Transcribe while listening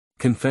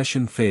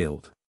Confession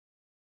failed.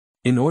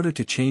 In order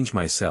to change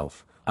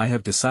myself, I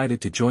have decided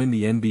to join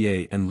the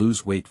NBA and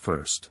lose weight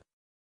first.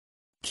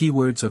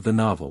 Keywords of the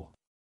novel.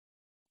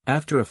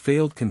 After a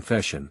failed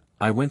confession,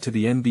 I went to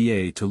the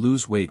NBA to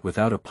lose weight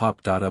without a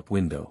pop-up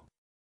window.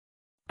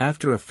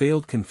 After a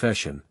failed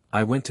confession,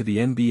 I went to the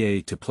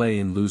NBA to play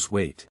and lose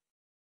weight.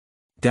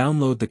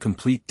 Download the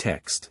complete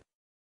text.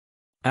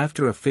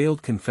 After a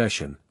failed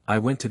confession, I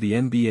went to the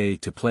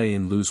NBA to play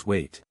and lose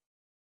weight.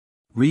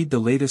 Read the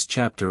latest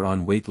chapter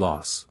on weight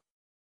loss.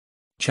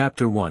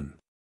 Chapter 1.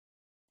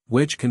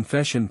 Wedge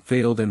confession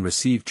failed and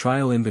received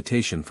trial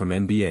invitation from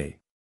NBA.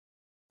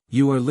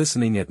 You are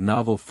listening at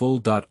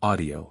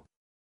novelfull.audio.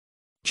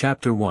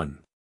 Chapter 1.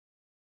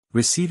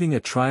 Receiving a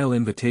trial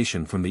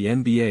invitation from the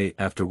NBA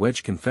after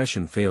Wedge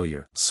confession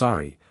failure.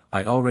 Sorry,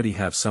 I already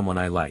have someone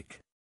I like.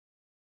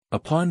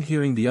 Upon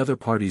hearing the other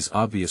party's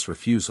obvious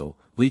refusal,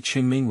 Li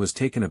Chengming was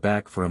taken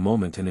aback for a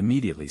moment and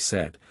immediately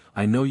said,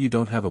 I know you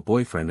don't have a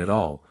boyfriend at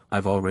all,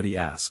 I've already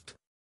asked.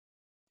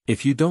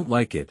 If you don't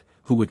like it,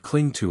 who would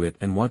cling to it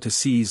and want to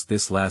seize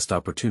this last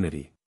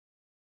opportunity?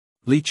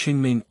 Li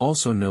Chengming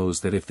also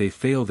knows that if they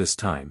fail this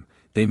time,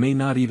 they may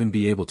not even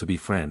be able to be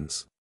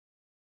friends.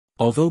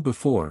 Although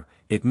before,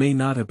 it may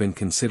not have been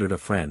considered a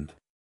friend.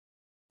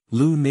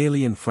 Lu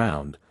Nalian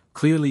frowned,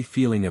 clearly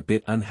feeling a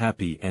bit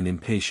unhappy and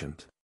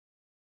impatient.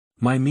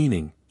 My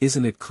meaning,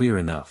 isn't it clear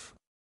enough?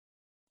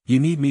 You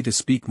need me to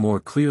speak more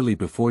clearly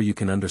before you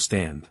can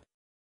understand.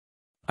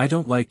 I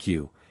don't like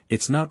you,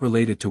 it's not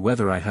related to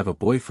whether I have a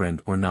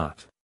boyfriend or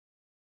not.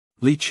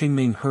 Li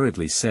Chengming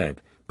hurriedly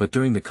said, but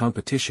during the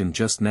competition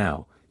just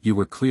now, you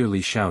were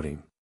clearly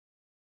shouting.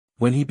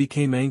 When he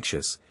became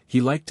anxious,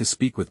 he liked to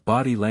speak with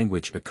body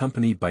language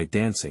accompanied by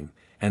dancing,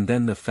 and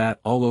then the fat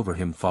all over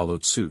him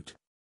followed suit.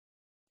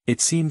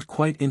 It seemed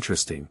quite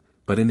interesting,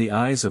 but in the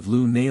eyes of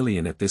Lu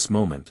Nalian at this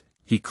moment,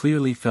 he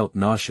clearly felt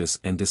nauseous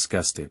and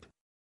disgusted.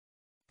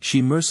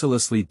 She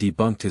mercilessly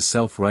debunked his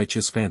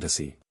self-righteous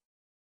fantasy.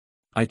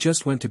 I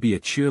just went to be a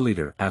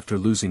cheerleader after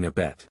losing a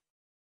bet.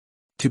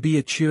 To be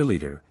a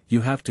cheerleader,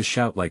 you have to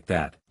shout like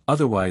that,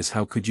 otherwise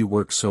how could you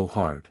work so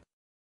hard?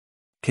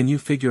 Can you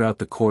figure out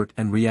the court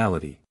and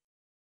reality?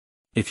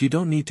 If you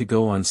don't need to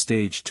go on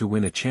stage to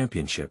win a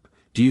championship,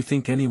 do you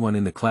think anyone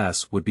in the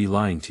class would be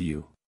lying to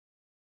you?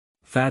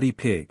 Fatty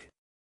pig.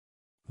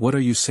 What are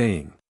you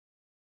saying?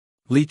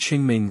 Li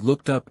Chengming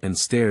looked up and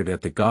stared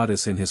at the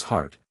goddess in his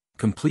heart,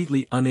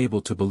 completely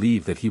unable to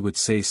believe that he would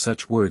say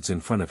such words in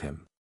front of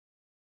him.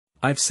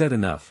 I've said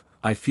enough,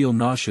 I feel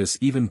nauseous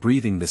even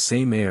breathing the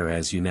same air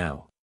as you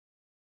now.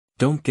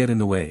 Don't get in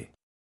the way.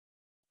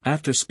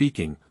 After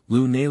speaking,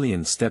 Lu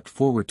Nalian stepped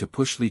forward to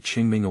push Li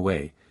Chengming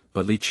away,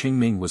 but Li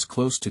Chengming was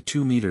close to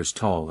 2 meters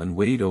tall and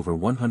weighed over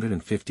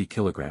 150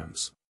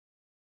 kilograms.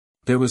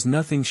 There was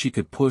nothing she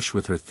could push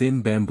with her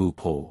thin bamboo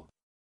pole.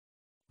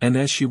 And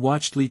as she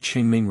watched Li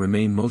Chengming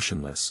remain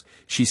motionless,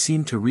 she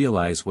seemed to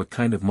realize what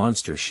kind of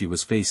monster she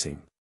was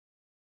facing.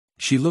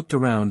 She looked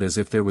around as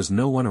if there was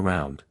no one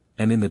around,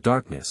 and in the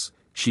darkness,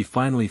 she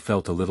finally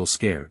felt a little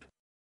scared.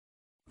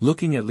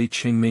 Looking at Li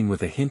Chengming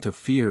with a hint of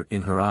fear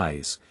in her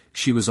eyes,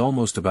 she was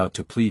almost about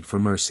to plead for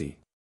mercy.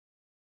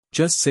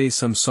 Just say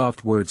some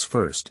soft words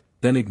first,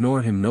 then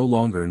ignore him no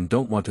longer and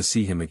don't want to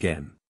see him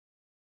again.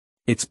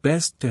 It's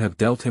best to have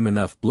dealt him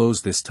enough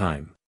blows this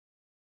time.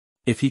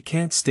 If he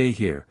can't stay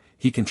here,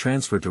 he can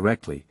transfer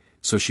directly,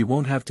 so she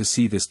won't have to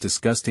see this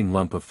disgusting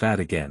lump of fat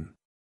again.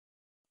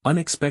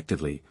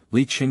 Unexpectedly,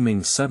 Li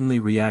Chengming suddenly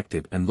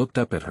reacted and looked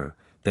up at her,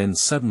 then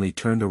suddenly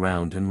turned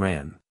around and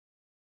ran.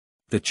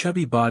 The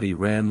chubby body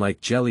ran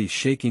like jelly,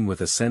 shaking with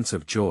a sense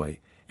of joy,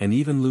 and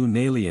even Lu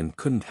Nalian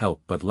couldn't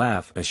help but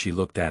laugh as she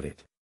looked at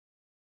it.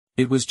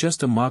 It was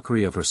just a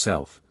mockery of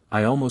herself.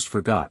 I almost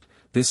forgot,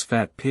 this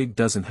fat pig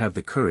doesn't have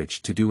the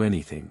courage to do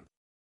anything.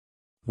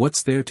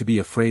 What's there to be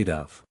afraid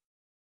of?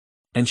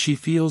 And she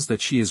feels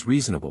that she is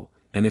reasonable,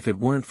 and if it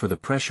weren't for the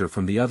pressure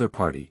from the other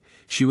party,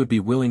 she would be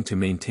willing to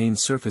maintain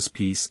surface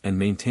peace and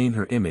maintain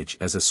her image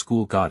as a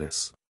school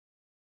goddess.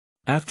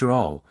 After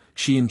all,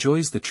 she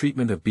enjoys the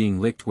treatment of being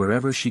licked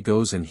wherever she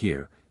goes, and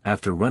here,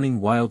 after running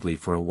wildly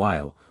for a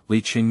while,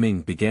 Li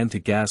Chengming began to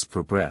gasp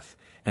for breath,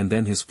 and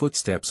then his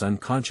footsteps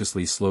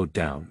unconsciously slowed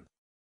down.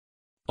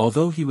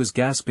 Although he was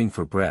gasping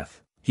for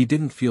breath, he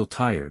didn't feel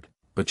tired,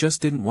 but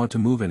just didn't want to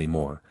move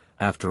anymore.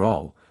 After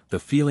all, the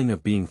feeling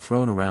of being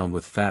thrown around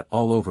with fat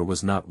all over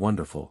was not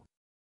wonderful.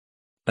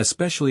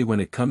 Especially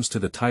when it comes to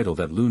the title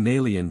that Lu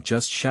Nalian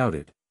just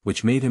shouted,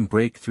 which made him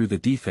break through the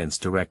defense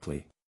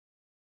directly.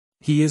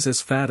 He is as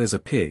fat as a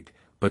pig,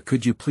 but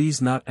could you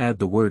please not add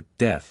the word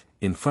death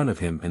in front of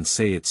him and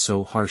say it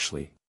so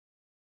harshly?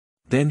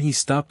 Then he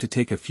stopped to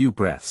take a few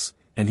breaths,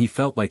 and he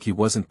felt like he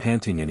wasn't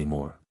panting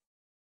anymore.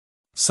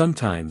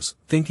 Sometimes,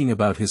 thinking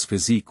about his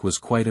physique was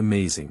quite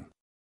amazing.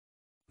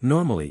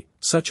 Normally,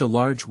 such a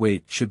large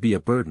weight should be a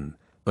burden,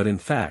 but in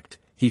fact,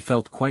 he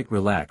felt quite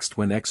relaxed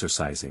when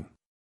exercising.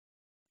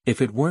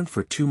 If it weren't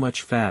for too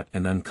much fat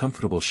and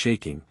uncomfortable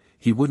shaking,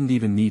 he wouldn't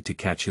even need to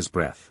catch his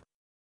breath.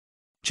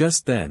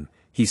 Just then,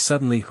 he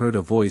suddenly heard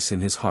a voice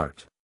in his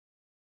heart.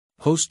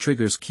 Host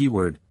triggers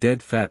keyword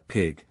dead fat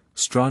pig,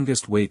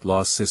 strongest weight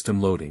loss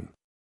system loading.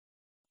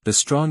 The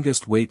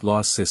strongest weight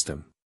loss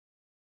system.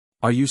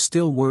 Are you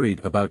still worried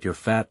about your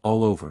fat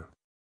all over?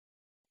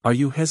 Are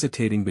you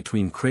hesitating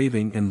between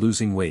craving and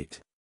losing weight?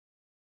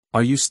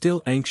 Are you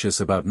still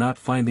anxious about not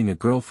finding a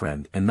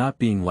girlfriend and not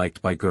being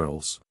liked by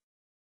girls?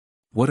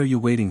 What are you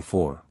waiting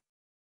for?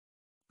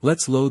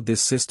 Let's load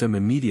this system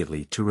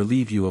immediately to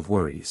relieve you of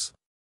worries.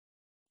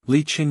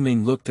 Li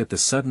Chengming looked at the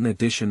sudden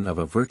addition of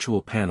a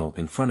virtual panel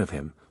in front of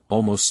him,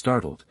 almost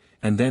startled,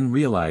 and then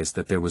realized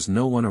that there was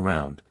no one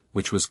around,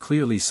 which was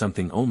clearly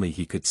something only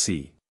he could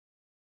see.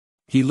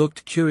 He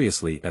looked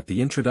curiously at the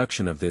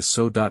introduction of this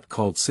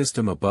so-called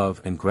system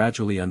above and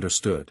gradually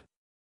understood.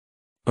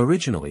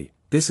 Originally,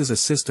 this is a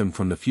system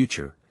from the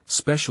future,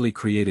 specially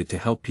created to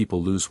help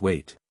people lose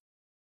weight.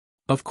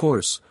 Of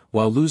course,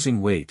 while losing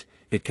weight,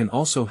 it can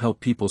also help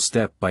people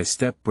step by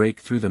step break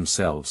through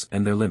themselves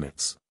and their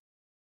limits.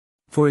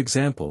 For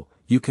example,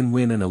 you can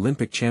win an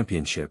Olympic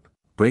championship,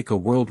 break a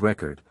world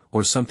record,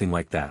 or something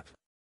like that.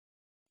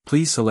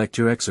 Please select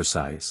your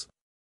exercise.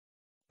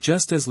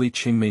 Just as Li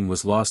Chengming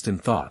was lost in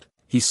thought,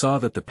 he saw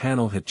that the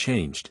panel had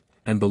changed,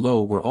 and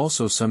below were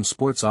also some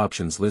sports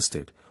options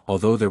listed,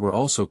 although there were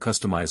also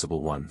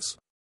customizable ones.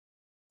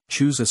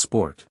 Choose a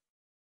sport.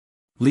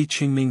 Li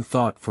Chengming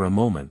thought for a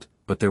moment,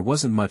 but there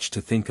wasn't much to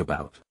think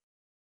about.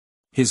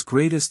 His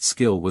greatest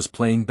skill was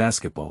playing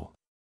basketball.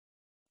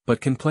 But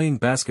can playing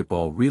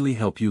basketball really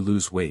help you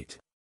lose weight?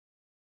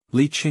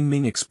 Li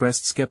Chengming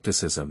expressed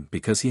skepticism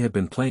because he had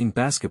been playing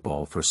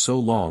basketball for so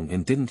long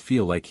and didn't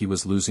feel like he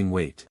was losing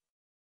weight.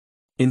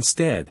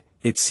 Instead,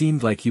 it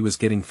seemed like he was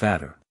getting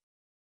fatter.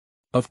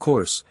 Of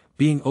course,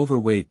 being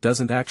overweight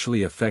doesn't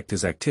actually affect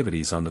his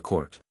activities on the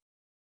court.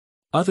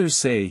 Others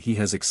say he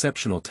has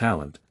exceptional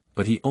talent,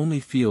 but he only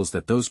feels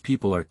that those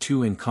people are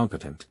too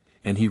incompetent,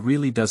 and he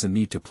really doesn't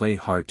need to play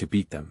hard to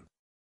beat them.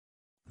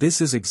 This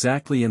is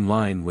exactly in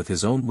line with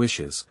his own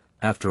wishes.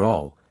 After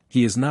all,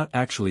 he is not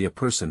actually a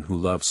person who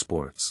loves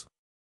sports.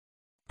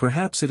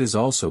 Perhaps it is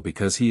also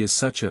because he is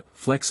such a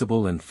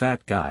flexible and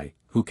fat guy,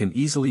 who can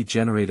easily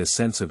generate a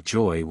sense of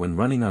joy when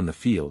running on the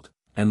field,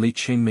 and Li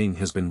Chengming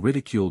has been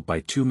ridiculed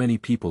by too many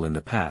people in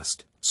the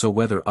past, so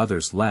whether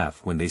others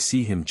laugh when they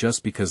see him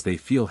just because they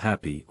feel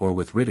happy or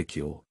with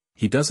ridicule,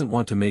 he doesn't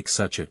want to make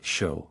such a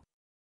show.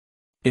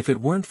 If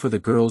it weren't for the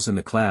girls in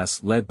the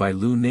class led by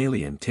Lu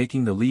Nalian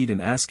taking the lead and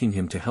asking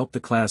him to help the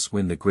class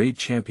win the grade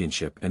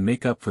championship and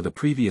make up for the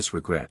previous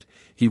regret,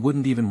 he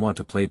wouldn't even want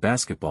to play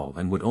basketball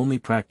and would only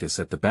practice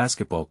at the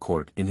basketball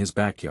court in his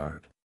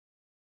backyard.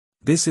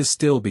 This is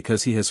still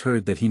because he has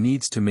heard that he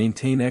needs to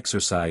maintain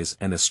exercise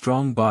and a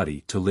strong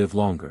body to live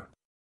longer.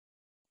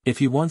 If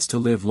he wants to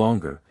live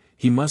longer,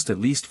 he must at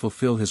least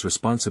fulfill his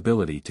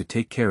responsibility to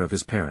take care of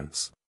his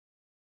parents.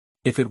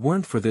 If it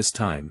weren't for this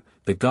time,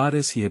 the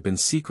goddess he had been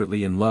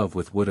secretly in love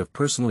with would have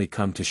personally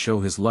come to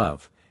show his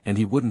love, and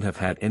he wouldn't have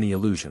had any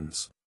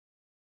illusions.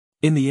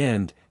 In the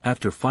end,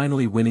 after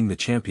finally winning the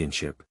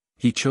championship,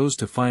 he chose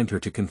to find her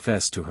to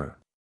confess to her.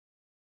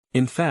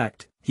 In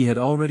fact, he had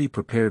already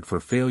prepared for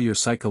failure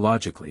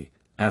psychologically.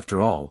 After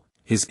all,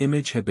 his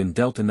image had been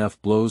dealt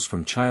enough blows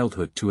from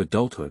childhood to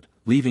adulthood,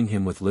 leaving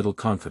him with little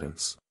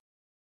confidence.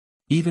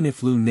 Even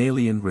if Lu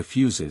Nalian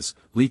refuses,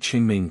 Li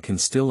Chengming can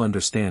still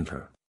understand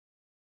her.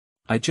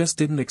 I just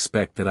didn't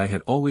expect that. I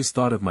had always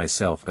thought of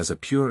myself as a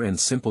pure and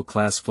simple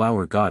class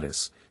flower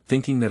goddess,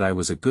 thinking that I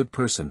was a good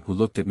person who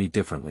looked at me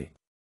differently.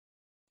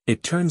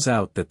 It turns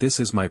out that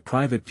this is my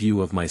private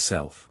view of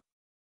myself.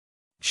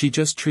 She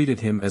just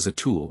treated him as a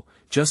tool,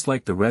 just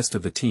like the rest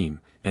of the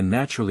team, and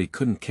naturally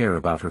couldn't care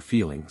about her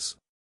feelings.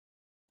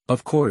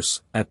 Of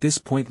course, at this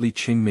point Li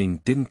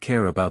Chengming didn't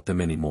care about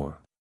them anymore.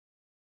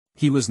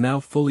 He was now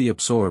fully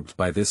absorbed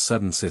by this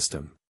sudden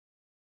system.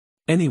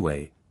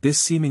 Anyway, this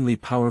seemingly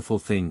powerful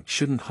thing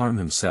shouldn't harm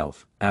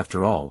himself.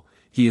 After all,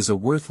 he is a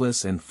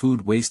worthless and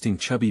food-wasting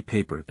chubby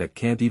paper that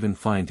can't even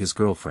find his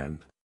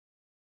girlfriend.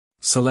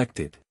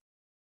 Selected.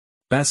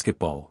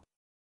 Basketball.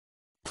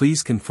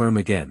 Please confirm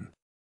again.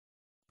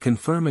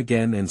 Confirm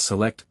again and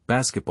select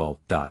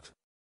basketball.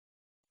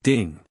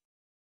 Ding.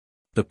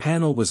 The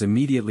panel was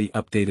immediately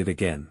updated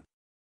again.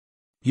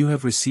 You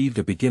have received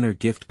a beginner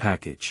gift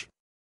package.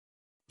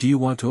 Do you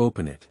want to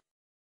open it?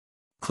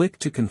 Click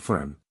to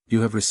confirm.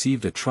 You have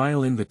received a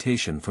trial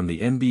invitation from the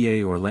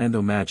NBA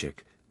Orlando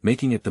Magic,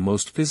 making it the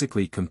most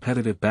physically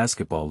competitive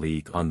basketball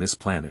league on this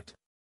planet.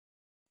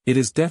 It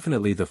is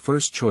definitely the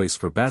first choice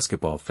for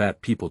basketball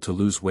fat people to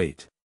lose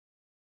weight.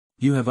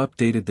 You have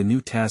updated the new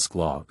task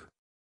log.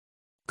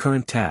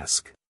 Current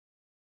task.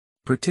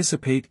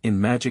 Participate in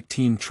Magic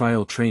Team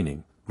Trial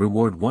Training,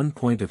 reward 1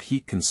 point of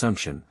heat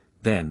consumption.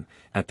 Then,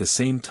 at the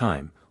same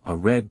time, a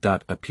red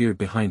dot appeared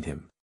behind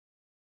him.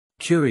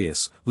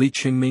 Curious, Li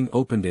Chengming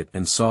opened it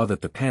and saw that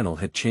the panel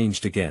had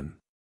changed again.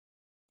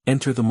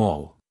 Enter the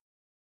mall.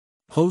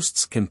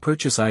 Hosts can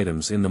purchase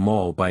items in the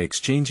mall by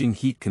exchanging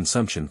heat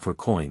consumption for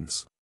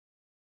coins.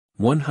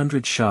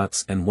 100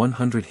 shots and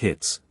 100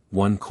 hits,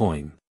 1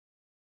 coin.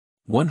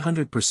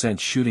 100%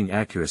 shooting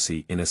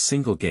accuracy in a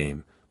single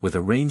game, with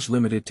a range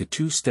limited to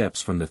 2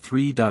 steps from the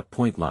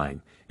 3-point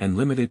line, and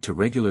limited to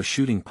regular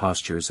shooting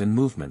postures and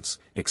movements,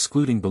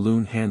 excluding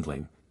balloon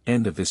handling.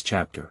 End of this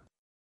chapter.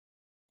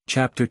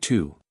 Chapter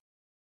 2.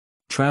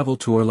 Travel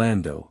to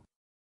Orlando.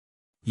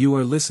 You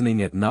are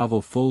listening at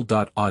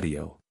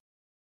novelfull.audio.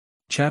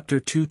 Chapter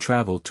 2.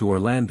 Travel to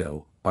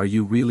Orlando. Are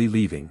you really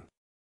leaving?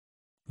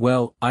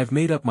 Well, I've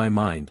made up my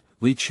mind,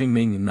 Li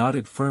Chengming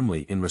nodded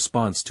firmly in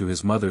response to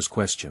his mother's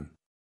question.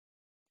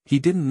 He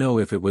didn't know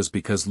if it was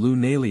because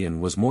Lunalian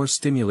was more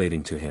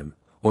stimulating to him,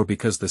 or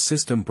because the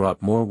system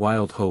brought more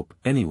wild hope.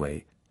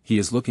 Anyway, he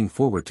is looking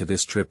forward to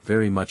this trip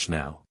very much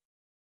now.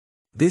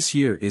 This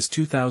year is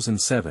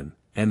 2007,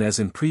 and as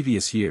in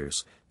previous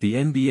years, the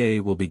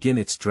NBA will begin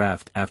its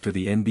draft after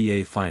the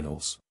NBA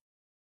Finals.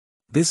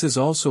 This is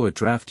also a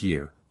draft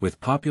year,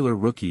 with popular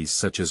rookies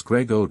such as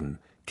Greg Oden,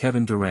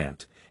 Kevin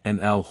Durant, and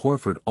Al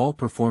Horford all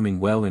performing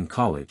well in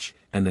college,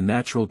 and the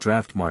natural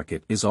draft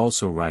market is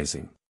also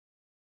rising.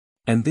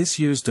 And this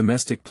year's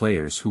domestic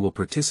players who will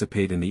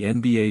participate in the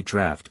NBA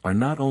draft are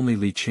not only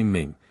Li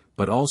Chengming,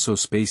 but also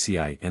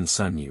Spacey and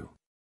Sun Yu.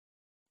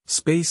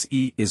 Space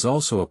E is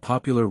also a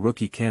popular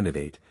rookie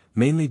candidate,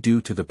 mainly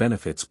due to the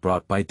benefits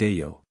brought by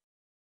Dayo.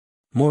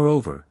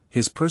 Moreover,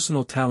 his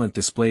personal talent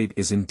displayed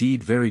is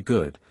indeed very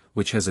good,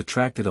 which has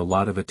attracted a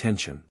lot of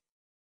attention.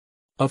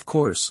 Of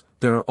course,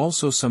 there are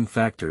also some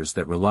factors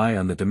that rely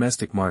on the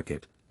domestic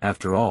market.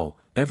 After all,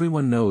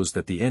 everyone knows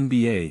that the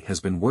NBA has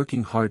been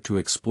working hard to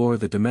explore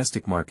the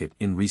domestic market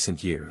in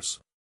recent years.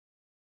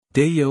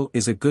 Dayo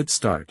is a good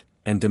start,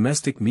 and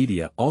domestic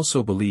media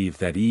also believe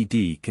that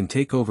ED can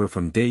take over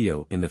from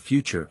Dayo in the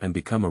future and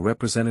become a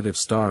representative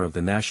star of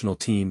the national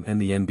team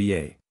and the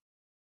NBA.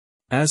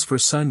 As for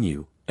Sun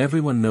Yu,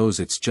 everyone knows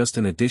it's just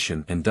an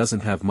addition and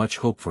doesn't have much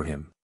hope for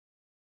him.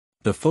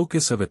 The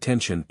focus of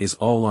attention is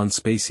all on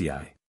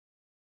Spacey.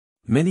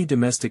 Many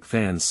domestic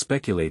fans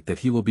speculate that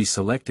he will be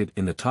selected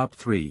in the top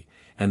 3,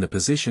 and the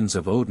positions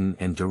of Oden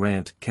and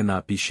Durant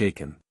cannot be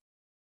shaken.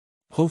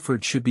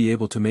 Horford should be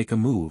able to make a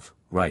move,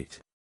 right?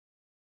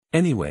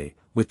 Anyway,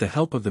 with the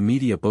help of the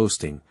media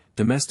boasting,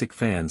 domestic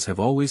fans have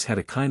always had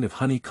a kind of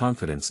honey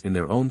confidence in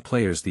their own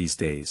players these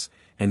days,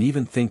 and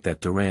even think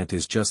that Durant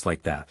is just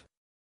like that.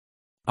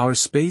 Our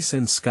space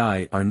and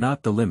sky are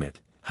not the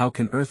limit, how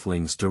can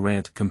Earthlings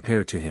Durant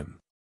compare to him?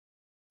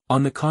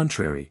 On the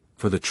contrary,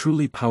 for the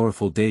truly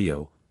powerful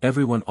Dayo,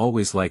 everyone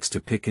always likes to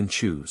pick and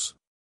choose.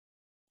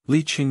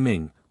 Li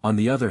Chengming, on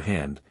the other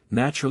hand,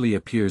 naturally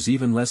appears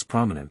even less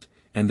prominent,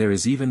 and there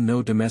is even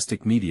no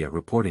domestic media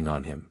reporting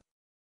on him.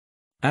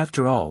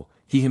 After all,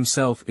 he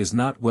himself is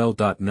not well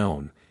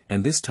known,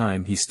 and this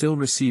time he still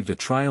received a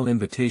trial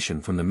invitation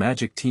from the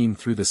Magic team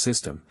through the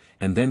system,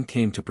 and then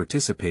came to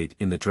participate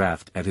in the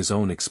draft at his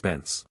own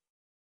expense.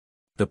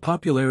 The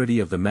popularity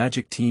of the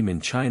Magic team in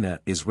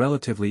China is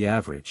relatively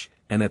average,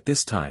 and at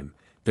this time,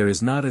 there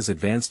is not as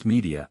advanced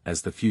media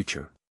as the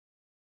future.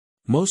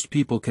 Most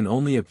people can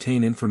only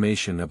obtain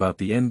information about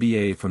the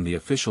NBA from the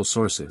official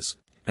sources,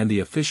 and the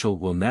official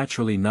will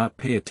naturally not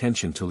pay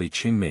attention to Li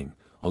Chengming,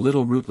 a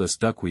little rootless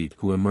duckweed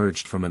who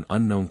emerged from an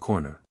unknown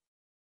corner.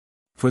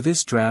 For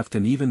this draft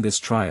and even this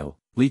trial,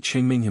 Li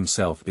Chengming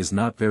himself is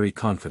not very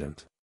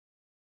confident.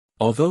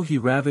 Although he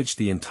ravaged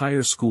the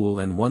entire school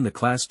and won the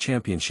class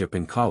championship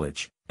in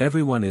college,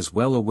 everyone is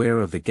well aware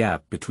of the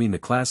gap between the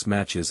class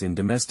matches in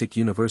domestic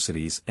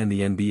universities and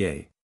the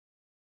NBA.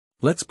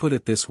 Let's put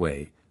it this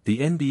way, the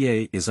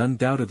NBA is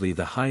undoubtedly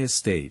the highest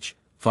stage,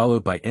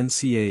 followed by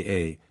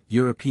NCAA,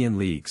 European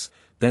leagues,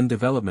 then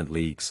development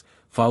leagues,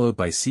 followed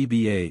by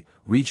CBA,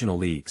 regional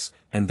leagues,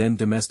 and then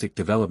domestic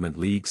development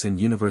leagues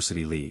and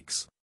university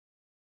leagues.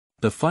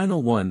 The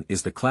final one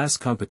is the class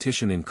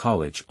competition in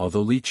college.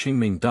 Although Li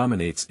Chengming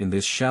dominates in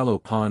this shallow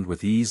pond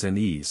with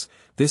ease,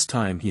 this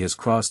time he has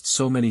crossed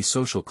so many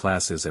social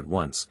classes at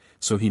once,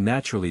 so he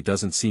naturally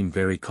doesn't seem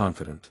very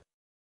confident.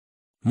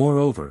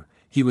 Moreover,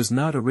 he was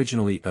not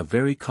originally a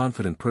very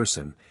confident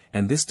person,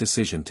 and this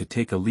decision to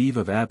take a leave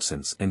of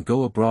absence and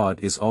go abroad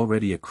is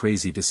already a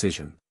crazy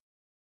decision.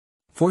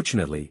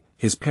 Fortunately,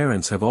 his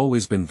parents have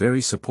always been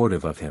very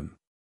supportive of him.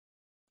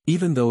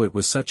 Even though it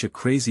was such a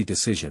crazy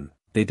decision,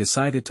 they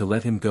decided to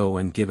let him go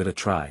and give it a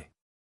try.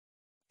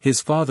 His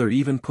father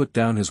even put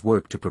down his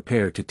work to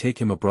prepare to take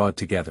him abroad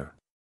together.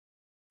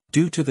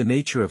 Due to the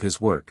nature of his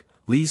work,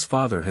 Li's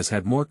father has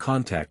had more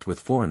contact with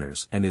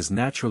foreigners and is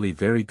naturally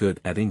very good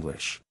at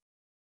English.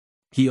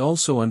 He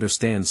also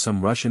understands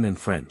some Russian and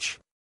French.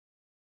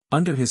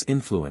 Under his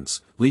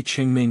influence, Li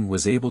Chengming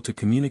was able to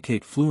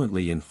communicate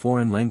fluently in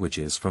foreign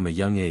languages from a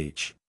young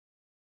age.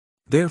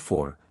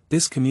 Therefore,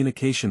 this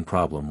communication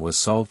problem was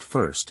solved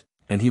first,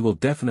 and he will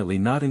definitely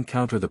not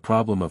encounter the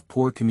problem of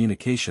poor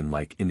communication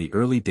like in the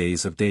early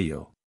days of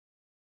Dayo.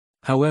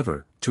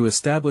 However, to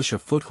establish a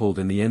foothold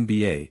in the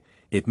NBA,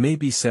 it may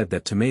be said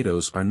that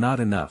tomatoes are not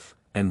enough,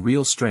 and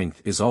real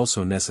strength is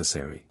also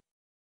necessary.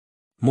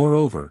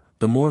 Moreover,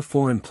 the more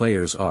foreign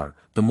players are,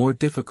 the more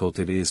difficult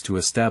it is to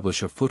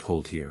establish a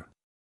foothold here.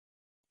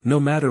 No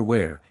matter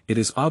where, it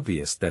is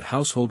obvious that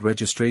household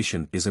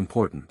registration is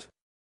important.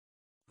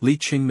 Li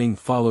Chengming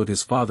followed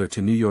his father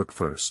to New York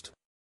first.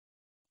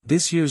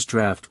 This year's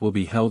draft will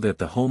be held at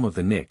the home of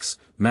the Knicks,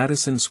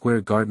 Madison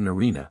Square Garden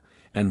Arena,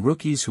 and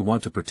rookies who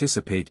want to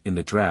participate in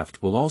the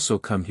draft will also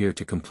come here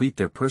to complete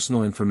their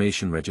personal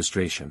information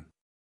registration.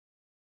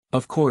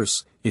 Of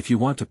course, if you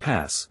want to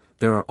pass,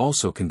 there are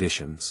also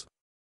conditions.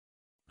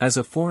 As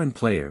a foreign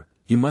player,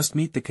 you must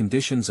meet the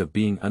conditions of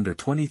being under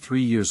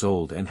 23 years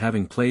old and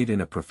having played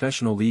in a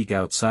professional league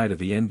outside of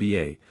the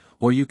NBA,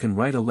 or you can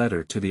write a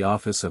letter to the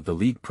office of the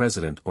league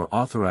president or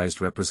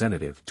authorized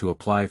representative to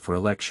apply for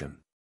election.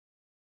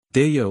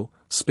 Dayo,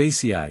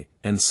 Spacey,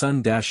 and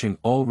Sun Dashing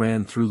all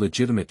ran through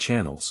legitimate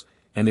channels,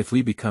 and if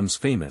Li becomes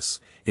famous,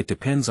 it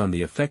depends on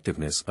the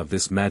effectiveness of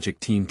this Magic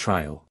team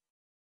trial.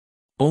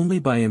 Only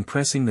by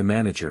impressing the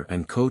manager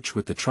and coach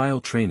with the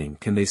trial training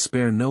can they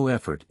spare no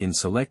effort in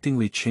selecting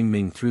Li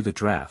Chengming through the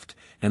draft,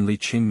 and Li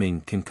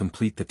Chengming can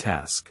complete the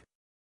task.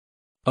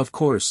 Of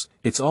course,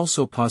 it's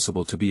also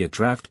possible to be a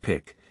draft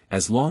pick,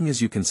 as long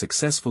as you can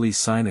successfully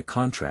sign a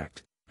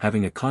contract.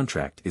 Having a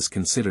contract is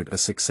considered a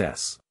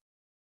success.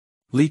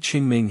 Li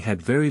Chengming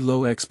had very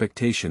low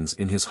expectations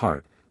in his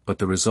heart, but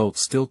the result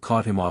still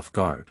caught him off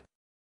guard.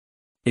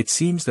 It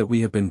seems that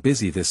we have been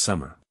busy this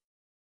summer.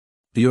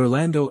 The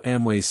Orlando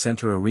Amway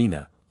Center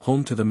Arena,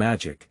 home to the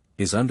Magic,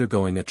 is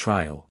undergoing a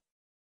trial.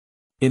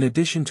 In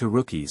addition to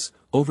rookies,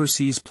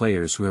 overseas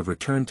players who have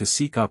returned to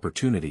seek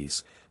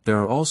opportunities, there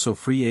are also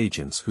free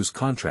agents whose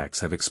contracts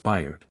have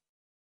expired.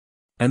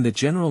 And the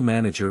general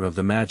manager of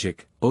the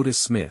Magic, Otis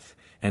Smith,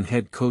 and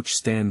head coach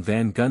Stan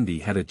Van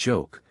Gundy had a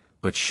joke,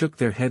 but shook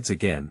their heads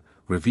again,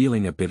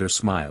 revealing a bitter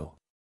smile.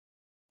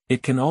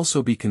 It can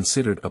also be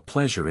considered a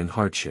pleasure in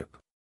hardship.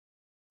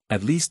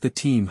 At least the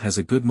team has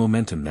a good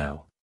momentum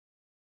now.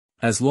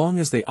 As long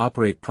as they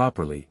operate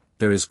properly,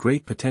 there is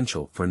great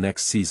potential for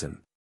next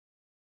season.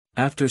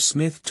 After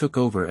Smith took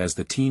over as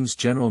the team's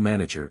general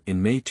manager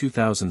in May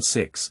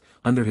 2006,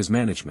 under his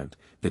management,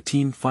 the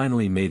team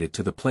finally made it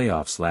to the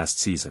playoffs last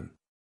season.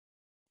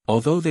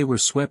 Although they were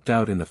swept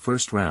out in the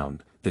first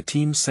round, the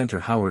team's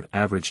center Howard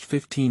averaged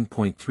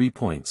 15.3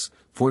 points,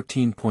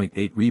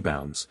 14.8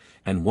 rebounds,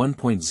 and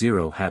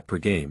 1.0 hat per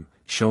game,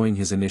 showing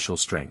his initial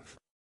strength.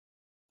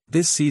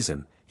 This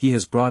season, he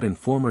has brought in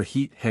former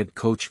Heat head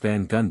coach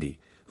Van Gundy,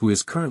 who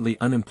is currently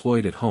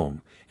unemployed at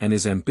home, and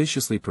is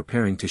ambitiously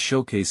preparing to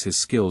showcase his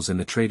skills in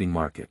the trading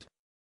market.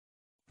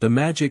 The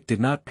Magic did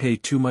not pay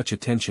too much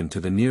attention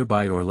to the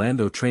nearby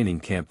Orlando training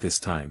camp this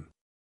time.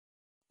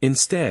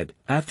 Instead,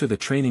 after the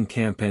training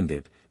camp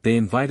ended, they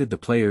invited the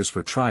players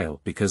for trial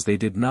because they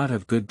did not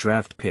have good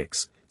draft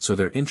picks, so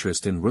their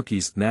interest in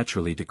rookies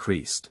naturally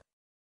decreased.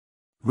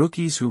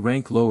 Rookies who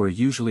rank lower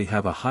usually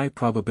have a high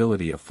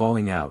probability of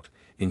falling out,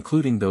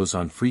 including those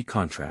on free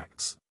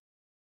contracts.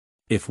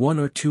 If one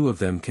or two of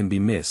them can be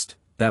missed,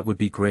 that would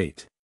be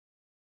great.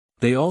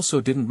 They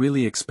also didn't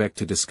really expect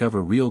to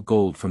discover real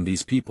gold from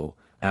these people.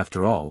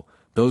 After all,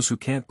 those who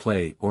can't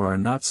play or are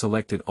not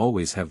selected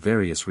always have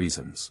various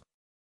reasons.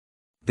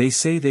 They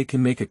say they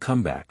can make a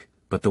comeback,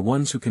 but the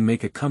ones who can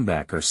make a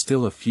comeback are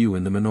still a few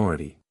in the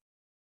minority.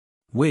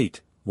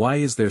 Wait, why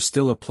is there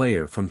still a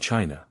player from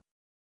China?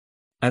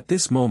 At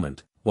this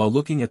moment, while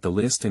looking at the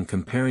list and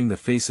comparing the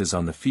faces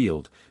on the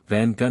field,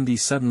 Van Gundy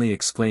suddenly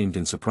exclaimed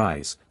in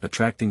surprise,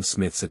 attracting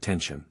Smith's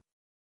attention.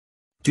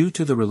 Due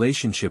to the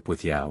relationship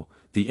with Yao,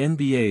 the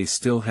NBA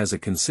still has a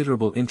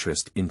considerable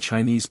interest in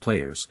Chinese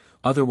players,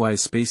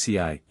 otherwise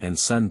Spacey and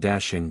Sun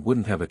Dashing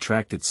wouldn't have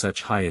attracted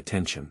such high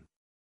attention.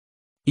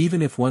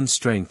 Even if one's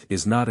strength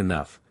is not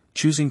enough,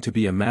 choosing to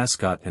be a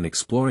mascot and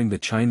exploring the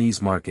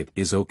Chinese market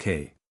is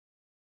okay.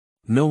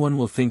 No one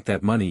will think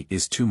that money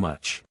is too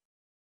much.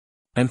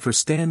 And for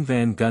Stan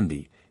Van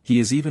Gundy, he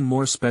is even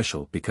more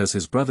special because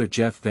his brother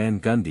Jeff Van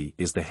Gundy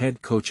is the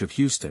head coach of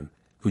Houston,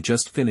 who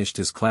just finished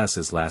his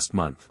classes last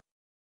month.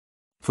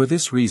 For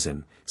this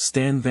reason,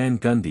 Stan Van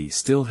Gundy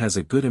still has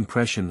a good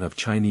impression of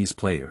Chinese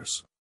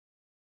players.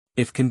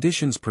 If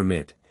conditions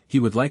permit, he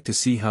would like to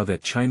see how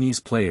that Chinese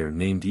player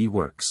named E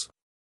works.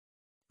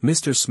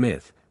 Mr.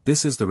 Smith,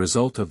 this is the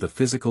result of the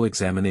physical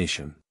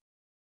examination.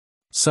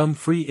 Some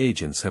free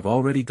agents have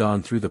already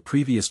gone through the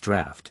previous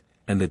draft,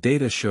 and the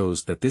data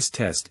shows that this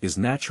test is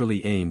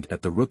naturally aimed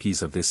at the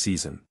rookies of this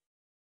season.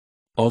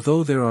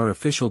 Although there are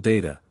official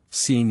data,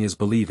 seeing is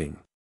believing.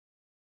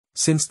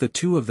 Since the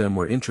two of them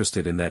were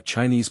interested in that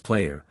Chinese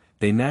player,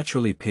 they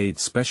naturally paid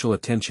special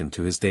attention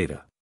to his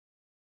data.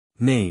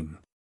 Name: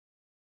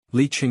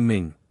 Li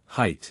Chengming.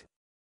 Height: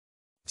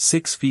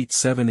 6 feet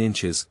 7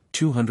 inches,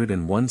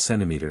 201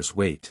 centimeters.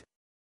 Weight: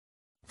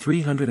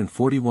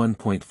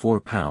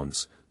 341.4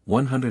 pounds,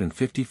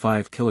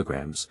 155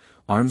 kilograms.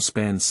 Arm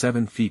span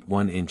 7 feet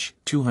 1 inch,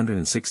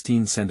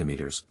 216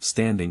 centimeters.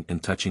 Standing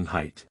and touching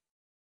height: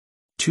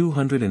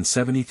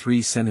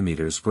 273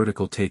 centimeters.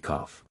 Vertical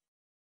takeoff: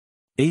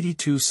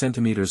 82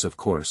 centimeters. Of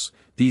course,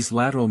 these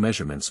lateral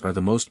measurements are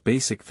the most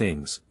basic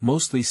things,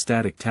 mostly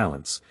static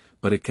talents,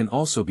 but it can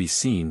also be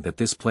seen that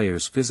this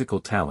player's physical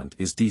talent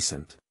is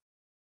decent.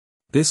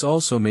 This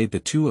also made the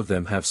two of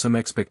them have some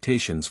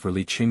expectations for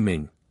Li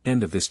Chengming.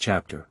 End of this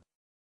chapter.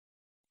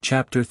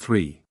 Chapter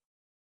 3.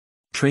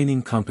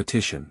 Training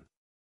competition.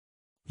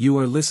 You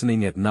are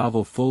listening at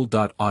Novel Full.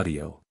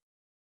 Audio.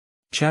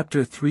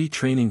 Chapter 3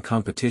 Training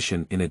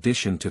Competition. In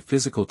addition to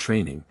physical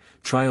training,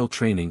 trial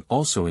training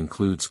also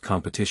includes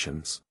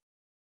competitions.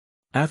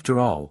 After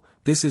all,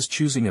 this is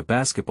choosing a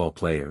basketball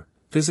player.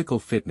 Physical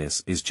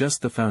fitness is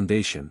just the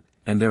foundation,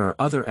 and there are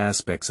other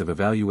aspects of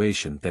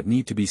evaluation that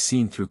need to be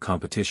seen through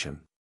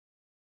competition.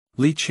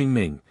 Li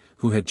Chengming,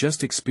 who had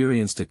just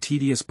experienced a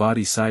tedious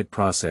body-side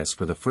process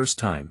for the first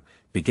time,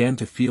 began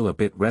to feel a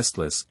bit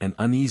restless and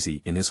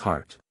uneasy in his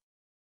heart.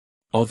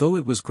 Although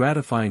it was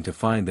gratifying to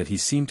find that he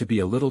seemed to be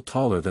a little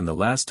taller than the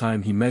last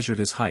time he measured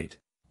his height,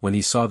 when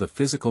he saw the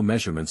physical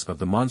measurements of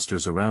the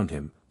monsters around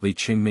him, Li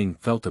Chengming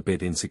felt a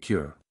bit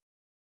insecure.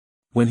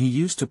 When he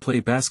used to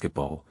play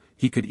basketball,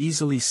 he could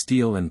easily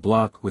steal and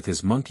block with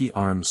his monkey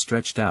arms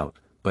stretched out,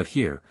 but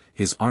here,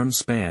 his arm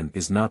span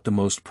is not the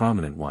most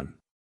prominent one.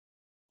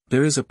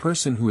 There is a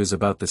person who is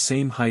about the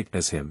same height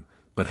as him,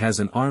 but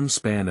has an arm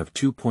span of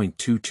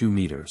 2.22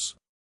 meters.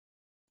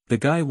 The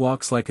guy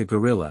walks like a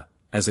gorilla,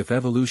 as if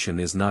evolution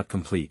is not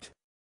complete.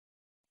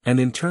 And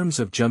in terms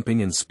of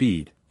jumping and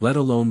speed, let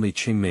alone Li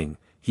Chengming,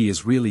 he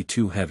is really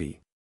too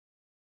heavy.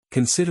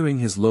 Considering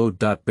his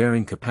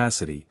load-bearing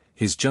capacity,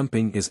 his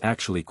jumping is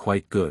actually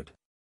quite good.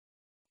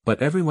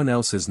 But everyone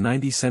else's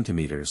 90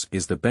 centimeters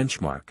is the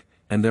benchmark,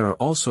 and there are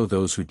also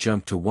those who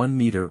jump to 1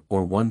 meter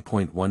or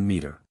 1.1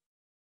 meter.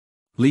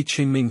 Li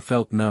Chengming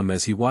felt numb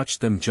as he watched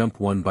them jump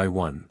one by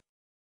one.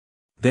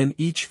 Then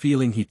each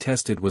feeling he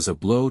tested was a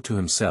blow to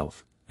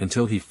himself,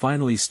 until he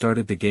finally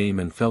started the game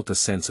and felt a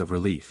sense of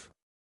relief.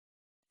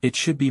 It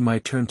should be my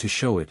turn to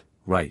show it,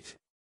 right?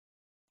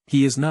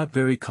 He is not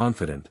very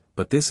confident,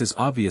 but this is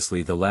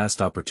obviously the last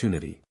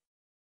opportunity.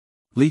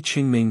 Li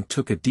Chengming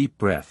took a deep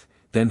breath,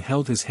 then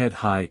held his head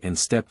high and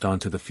stepped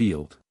onto the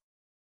field.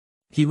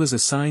 He was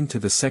assigned to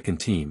the second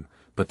team,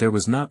 but there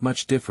was not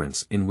much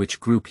difference in which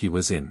group he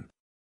was in.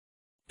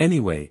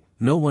 Anyway,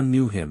 no one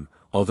knew him,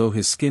 although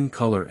his skin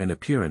color and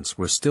appearance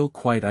were still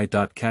quite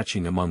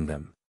eye-catching among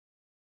them.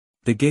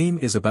 The game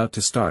is about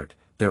to start,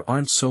 there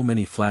aren't so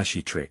many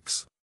flashy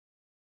tricks.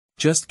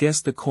 Just guess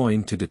the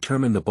coin to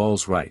determine the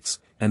ball's rights,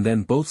 and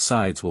then both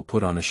sides will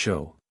put on a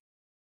show.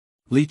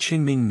 Li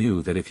Chengming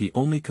knew that if he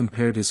only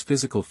compared his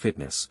physical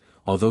fitness,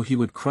 although he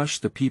would crush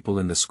the people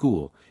in the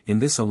school, in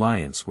this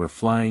alliance where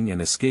flying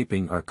and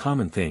escaping are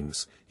common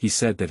things, he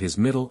said that his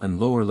middle and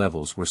lower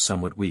levels were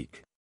somewhat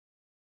weak.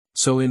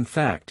 So in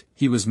fact,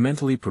 he was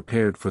mentally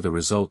prepared for the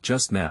result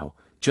just now,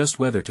 just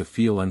whether to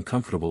feel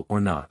uncomfortable or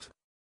not.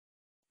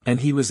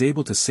 And he was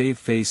able to save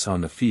face on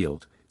the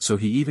field, so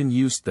he even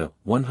used the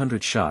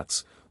 100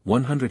 shots,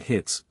 100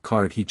 hits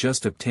card he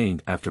just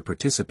obtained after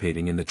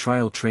participating in the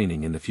trial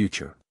training in the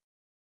future.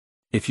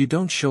 If you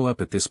don't show up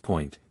at this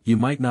point, you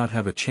might not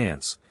have a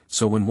chance,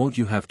 so when won't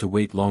you have to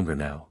wait longer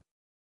now?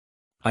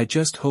 I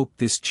just hope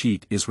this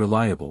cheat is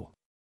reliable.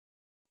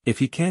 If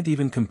he can't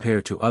even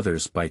compare to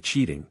others by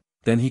cheating,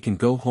 then he can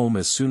go home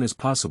as soon as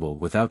possible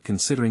without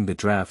considering the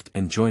draft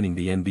and joining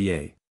the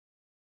NBA.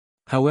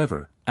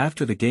 However,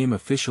 after the game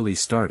officially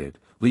started,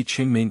 Li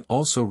Chengming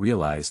also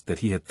realized that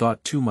he had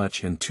thought too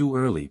much and too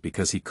early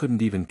because he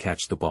couldn't even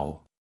catch the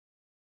ball.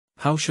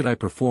 How should I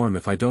perform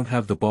if I don't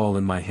have the ball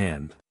in my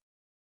hand?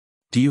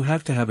 Do you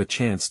have to have a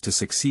chance to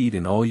succeed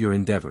in all your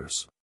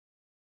endeavors?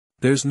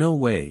 There's no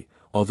way,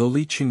 although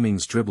Li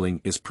Chengming's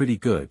dribbling is pretty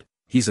good,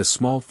 he's a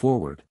small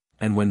forward,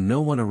 and when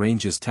no one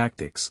arranges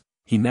tactics,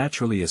 he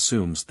naturally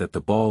assumes that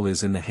the ball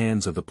is in the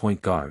hands of the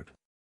point guard.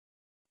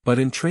 But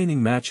in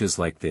training matches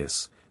like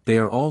this, they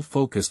are all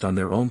focused on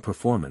their own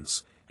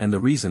performance, and the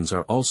reasons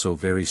are also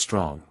very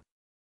strong.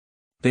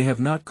 They have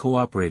not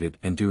cooperated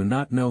and do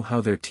not know how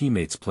their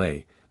teammates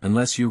play,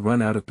 unless you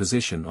run out of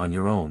position on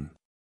your own.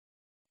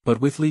 But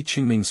with Li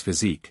Chengming's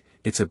physique,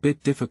 it's a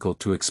bit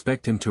difficult to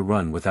expect him to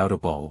run without a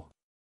ball.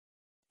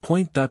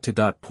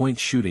 Point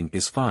shooting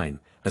is fine,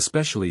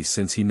 especially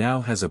since he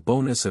now has a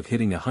bonus of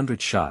hitting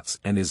 100 shots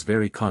and is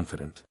very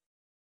confident.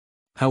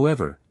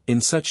 However,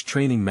 in such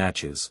training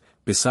matches,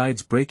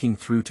 besides breaking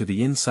through to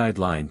the inside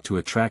line to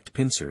attract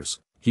pincers,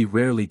 he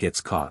rarely gets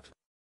caught.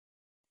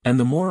 And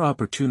the more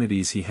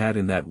opportunities he had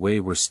in that way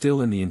were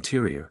still in the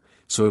interior,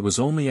 so it was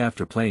only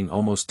after playing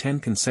almost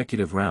 10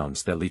 consecutive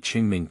rounds that Li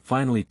Chengming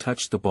finally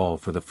touched the ball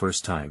for the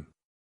first time.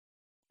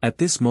 At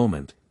this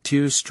moment,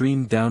 tears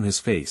streamed down his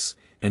face,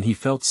 and he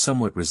felt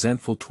somewhat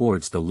resentful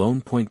towards the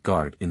lone point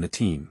guard in the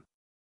team.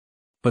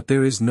 But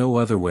there is no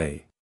other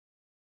way.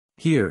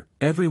 Here,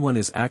 everyone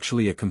is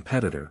actually a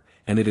competitor,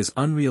 and it is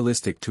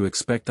unrealistic to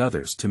expect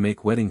others to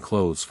make wedding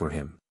clothes for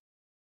him.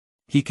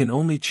 He can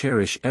only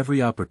cherish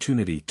every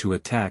opportunity to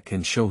attack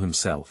and show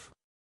himself.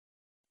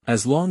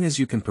 As long as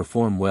you can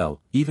perform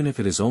well, even if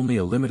it is only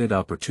a limited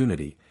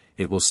opportunity,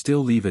 it will still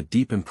leave a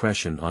deep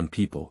impression on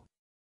people.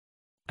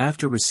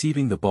 After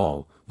receiving the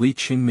ball, Li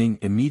Chengming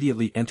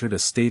immediately entered a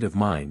state of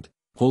mind,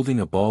 holding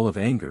a ball of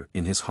anger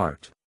in his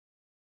heart.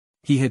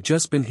 He had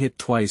just been hit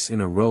twice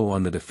in a row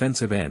on the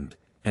defensive end,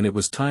 and it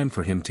was time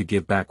for him to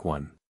give back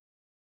one.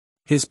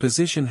 His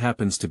position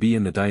happens to be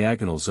in the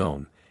diagonal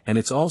zone, and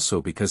it's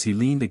also because he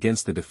leaned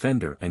against the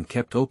defender and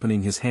kept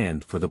opening his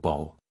hand for the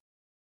ball.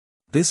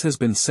 This has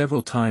been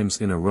several times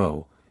in a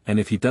row, and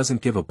if he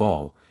doesn't give a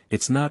ball,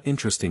 it's not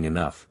interesting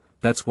enough,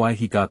 that's why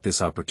he got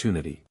this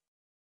opportunity.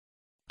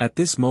 At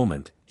this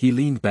moment, he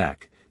leaned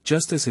back,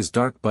 just as his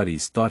dark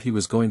buddies thought he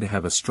was going to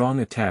have a strong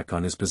attack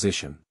on his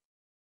position.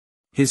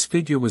 His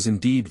figure was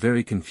indeed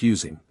very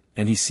confusing,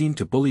 and he seemed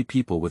to bully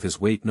people with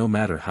his weight no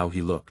matter how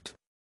he looked.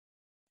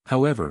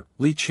 However,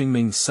 Li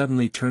Chengming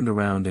suddenly turned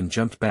around and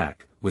jumped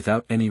back,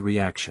 without any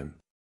reaction.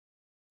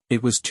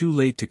 It was too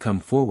late to come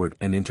forward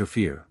and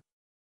interfere.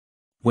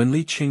 When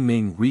Li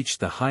Chengming reached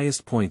the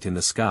highest point in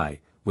the sky,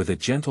 with a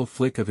gentle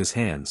flick of his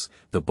hands,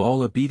 the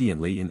ball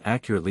obediently and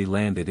accurately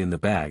landed in the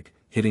bag,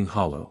 hitting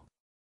hollow.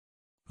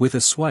 With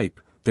a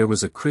swipe, there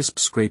was a crisp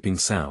scraping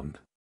sound.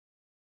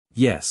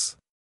 Yes.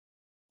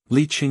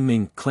 Li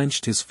Chengming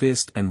clenched his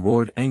fist and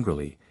roared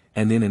angrily,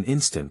 and in an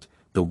instant,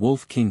 the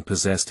Wolf King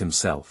possessed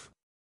himself.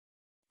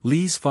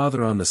 Li's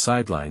father on the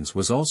sidelines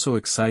was also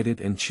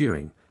excited and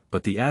cheering,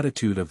 but the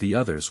attitude of the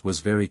others was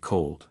very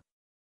cold.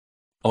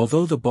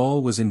 Although the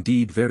ball was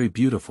indeed very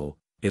beautiful,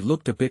 it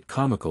looked a bit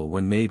comical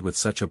when made with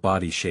such a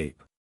body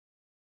shape.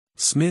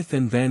 Smith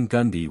and Van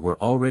Gundy were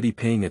already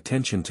paying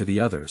attention to the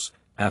others.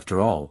 After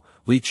all,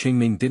 Li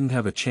Chengming didn't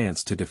have a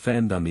chance to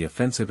defend on the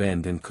offensive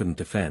end and couldn't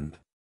defend.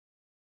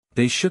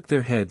 They shook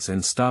their heads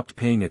and stopped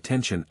paying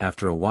attention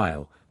after a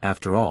while.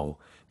 After all,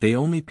 they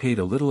only paid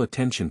a little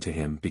attention to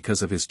him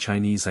because of his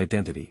Chinese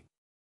identity.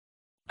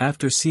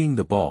 After seeing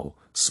the ball,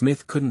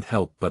 Smith couldn't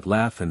help but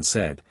laugh and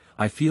said,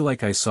 "I feel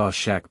like I saw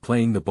Shaq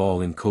playing the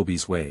ball in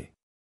Kobe's way."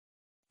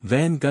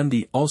 Van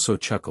Gundy also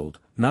chuckled,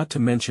 not to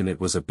mention it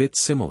was a bit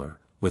similar,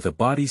 with a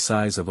body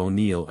size of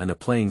O'Neal and a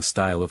playing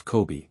style of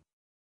Kobe.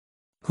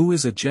 Who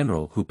is a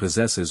general who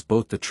possesses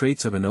both the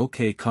traits of an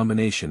OK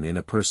combination in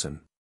a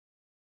person?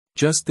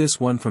 Just this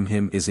one from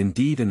him is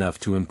indeed enough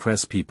to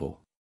impress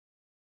people.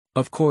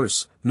 Of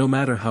course, no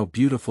matter how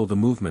beautiful the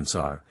movements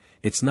are,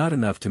 it's not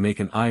enough to make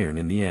an iron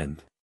in the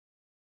end.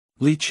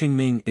 Li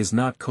Chengming is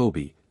not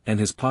Kobe, and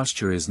his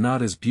posture is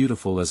not as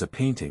beautiful as a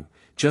painting,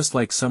 just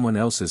like someone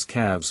else's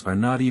calves are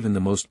not even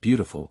the most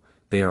beautiful,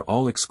 they are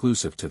all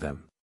exclusive to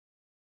them.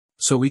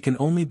 So we can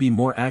only be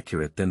more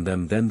accurate than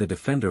them. Then the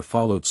defender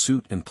followed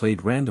suit and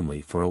played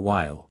randomly for a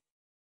while.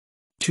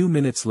 2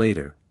 minutes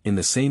later, in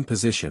the same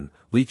position,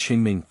 Li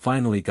Chengming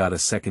finally got a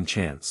second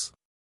chance.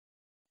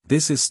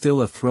 This is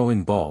still a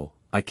throwing ball,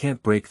 I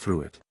can't break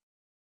through it.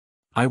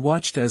 I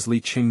watched as Li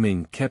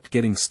Chengming kept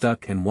getting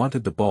stuck and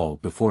wanted the ball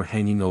before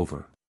hanging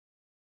over.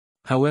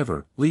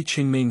 However, Li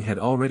Chengming had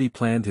already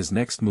planned his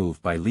next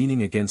move by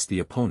leaning against the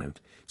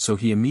opponent, so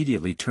he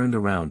immediately turned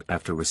around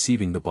after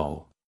receiving the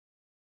ball.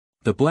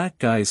 The black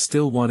guys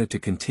still wanted to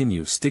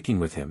continue sticking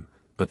with him,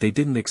 but they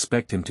didn't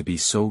expect him to be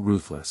so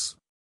ruthless.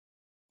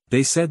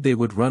 They said they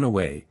would run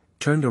away,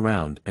 turned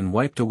around and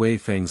wiped away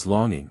Fang's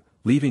longing,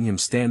 leaving him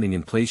standing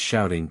in place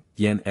shouting,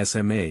 "Yen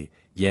SMA,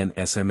 Yen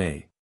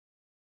SMA."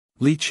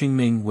 Li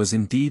Chengming was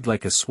indeed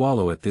like a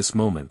swallow at this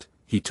moment,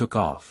 he took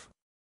off.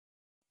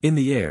 In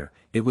the air,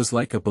 it was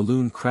like a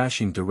balloon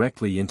crashing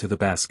directly into the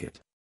basket.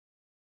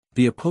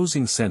 The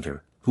opposing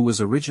center, who was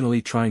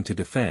originally trying to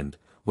defend,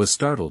 was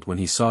startled when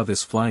he saw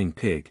this flying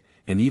pig,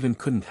 and even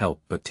couldn't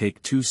help but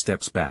take 2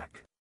 steps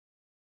back.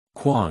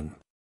 Quang!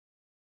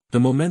 The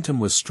momentum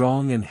was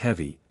strong and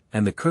heavy,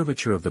 and the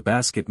curvature of the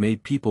basket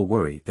made people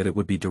worry that it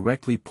would be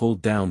directly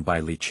pulled down by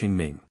Li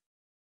Chengming.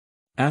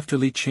 After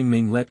Li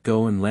Chengming let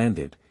go and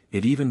landed,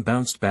 it even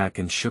bounced back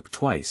and shook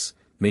twice,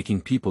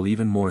 making people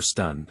even more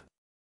stunned.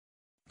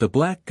 The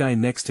black guy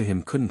next to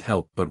him couldn't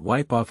help but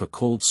wipe off a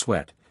cold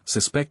sweat,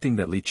 suspecting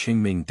that Li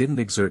Chengming didn't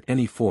exert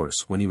any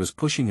force when he was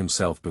pushing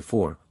himself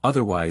before,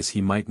 otherwise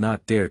he might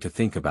not dare to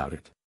think about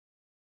it.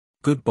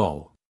 Good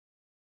ball.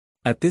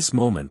 At this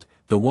moment,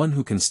 the one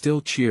who can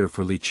still cheer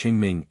for Li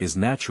Chengming is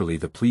naturally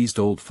the pleased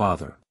old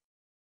father.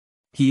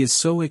 He is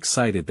so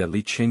excited that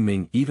Li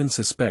Chengming even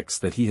suspects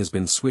that he has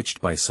been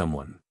switched by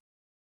someone.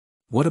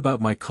 What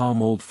about my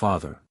calm old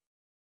father?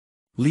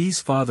 Li's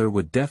father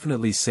would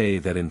definitely say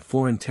that in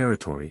foreign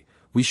territory,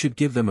 we should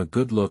give them a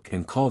good look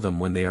and call them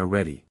when they are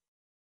ready.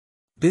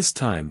 This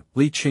time,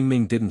 Li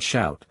Chengming didn't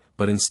shout,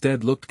 but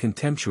instead looked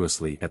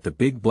contemptuously at the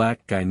big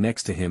black guy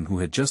next to him who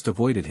had just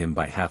avoided him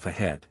by half a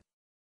head.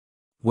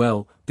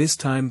 Well, this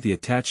time the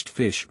attached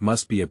fish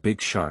must be a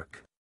big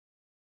shark.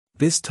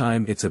 This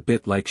time it's a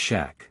bit like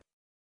Shaq.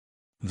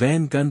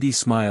 Van Gundy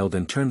smiled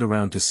and turned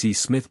around to see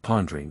Smith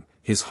pondering,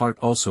 his heart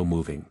also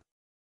moving.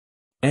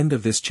 End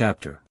of this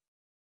chapter.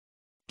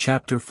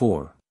 Chapter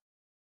 4.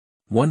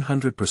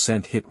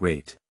 100% hit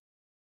rate.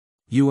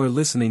 You are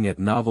listening at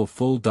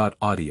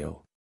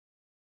novelfull.audio.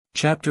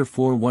 Chapter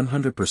 4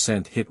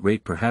 100% hit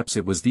rate. Perhaps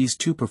it was these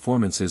 2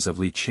 performances of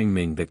Li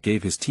Chengming that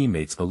gave his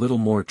teammates a little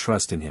more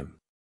trust in him.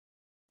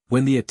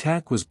 When the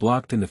attack was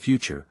blocked in the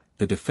future,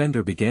 the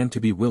defender began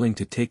to be willing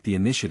to take the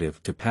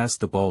initiative to pass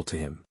the ball to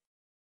him.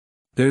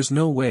 There's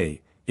no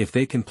way, if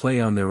they can play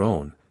on their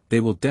own, they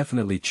will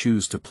definitely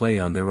choose to play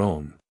on their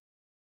own.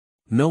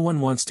 No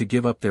one wants to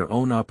give up their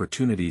own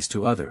opportunities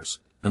to others,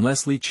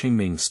 unless Li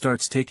Chengming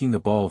starts taking the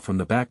ball from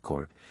the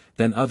backcourt,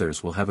 then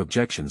others will have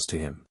objections to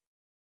him.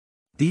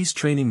 These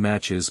training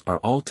matches are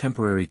all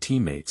temporary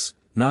teammates,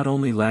 not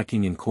only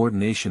lacking in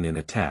coordination in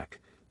attack,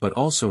 but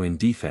also in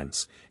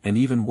defense, and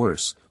even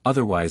worse,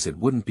 otherwise it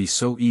wouldn't be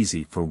so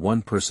easy for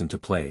one person to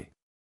play.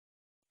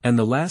 And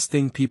the last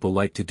thing people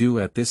like to do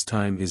at this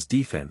time is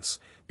defense,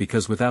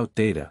 because without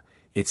data,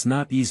 it's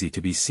not easy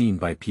to be seen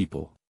by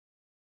people.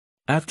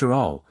 After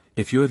all,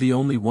 if you're the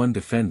only one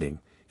defending,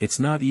 it's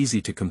not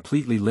easy to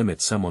completely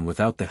limit someone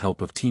without the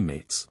help of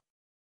teammates.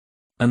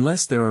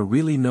 Unless there are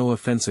really no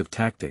offensive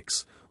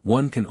tactics,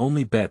 one can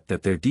only bet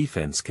that their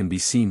defense can be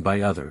seen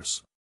by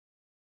others.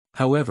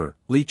 However,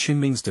 Li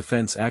Chengming's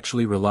defense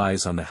actually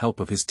relies on the help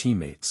of his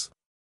teammates.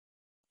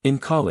 In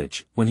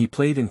college, when he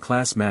played in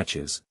class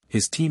matches,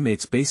 his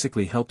teammates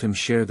basically helped him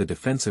share the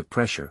defensive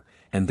pressure,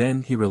 and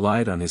then he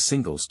relied on his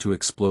singles to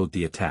explode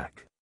the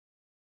attack.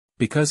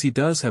 Because he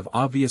does have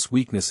obvious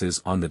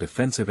weaknesses on the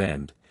defensive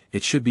end,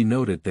 it should be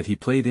noted that he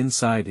played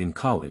inside in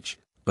college,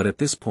 but at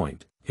this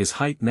point, his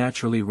height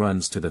naturally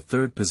runs to the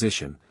third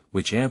position,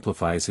 which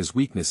amplifies his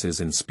weaknesses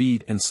in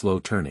speed and slow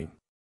turning.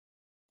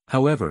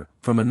 However,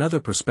 from another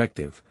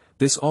perspective,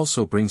 this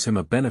also brings him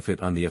a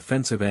benefit on the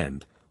offensive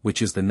end,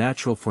 which is the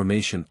natural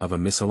formation of a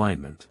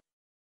misalignment.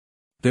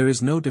 There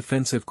is no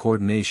defensive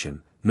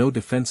coordination, no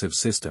defensive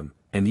system,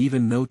 and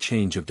even no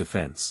change of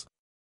defense.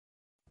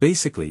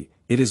 Basically,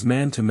 it is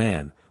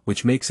man-to-man,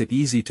 which makes it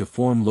easy to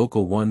form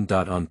local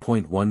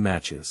 1-on-point-1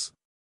 matches.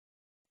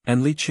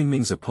 And Li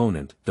Chengming's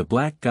opponent, the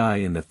black guy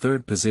in the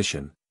third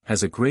position,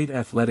 has a great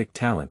athletic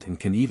talent and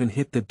can even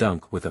hit the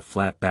dunk with a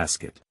flat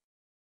basket.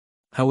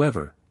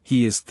 However,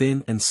 he is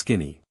thin and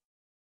skinny.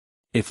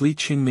 If Li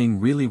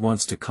Chengming really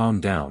wants to calm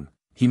down,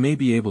 he may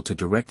be able to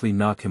directly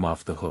knock him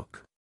off the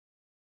hook.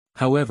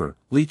 However,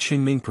 Li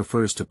Chengming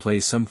prefers to play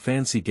some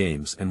fancy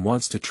games and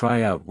wants to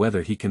try out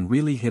whether he can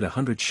really hit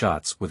 100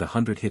 shots with a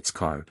 100 hits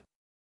card.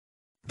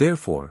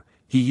 Therefore,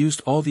 he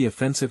used all the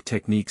offensive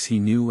techniques he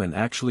knew and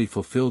actually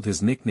fulfilled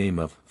his nickname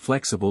of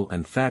flexible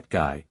and fat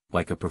guy,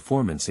 like a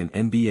performance in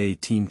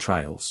NBA team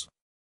trials.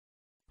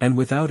 And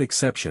without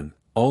exception,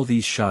 all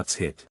these shots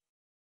hit.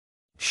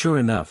 Sure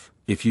enough,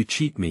 if you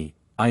cheat me,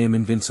 I am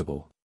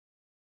invincible.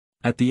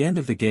 At the end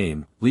of the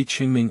game, Li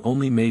Chengming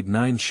only made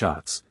 9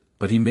 shots,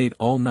 but he made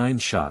all 9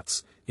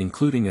 shots,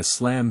 including a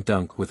slam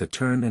dunk with a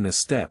turn and a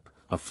step,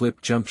 a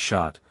flip jump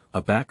shot,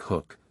 a back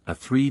hook, a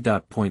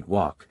 3-point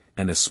walk,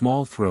 and a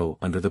small throw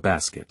under the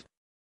basket.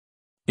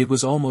 It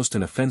was almost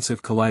an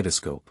offensive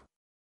kaleidoscope.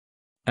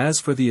 As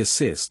for the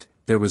assist,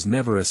 there was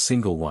never a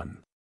single one.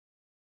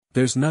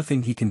 There's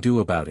nothing he can do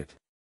about it.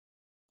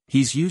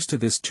 He's used to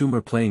this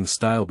tumor playing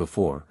style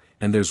before,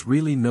 and there's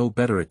really no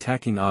better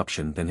attacking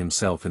option than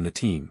himself in the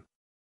team.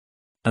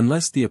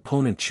 Unless the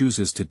opponent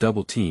chooses to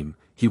double team,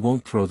 he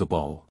won't throw the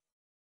ball.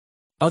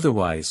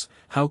 Otherwise,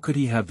 how could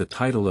he have the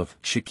title of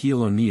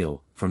Shaquille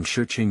O'Neal from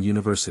Shirching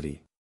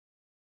University?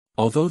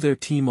 Although their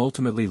team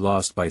ultimately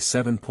lost by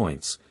 7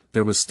 points,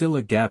 there was still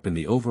a gap in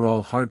the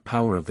overall hard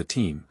power of the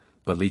team,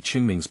 but Li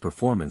Chengming's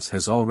performance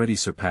has already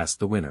surpassed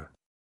the winner.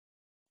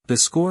 The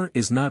score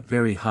is not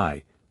very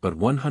high, but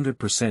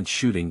 100%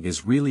 shooting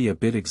is really a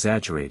bit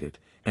exaggerated,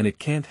 and it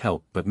can't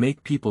help but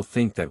make people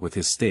think that with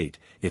his state,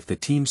 if the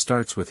team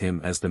starts with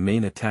him as the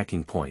main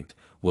attacking point,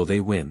 will they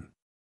win?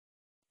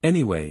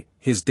 Anyway,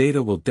 his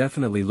data will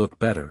definitely look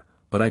better,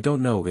 but I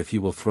don't know if he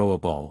will throw a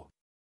ball.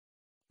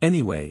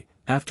 Anyway,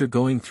 after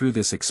going through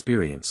this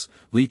experience,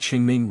 Li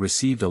Chengming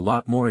received a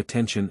lot more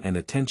attention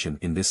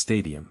in this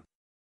stadium.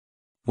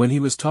 When he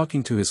was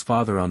talking to his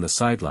father on the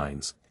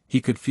sidelines, he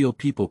could feel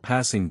people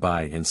passing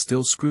by and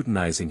still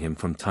scrutinizing him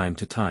from time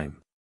to time.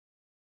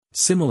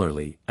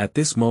 Similarly, at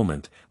this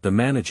moment, the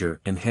manager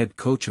and head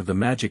coach of the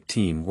Magic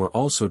team were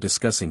also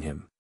discussing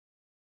him.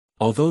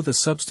 Although the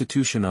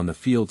substitution on the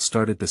field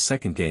started the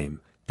second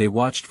game, they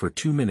watched for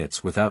 2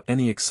 minutes without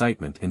any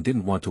excitement and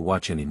didn't want to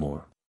watch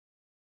anymore.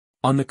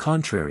 On the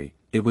contrary,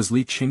 it was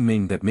Li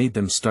Chengming that made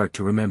them start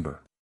to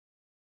remember.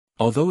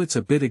 Although it's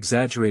a bit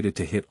exaggerated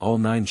to hit all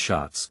 9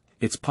 shots,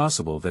 it's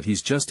possible that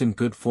he's just in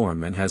good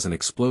form and has an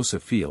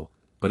explosive feel,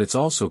 but it's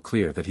also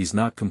clear that he's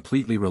not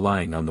completely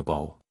relying on the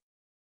ball.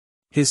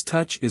 His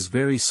touch is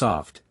very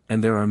soft,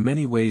 and there are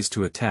many ways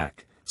to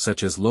attack,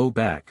 such as low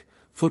back,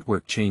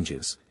 footwork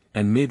changes,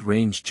 and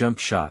mid-range jump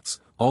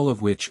shots, all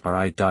of which are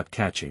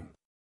eye-catching.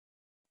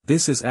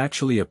 This is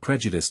actually a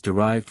prejudice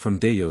derived from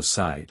Dayo's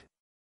side.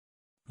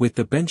 With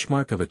the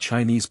benchmark of a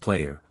Chinese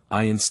player,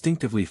 I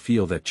instinctively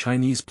feel that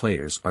Chinese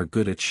players are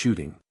good at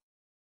shooting.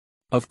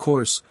 Of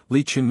course,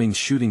 Li Chengming's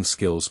shooting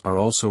skills are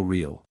also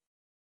real.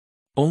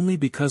 Only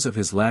because of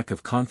his lack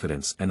of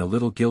confidence and a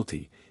little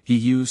guilty, he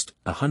used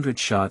 100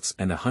 shots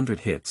and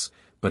 100 hits,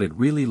 but it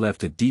really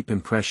left a deep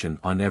impression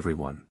on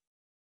everyone.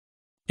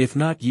 If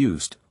not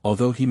used,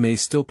 although he may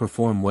still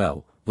perform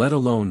well, let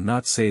alone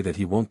not say that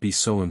he won't be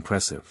so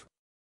impressive.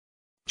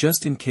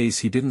 Just in case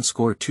he didn't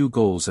score 2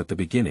 goals at the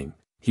beginning,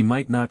 he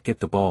might not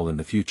get the ball in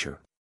the future.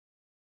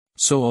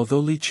 So although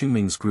Li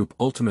Chengming's group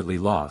ultimately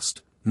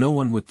lost, no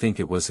one would think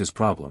it was his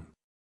problem.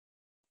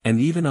 And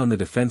even on the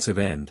defensive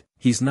end,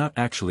 he's not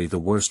actually the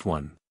worst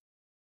one.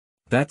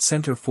 That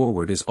center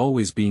forward is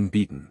always being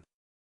beaten.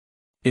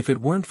 If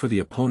it weren't for the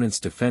opponent's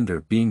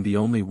defender being the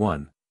only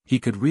one, he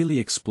could really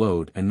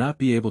explode and not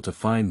be able to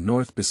find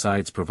North.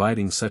 Besides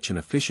providing such an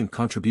efficient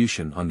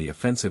contribution on the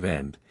offensive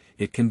end,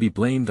 it can be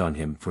blamed on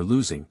him for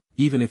losing,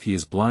 even if he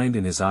is blind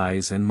in his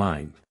eyes and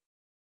mind.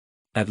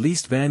 At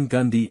least Van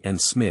Gundy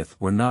and Smith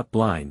were not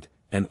blind,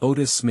 and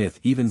Otis Smith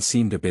even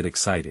seemed a bit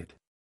excited.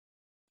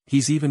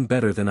 He's even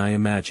better than I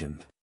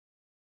imagined.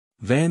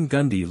 Van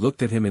Gundy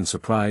looked at him in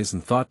surprise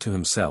and thought to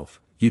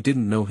himself, you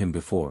didn't know him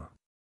before.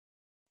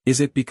 Is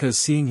it because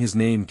seeing his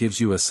name gives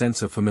you a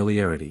sense of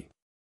familiarity?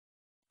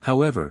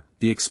 However,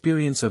 the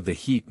experience of the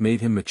Heat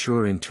made him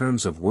mature in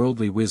terms of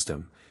worldly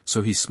wisdom,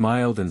 so he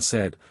smiled and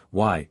said,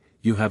 why,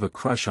 you have a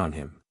crush on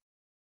him.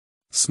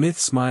 Smith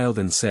smiled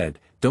and said,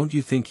 don't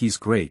you think he's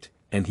great,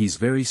 and he's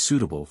very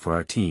suitable for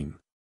our team.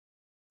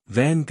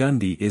 Van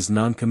Gundy is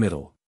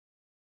non-committal.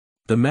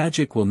 The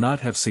Magic will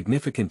not have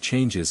significant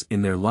changes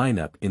in their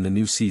lineup in the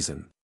new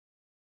season.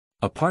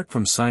 Apart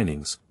from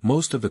signings,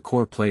 most of the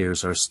core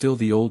players are still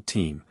the old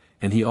team,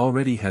 and he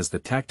already has the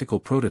tactical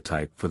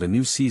prototype for the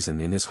new season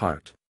in his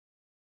heart.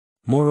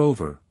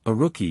 Moreover, a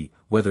rookie,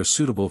 whether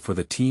suitable for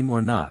the team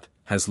or not,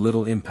 has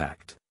little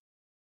impact.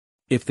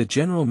 If the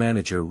general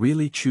manager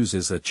really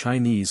chooses a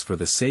Chinese for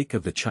the sake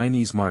of the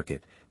Chinese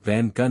market,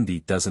 Van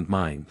Gundy doesn't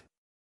mind.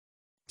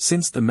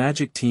 Since the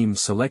Magic team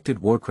selected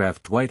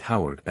Warcraft Dwight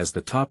Howard as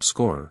the top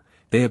scorer,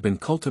 they have been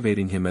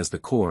cultivating him as the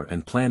core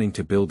and planning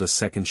to build a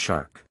second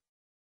shark.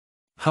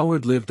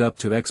 Howard lived up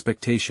to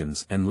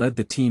expectations and led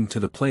the team to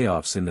the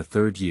playoffs in the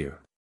third year.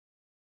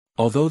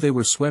 Although they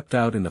were swept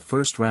out in the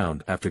first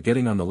round after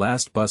getting on the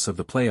last bus of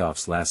the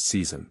playoffs last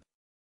season.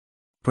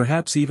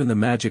 Perhaps even the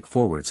Magic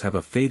forwards have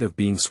a fate of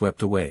being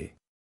swept away.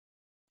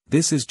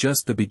 This is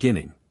just the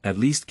beginning, at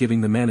least giving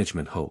the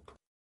management hope.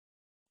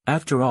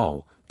 After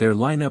all, their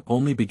lineup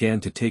only began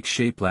to take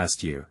shape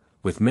last year,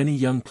 with many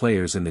young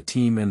players in the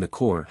team and the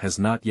core has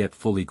not yet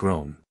fully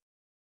grown.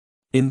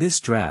 In this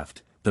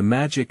draft, the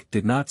Magic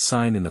did not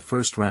sign in the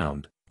first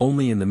round,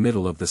 only in the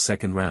middle of the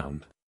second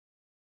round.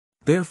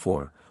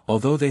 Therefore,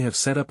 although they have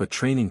set up a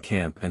training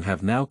camp and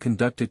have now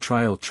conducted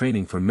trial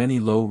training for many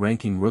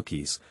low-ranking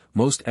rookies,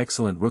 most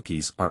excellent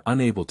rookies are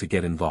unable to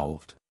get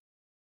involved.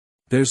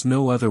 There's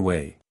no other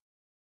way.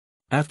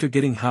 After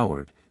getting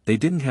Howard, they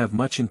didn't have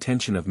much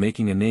intention of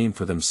making a name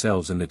for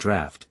themselves in the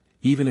draft,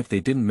 even if they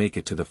didn't make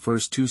it to the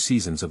first two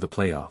seasons of the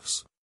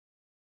playoffs.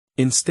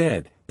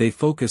 Instead, they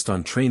focused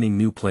on training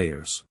new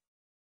players.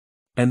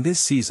 And this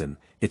season,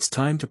 it's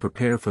time to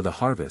prepare for the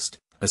harvest,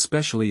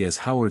 especially as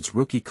Howard's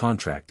rookie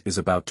contract is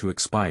about to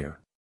expire.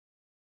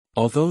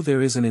 Although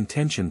there is an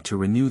intention to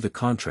renew the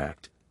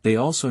contract, they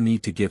also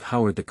need to give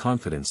Howard the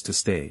confidence to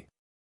stay.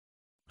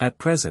 At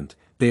present,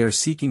 they are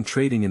seeking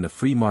trading in the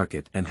free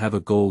market and have a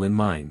goal in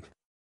mind.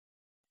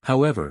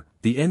 However,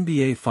 the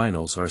NBA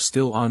Finals are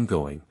still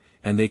ongoing,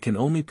 and they can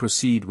only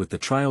proceed with the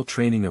trial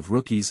training of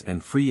rookies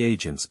and free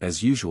agents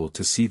as usual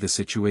to see the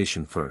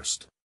situation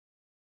first.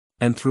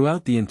 And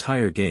throughout the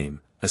entire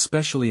game,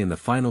 especially in the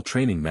final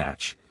training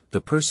match,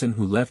 the person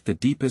who left the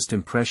deepest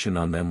impression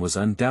on them was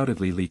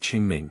undoubtedly Li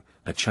Chengming,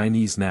 a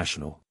Chinese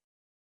national.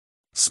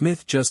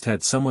 Smith just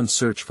had someone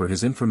search for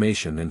his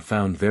information and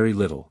found very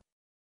little.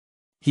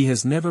 He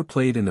has never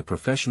played in the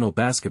professional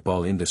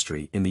basketball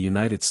industry in the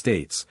United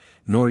States,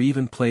 nor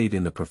even played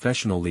in the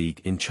professional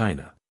league in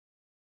China.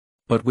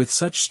 But with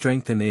such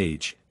strength and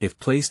age, if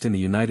placed in the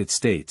United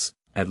States,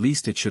 at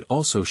least it should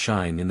also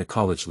shine in the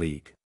college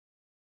league.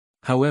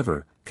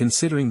 However,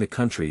 considering the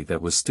country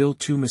that was still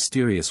too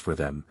mysterious for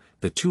them,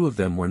 the two of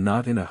them were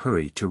not in a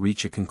hurry to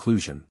reach a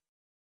conclusion.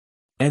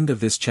 End of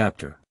this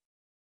chapter.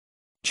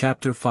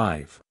 Chapter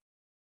 5.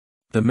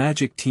 The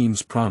Magic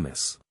Team's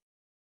Promise.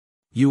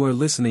 You are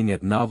listening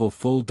at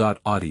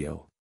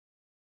novelfull.audio.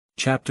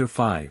 Chapter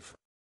 5.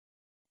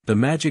 The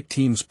Magic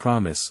Team's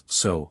Promise.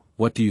 So,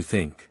 what do you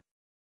think?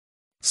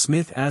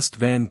 Smith asked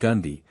Van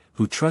Gundy,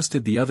 who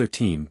trusted the other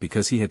team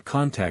because he had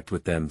contact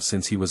with them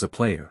since he was a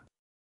player.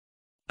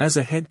 As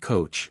a head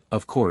coach,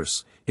 of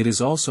course, it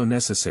is also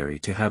necessary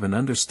to have an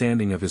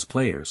understanding of his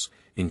players,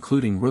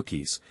 including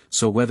rookies,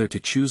 so whether to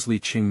choose Li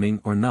Chengming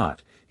or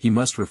not, he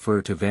must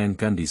refer to Van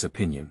Gundy's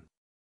opinion.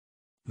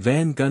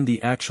 Van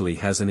Gundy actually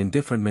has an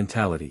indifferent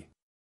mentality.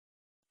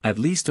 At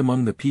least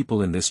among the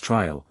people in this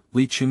trial,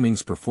 Li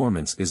Chengming's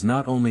performance is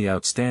not only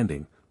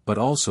outstanding, but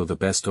also the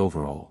best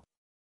overall.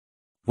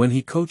 When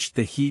he coached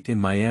the Heat in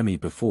Miami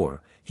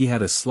before, he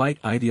had a slight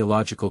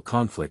ideological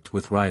conflict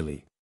with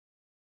Riley.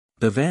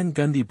 The Van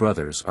Gundy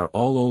brothers are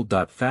all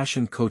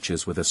old-fashioned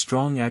coaches with a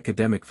strong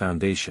academic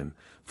foundation,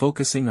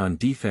 focusing on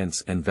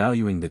defense and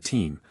valuing the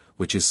team,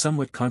 which is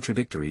somewhat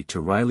contradictory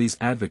to Riley's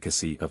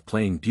advocacy of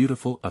playing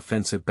beautiful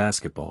offensive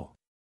basketball.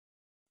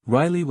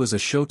 Riley was a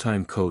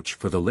Showtime coach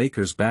for the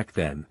Lakers back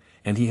then,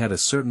 and he had a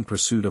certain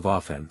pursuit of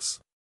offense.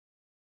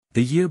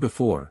 The year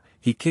before,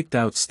 he kicked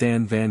out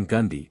Stan Van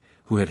Gundy,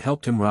 who had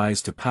helped him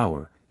rise to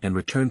power, and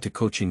returned to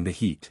coaching the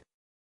Heat.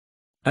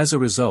 As a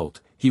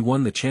result, he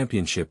won the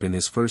championship in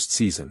his first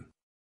season.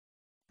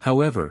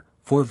 However,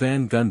 for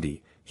Van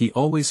Gundy, he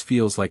always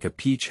feels like a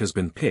peach has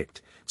been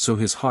picked, so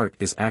his heart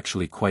is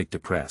actually quite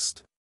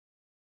depressed.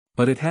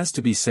 But it has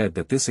to be said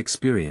that this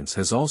experience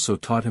has also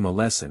taught him a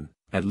lesson,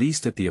 at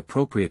least at the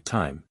appropriate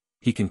time.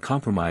 He can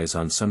compromise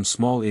on some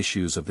small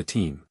issues of the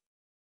team.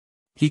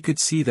 He could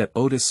see that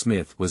Otis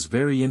Smith was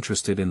very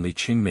interested in Li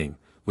Chengming,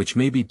 which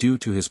may be due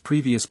to his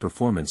previous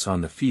performance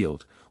on the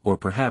field, or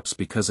perhaps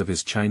because of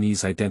his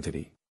Chinese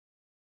identity.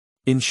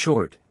 In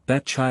short,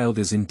 that child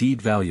is indeed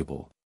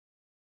valuable.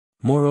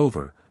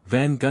 Moreover,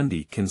 Van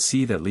Gundy can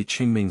see that Li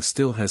Chengming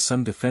still has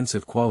some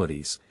defensive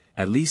qualities,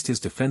 at least his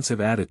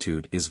defensive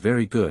attitude is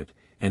very good,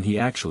 and he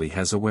actually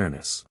has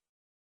awareness.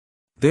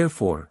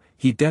 Therefore,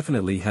 he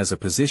definitely has a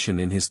position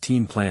in his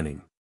team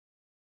planning.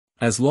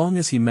 As long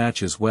as he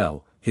matches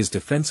well, his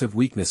defensive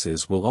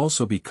weaknesses will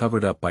also be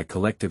covered up by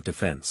collective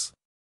defense.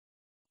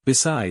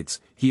 Besides,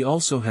 he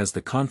also has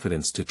the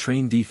confidence to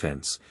train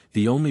defense.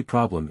 The only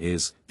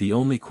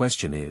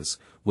question is,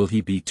 will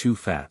he be too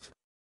fat?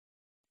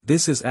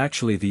 This is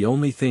actually the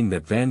only thing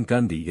that Van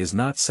Gundy is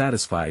not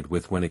satisfied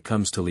with when it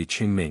comes to Li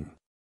Chengming.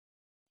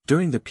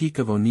 During the peak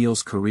of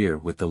O'Neal's career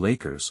with the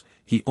Lakers,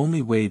 he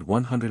only weighed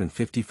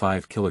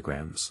 155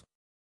 kilograms.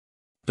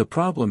 The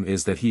problem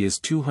is that he is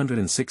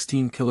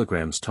 216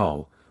 kilograms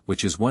tall,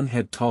 which is one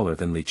head taller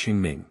than Li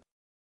Chengming.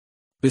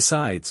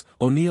 Besides,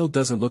 O'Neal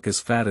doesn't look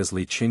as fat as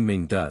Li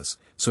Chengming does,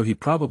 so he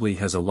probably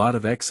has a lot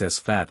of excess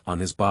fat on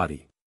his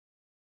body.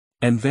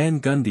 And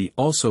Van Gundy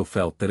also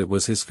felt that it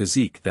was his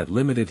physique that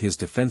limited his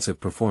defensive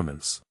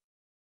performance.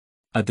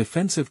 A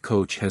defensive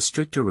coach has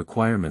stricter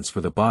requirements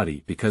for the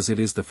body because it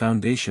is the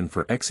foundation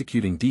for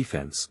executing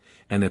defense,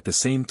 and at the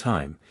same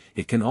time,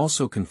 it can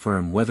also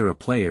confirm whether a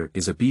player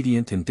is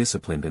obedient and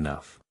disciplined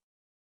enough.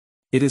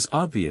 It is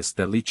obvious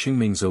that Li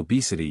Chengming's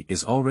obesity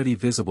is already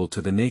visible to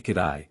the naked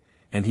eye,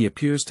 and he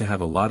appears to have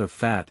a lot of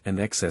fat and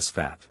excess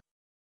fat.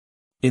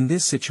 In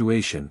this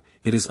situation,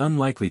 it is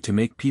unlikely to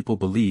make people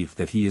believe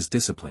that he is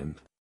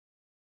disciplined.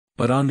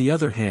 But on the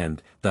other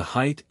hand, the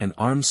height and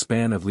arm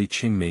span of Li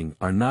Chengming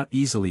are not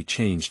easily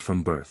changed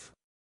from birth.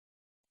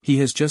 He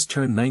has just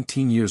turned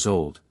 19 years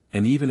old,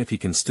 and even if he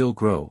can still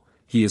grow,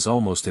 he is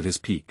almost at his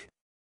peak.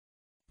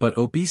 But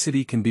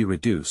obesity can be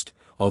reduced,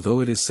 although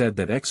it is said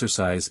that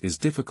exercise is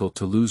difficult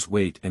to lose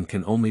weight and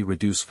can only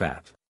reduce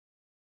fat.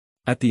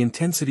 At the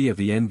intensity of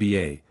the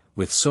NBA,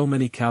 with so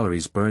many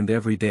calories burned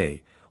every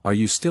day, are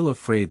you still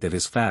afraid that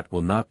his fat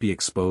will not be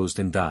exposed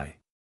and die?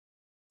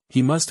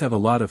 He must have a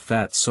lot of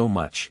fat, so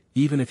much,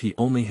 even if he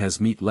only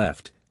has meat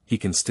left, he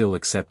can still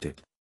accept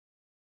it.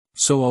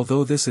 So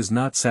although this is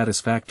not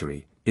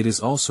satisfactory, it is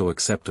also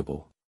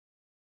acceptable.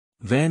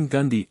 Van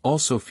Gundy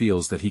also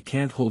feels that he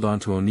can't hold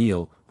on to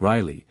O'Neal.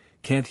 Riley,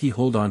 can't he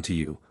hold on to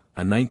you,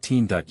 a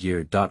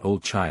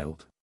 19-year-old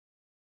child?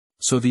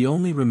 So the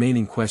only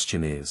remaining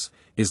question is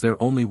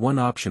there only one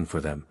option for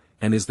them,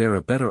 and is there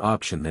a better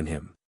option than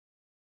him?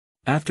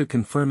 After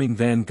confirming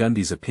Van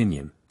Gundy's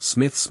opinion,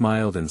 Smith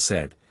smiled and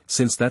said,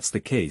 since that's the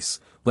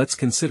case, let's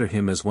consider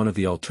him as one of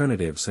the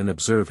alternatives and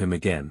observe him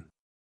again.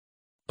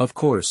 Of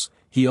course,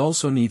 he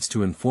also needs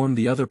to inform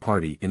the other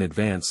party in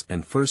advance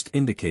and first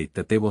indicate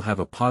that they will have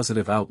a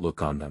positive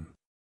outlook on them.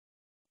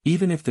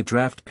 Even if the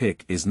draft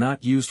pick is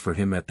not used for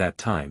him at that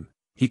time,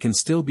 he can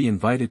still be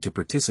invited to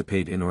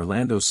participate in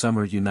Orlando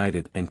Summer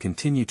United and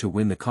continue to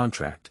win the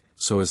contract,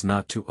 so as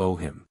not to owe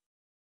him.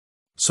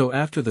 So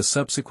after the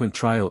subsequent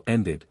trial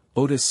ended,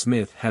 Otis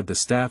Smith had the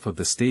staff of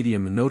the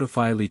stadium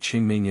notify Li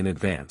Chengming in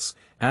advance,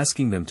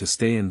 asking them to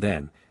stay, and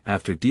then,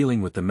 after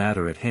dealing with the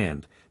matter at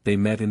hand, they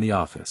met in the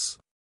office.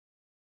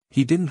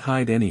 He didn't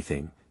hide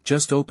anything,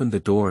 just opened the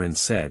door and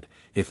said,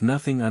 if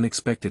nothing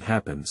unexpected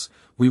happens,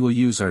 we will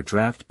use our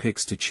draft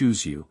picks to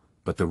choose you,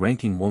 but the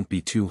ranking won't be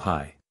too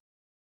high.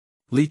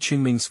 Li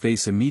Chengming's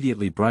face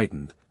immediately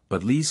brightened,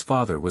 but Li's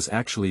father was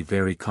actually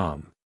very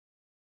calm.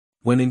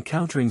 When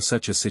encountering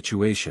such a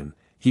situation,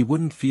 he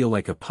wouldn't feel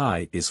like a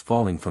pie is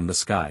falling from the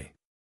sky.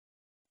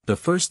 The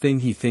first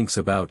thing he thinks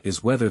about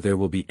is whether there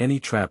will be any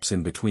traps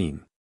in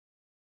between.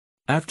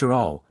 After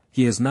all,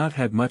 he has not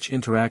had much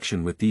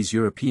interaction with these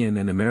European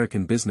and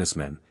American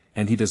businessmen,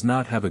 and he does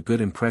not have a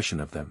good impression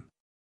of them.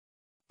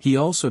 He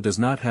also does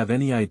not have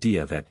any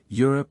idea that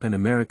Europe and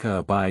America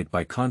abide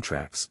by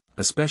contracts,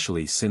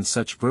 especially since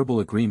such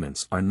verbal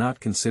agreements are not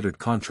considered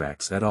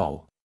contracts at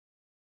all.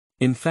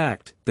 In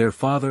fact, their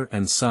father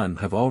and son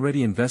have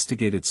already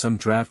investigated some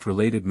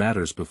draft-related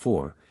matters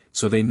before,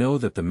 so they know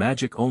that the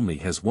Magic only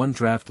has one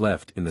draft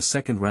left in the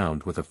second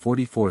round with a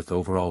 44th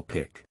overall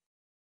pick.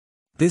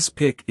 This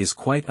pick is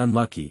quite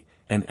unlucky,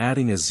 and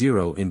adding a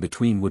 0 in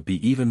between would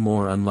be even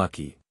more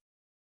unlucky.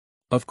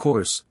 Of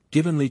course,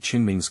 given Li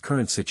Chengming's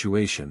current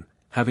situation,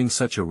 having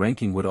such a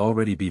ranking would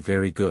already be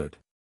very good.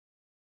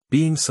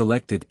 Being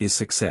selected is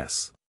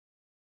success.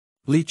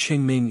 Li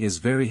Chengming is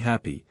very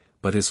happy,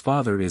 but his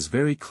father is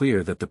very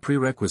clear that the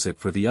prerequisite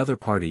for the other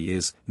party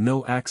is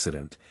no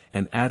accident,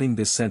 and adding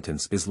this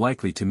sentence is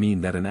likely to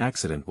mean that an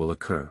accident will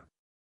occur.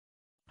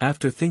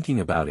 After thinking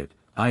about it,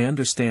 I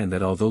understand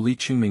that although Li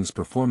Chengming's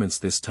performance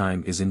this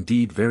time is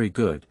indeed very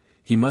good,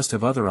 he must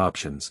have other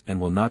options and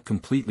will not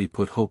completely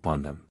put hope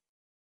on them.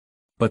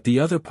 But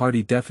the other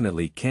party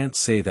definitely can't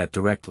say that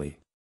directly.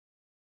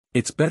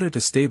 It's better to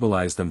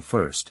stabilize them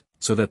first,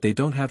 so that they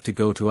don't have to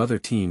go to other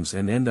teams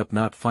and end up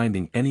not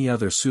finding any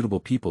other suitable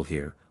people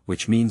here,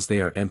 which means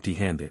they are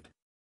empty-handed.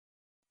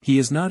 He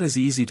is not as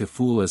easy to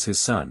fool as his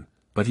son,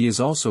 but he is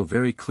also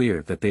very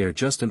clear that they are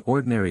just an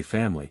ordinary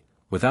family,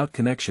 without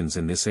connections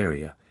in this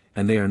area,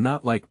 and they are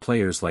not like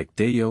players like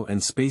Dayo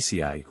and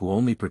Spacey who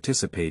only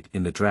participate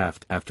in the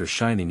draft after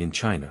shining in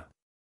China.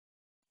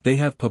 They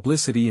have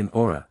publicity and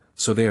aura,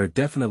 so they are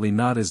definitely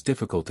not as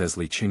difficult as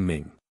Li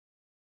Chengming.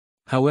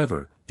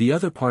 However, the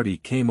other party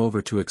came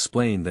over to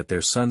explain that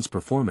their son's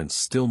performance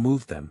still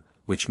moved them,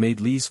 which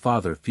made Li's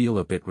father feel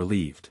a bit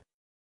relieved.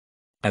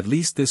 At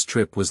least this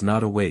trip was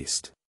not a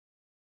waste.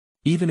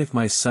 Even if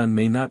my son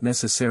may not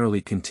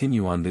necessarily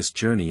continue on this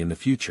journey in the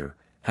future,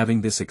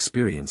 having this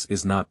experience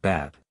is not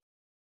bad.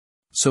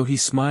 So he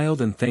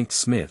smiled and thanked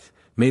Smith,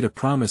 made a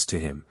promise to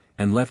him,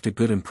 and left a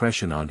good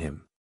impression on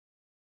him.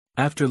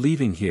 After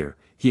leaving here,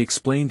 he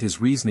explained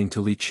his reasoning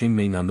to Li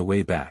Chengming on the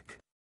way back.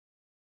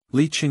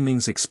 Li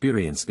Chengming's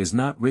experience is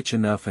not rich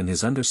enough and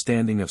his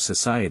understanding of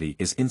society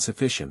is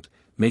insufficient,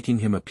 making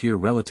him appear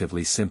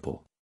relatively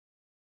simple.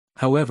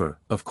 However,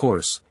 of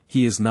course,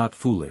 he is not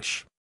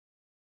foolish.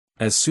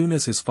 As soon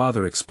as his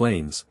father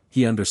explains,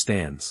 he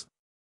understands.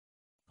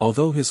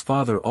 Although his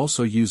father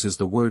also uses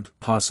the word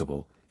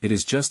possible, it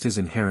is just his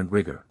inherent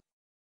rigor.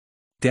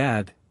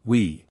 Dad,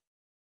 the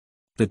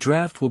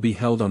draft will be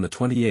held on the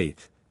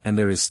 28th, and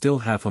there is still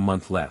half a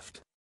month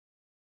left.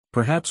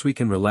 Perhaps we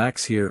can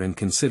relax here and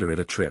consider it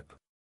a trip.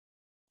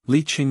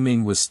 Li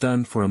Chengming was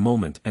stunned for a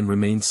moment and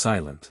remained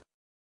silent.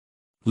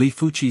 Li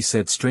Fuqi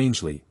said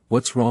strangely,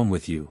 "What's wrong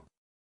with you?"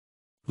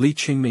 Li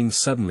Chengming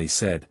suddenly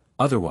said,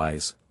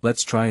 "Otherwise,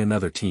 let's try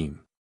another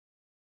team."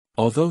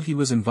 Although he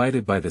was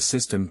invited by the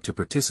system to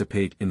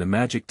participate in the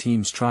Magic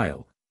Team's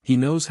trial, he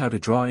knows how to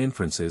draw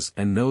inferences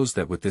and knows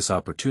that with this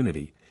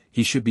opportunity,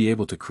 he should be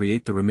able to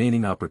create the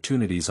remaining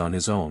opportunities on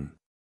his own.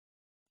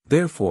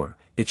 Therefore,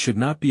 it should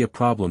not be a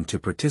problem to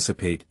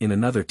participate in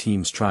another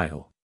team's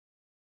trial.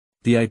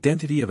 The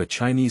identity of a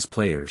Chinese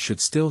player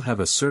should still have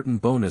a certain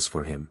bonus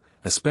for him,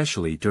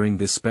 especially during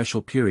this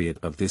special period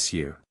of this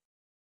year.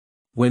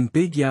 When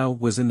Big Yao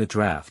was in the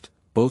draft,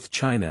 both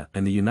China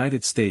and the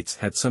United States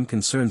had some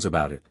concerns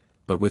about it,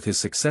 but with his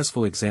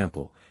successful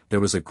example, there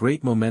was a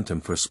great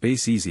momentum for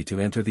Space Easy to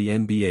enter the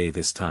NBA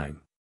this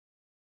time.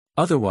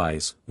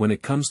 Otherwise, when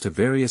it comes to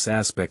various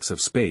aspects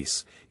of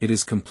space, it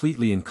is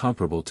completely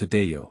incomparable to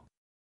Dayo.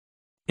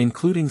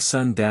 Including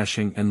Sun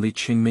Dashing and Li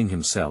Chengming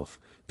himself,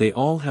 they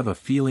all have a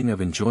feeling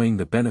of enjoying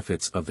the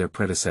benefits of their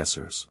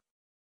predecessors.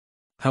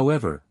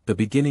 However, the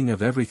beginning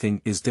of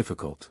everything is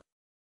difficult.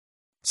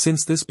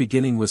 Since this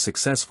beginning was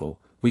successful,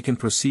 we can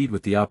proceed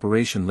with the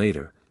operation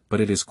later,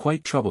 but it is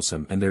quite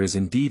troublesome and there is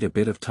indeed a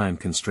bit of time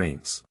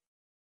constraints.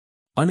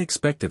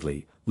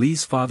 Unexpectedly,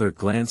 Li's father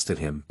glanced at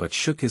him but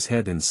shook his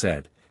head and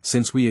said,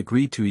 "Since we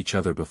agreed to each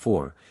other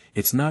before,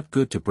 it's not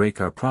good to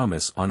break our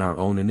promise on our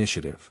own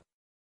initiative."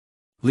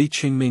 Li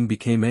Chengming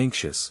became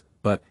anxious,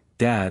 "But,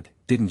 Dad,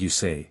 didn't you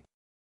say?"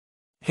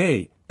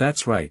 "Hey,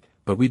 that's right,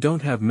 but we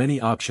don't have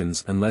many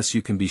options unless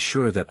you can be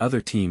sure that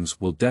other teams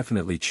will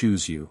definitely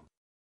choose you.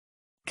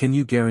 Can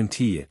you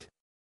guarantee it?"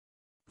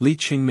 Li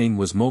Chengming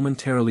was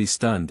momentarily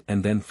stunned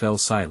and then fell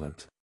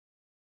silent.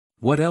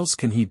 What else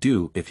can he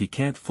do if he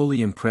can't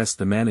fully impress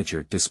the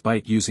manager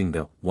despite using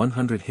the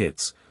 100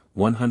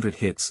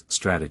 hits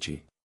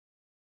strategy?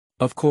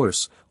 Of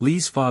course,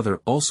 Li's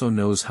father also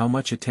knows how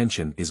much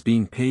attention is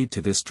being paid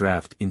to this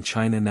draft in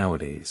China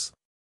nowadays.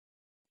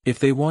 If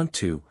they want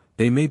to,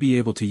 they may be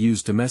able to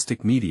use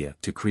domestic media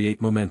to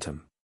create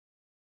momentum.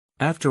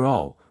 After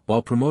all,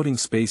 while promoting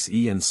Space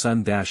E and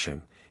Sun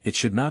Dashing, it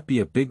should not be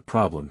a big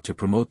problem to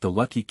promote the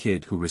lucky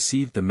kid who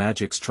received the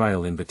Magic's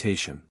trial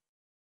invitation.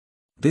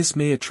 This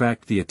may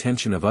attract the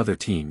attention of other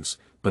teams,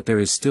 but there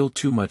is still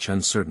too much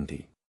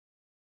uncertainty.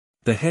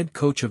 The head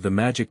coach of the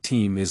Magic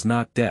team is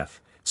not deaf,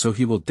 so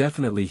he will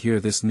definitely hear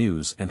this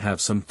news and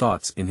have some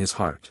thoughts in his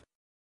heart.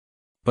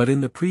 But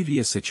in the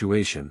previous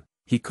situation,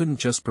 he couldn't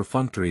just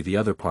perfunctory the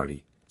other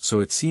party, so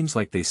it seems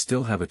like they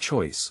still have a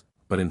choice,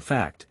 but in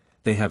fact,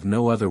 they have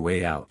no other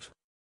way out.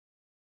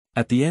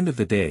 At the end of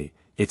the day,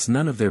 it's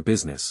none of their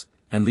business,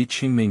 and Li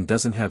Chengming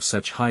doesn't have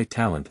such high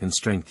talent and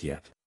strength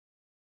yet.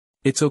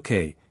 It's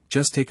okay,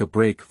 just take a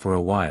break for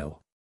a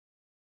while.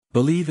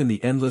 Believe in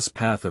the endless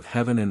path of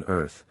heaven and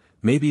earth,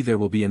 maybe there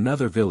will be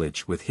another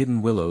village with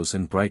hidden willows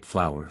and bright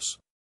flowers.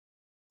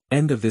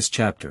 End of this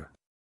chapter.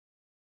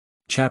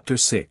 Chapter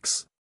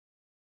 6.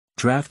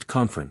 Draft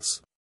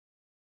Conference.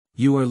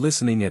 You are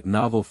listening at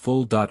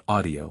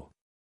novelfull.audio.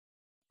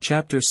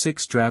 Chapter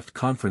 6. Draft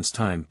Conference.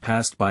 Time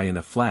passed by in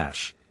a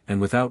flash, and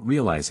without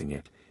realizing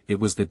it, it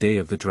was the day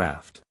of the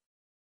draft.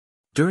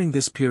 During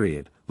this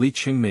period, Li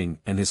Chengming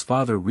and his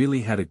father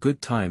really had a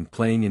good time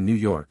playing in New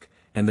York,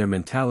 and their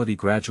mentality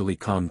gradually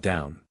calmed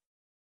down.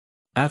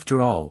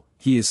 After all,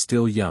 he is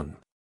still young.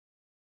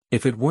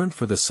 If it weren't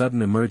for the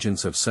sudden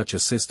emergence of such a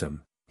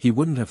system, he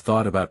wouldn't have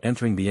thought about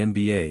entering the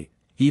NBA,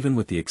 even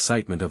with the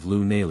excitement of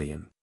Lu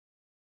Nalian.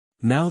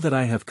 Now that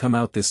I have come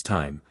out this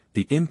time,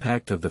 the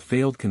impact of the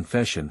failed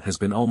confession has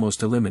been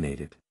almost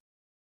eliminated.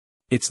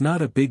 It's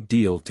not a big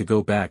deal to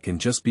go back and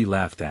just be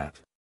laughed at.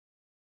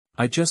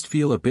 I just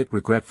feel a bit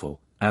regretful.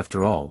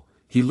 After all,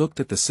 he looked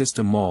at the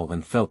system mall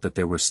and felt that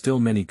there were still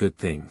many good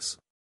things.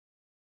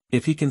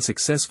 If he can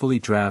successfully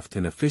draft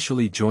and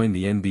officially join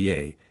the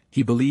NBA,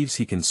 he believes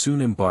he can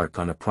soon embark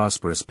on a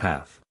prosperous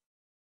path.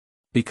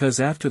 Because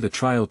after the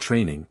trial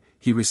training,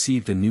 he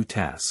received a new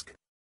task.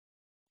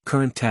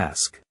 Current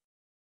task: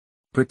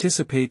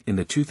 participate in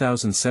the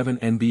 2007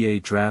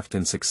 NBA draft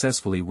and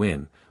successfully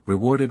win,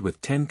 rewarded with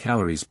 10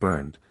 calories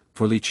burned.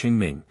 For Li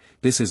Chengming,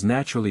 this is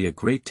naturally a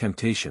great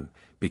temptation,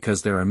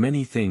 because there are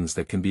many things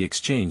that can be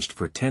exchanged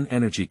for 10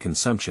 energy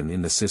consumption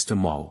in the system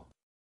mall.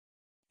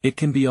 It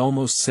can be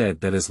almost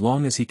said that as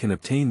long as he can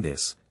obtain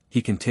this,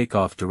 he can take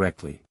off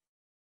directly.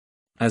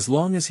 As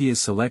long as he is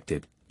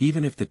selected,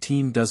 even if the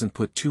team doesn't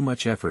put too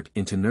much effort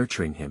into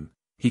nurturing him,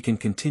 he can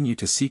continue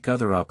to seek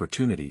other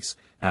opportunities.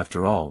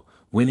 After all,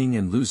 winning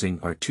and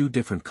losing are two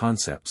different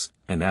concepts,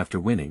 and after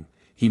winning,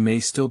 he may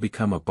still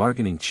become a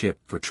bargaining chip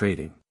for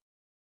trading.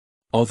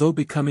 Although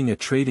becoming a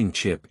trading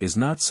chip is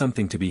not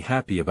something to be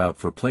happy about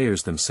for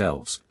players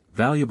themselves,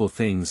 valuable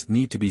things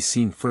need to be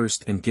seen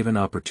first and given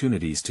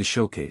opportunities to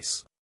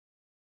showcase.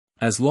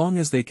 As long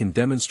as they can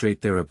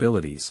demonstrate their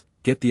abilities,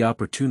 get the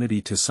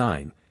opportunity to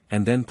sign,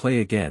 and then play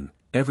again,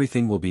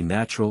 everything will be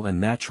natural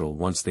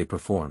once they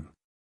perform.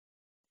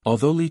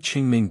 Although Li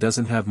Chengming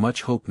doesn't have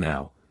much hope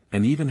now,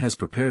 and even has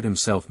prepared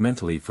himself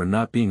mentally for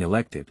not being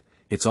elected,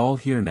 it's all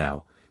here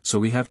now, so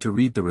we have to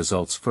read the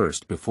results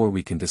first before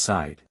we can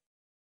decide.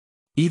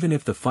 Even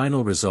if the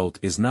final result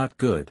is not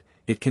good,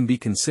 it can be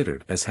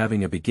considered as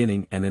having a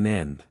beginning and an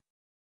end.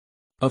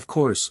 Of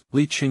course,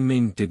 Li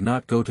Chengming did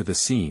not go to the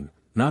scene,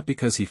 not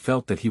because he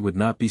felt that he would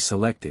not be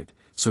selected,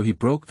 so he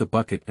broke the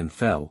bucket and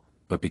fell,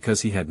 but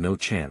because he had no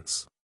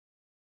chance.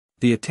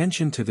 The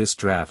attention to this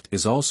draft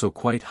is also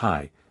quite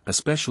high,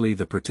 especially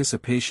the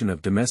participation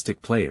of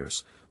domestic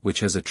players, which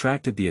has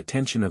attracted the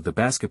attention of the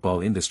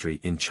basketball industry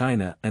in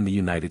China and the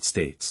United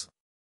States.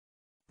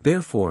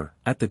 Therefore,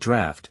 at the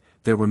draft,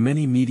 there were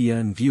many media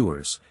and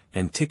viewers,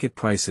 and ticket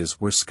prices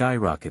were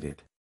skyrocketed.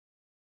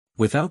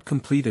 Without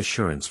complete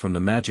assurance from the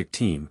Magic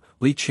team,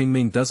 Li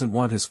Chengming doesn't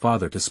want his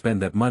father to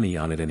spend that money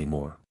on it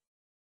anymore.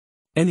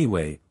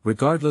 Anyway,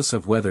 regardless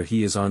of whether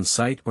he is on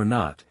site or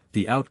not,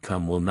 the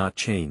outcome will not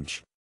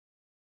change.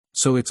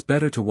 So it's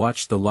better to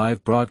watch the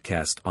live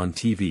broadcast on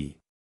TV.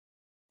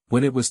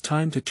 When it was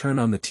time to turn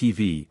on the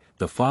TV,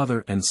 the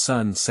father and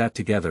son sat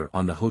together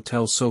on the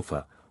hotel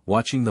sofa,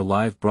 watching the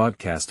live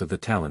broadcast of the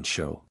talent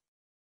show.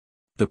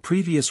 The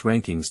previous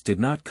rankings did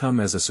not come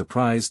as a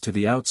surprise to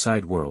the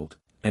outside world,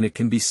 and it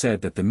can be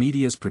said that the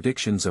media's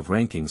predictions of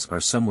rankings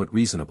are somewhat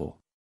reasonable.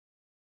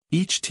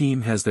 Each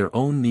team has their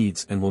own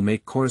needs and will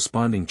make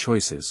corresponding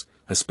choices,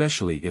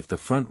 especially if the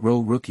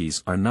front-row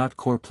rookies are not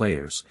core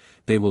players.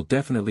 They will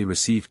definitely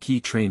receive key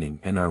training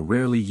and are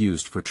rarely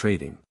used for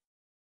trading.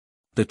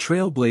 The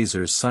Trail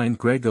Blazers signed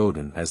Greg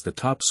Oden as the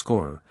top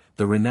scorer,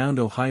 the renowned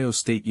Ohio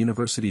State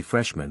University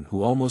freshman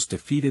who almost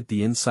defeated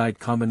the inside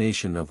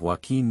combination of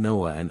Joakim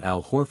Noah and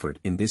Al Horford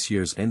in this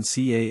year's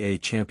NCAA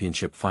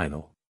championship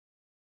final.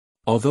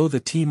 Although the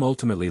team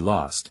ultimately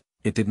lost,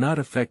 it did not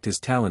affect his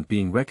talent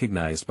being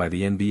recognized by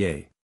the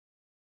NBA.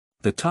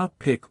 The top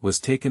pick was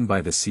taken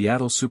by the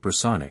Seattle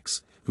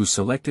Supersonics, who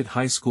selected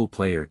high school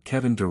player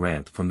Kevin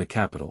Durant from the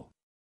Capitol.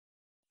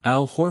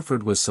 Al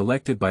Horford was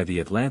selected by the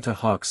Atlanta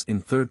Hawks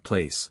in third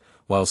place,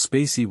 while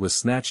Spacey was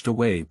snatched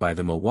away by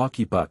the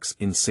Milwaukee Bucks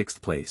in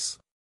sixth place.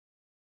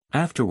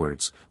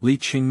 Afterwards, Li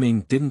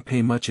Chengming didn't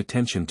pay much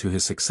attention to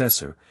his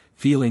successor,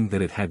 feeling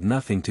that it had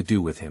nothing to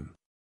do with him.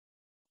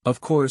 Of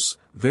course,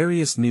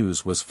 various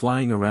news was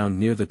flying around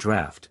near the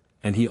draft,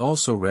 and he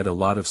also read a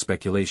lot of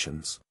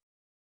speculations.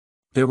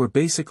 There were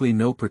basically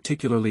no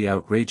particularly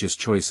outrageous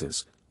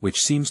choices,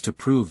 which seems to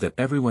prove that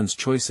everyone's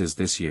choices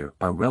this year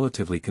are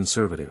relatively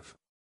conservative.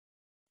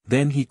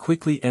 Then he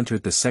quickly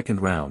entered the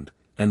second round,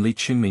 and Li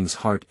Chengming's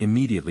heart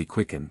immediately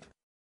quickened.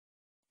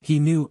 He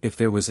knew if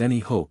there was any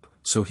hope,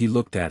 so he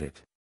looked at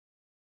it.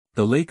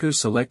 The Lakers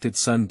selected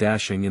Sun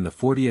Dashing in the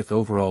 40th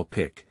overall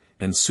pick,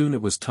 and soon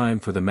it was time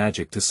for the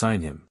Magic to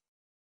sign him.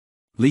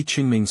 Li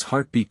Chengming's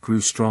heartbeat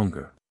grew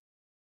stronger.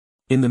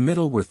 In the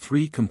middle were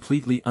three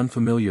completely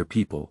unfamiliar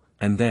people,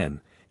 and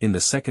then, in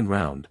the second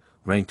round,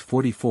 ranked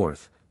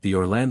 44th, the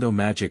Orlando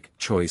Magic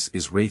choice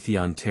is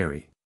Raytheon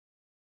Terry.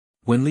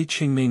 When Li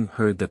Chengming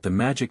heard that the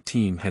Magic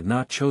team had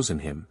not chosen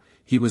him,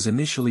 he was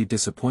initially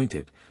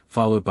disappointed,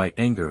 followed by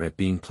anger at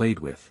being played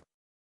with.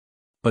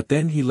 But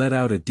then he let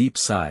out a deep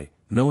sigh,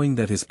 knowing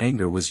that his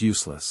anger was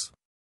useless.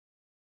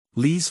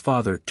 Li's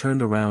father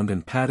turned around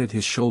and patted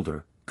his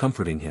shoulder,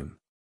 comforting him.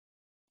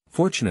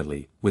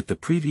 Fortunately, with the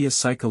previous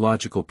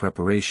psychological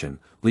preparation,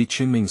 Li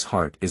Chengming's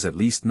heart is at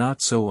least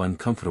not so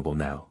uncomfortable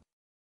now.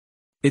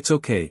 It's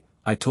okay,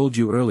 I told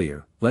you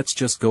earlier, let's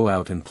just go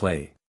out and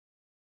play.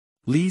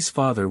 Li's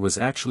father was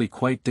actually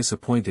quite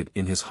disappointed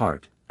in his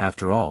heart.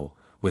 After all,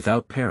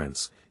 without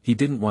parents, he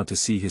didn't want to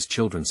see his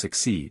children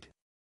succeed.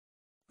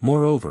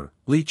 Moreover,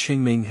 Li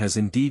Chengming has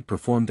indeed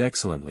performed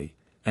excellently,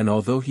 and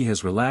although he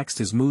has relaxed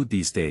his mood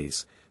these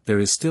days, there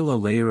is still a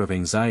layer of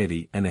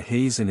anxiety and a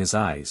haze in his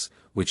eyes,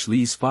 which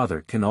Li's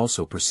father can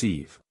also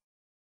perceive.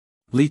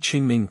 Li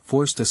Chengming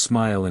forced a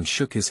smile and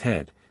shook his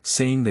head,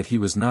 saying that he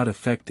was not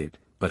affected,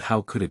 but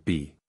how could it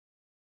be?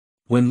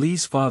 When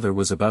Li's father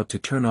was about to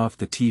turn off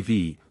the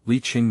TV, Li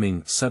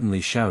Chengming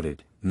suddenly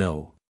shouted,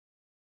 "No!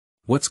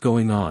 What's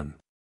going on?"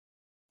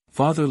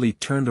 Father Li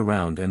turned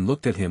around and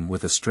looked at him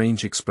with a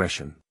strange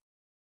expression.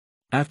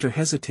 After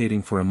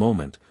hesitating for a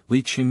moment,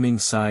 Li Chengming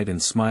sighed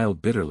and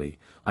smiled bitterly,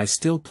 "I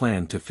still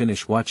plan to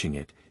finish watching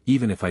it,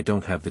 even if I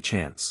don't have the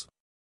chance."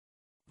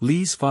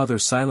 Li's father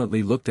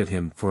silently looked at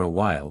him for a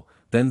while,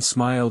 then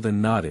smiled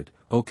and nodded,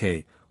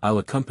 "Okay, I'll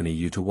accompany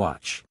you to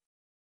watch."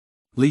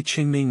 Li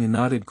Chengming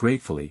nodded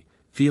gratefully,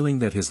 feeling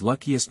that his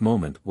luckiest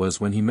moment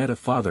was when he met a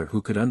father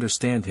who could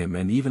understand him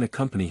and even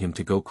accompany him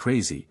to go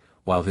crazy,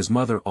 while his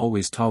mother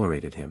always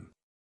tolerated him.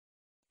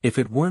 If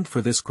it weren't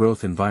for this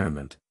growth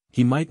environment,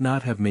 he might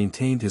not have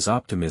maintained his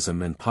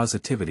optimism and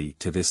positivity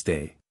to this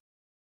day.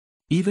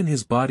 Even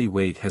his body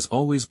weight has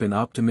always been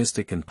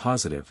optimistic and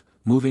positive,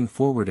 moving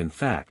forward. In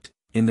fact,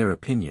 in their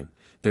opinion,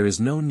 there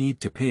is no need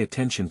to pay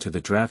attention to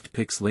the draft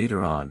picks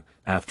later on.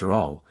 After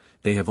all,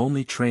 they have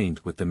only trained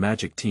with the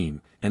Magic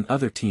team, and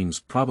other teams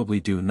probably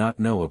do not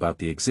know about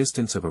the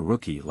existence of a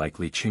rookie like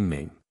Li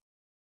Chengming.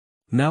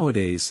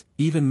 Nowadays,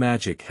 even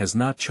Magic has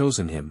not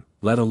chosen him,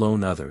 let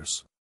alone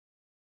others.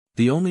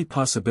 The only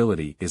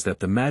possibility is that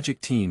the Magic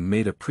team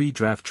made a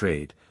pre-draft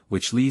trade,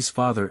 which Li's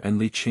father and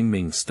Li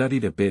Chengming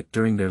studied a bit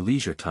during their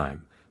leisure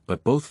time,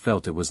 but both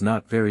felt it was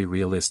not very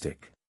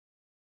realistic.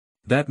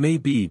 That may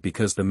be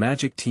because the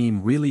Magic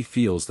team really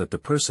feels that the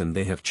person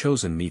they have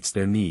chosen meets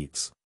their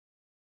needs.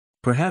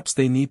 Perhaps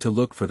they need to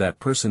look for that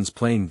person's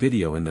playing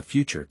video in the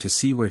future to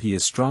see where he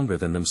is stronger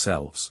than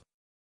themselves.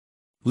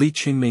 Li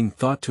Chengming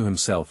thought to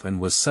himself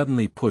and was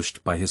suddenly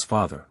pushed by his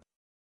father.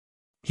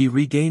 He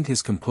regained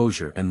his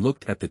composure and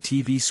looked at the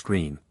TV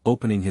screen,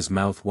 opening his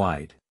mouth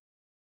wide.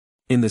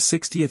 In the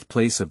 60th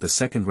place of the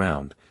second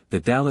round, the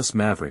Dallas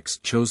Mavericks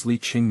chose Li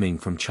Chengming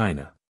from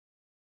China.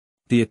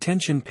 The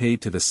attention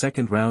paid to the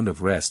second round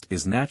of rest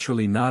is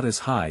naturally not as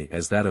high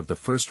as that of the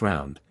first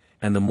round,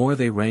 and the more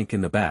they rank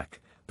in the back,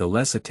 the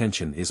less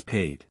attention is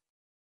paid.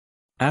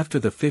 After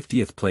the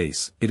 50th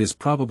place, it is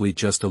probably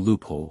just a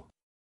loophole.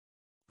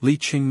 Li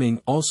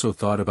Chengming also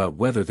thought about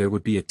whether there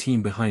would be a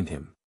team behind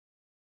him.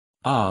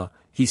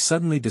 He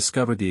suddenly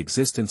discovered the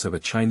existence of a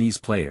Chinese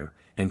player,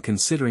 and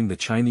considering the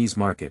Chinese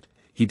market,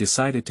 he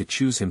decided to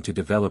choose him to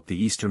develop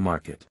the Eastern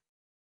market.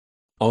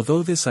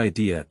 Although this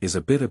idea is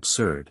a bit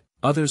absurd,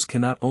 others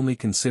cannot only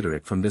consider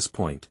it from this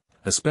point,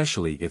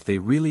 especially if they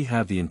really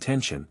have the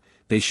intention.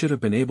 They should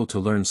have been able to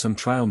learn some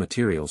trial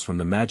materials from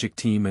the Magic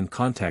team and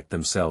contact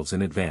themselves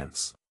in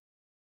advance.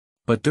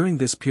 But during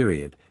this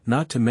period,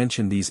 not to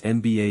mention these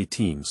NBA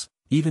teams,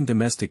 even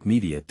domestic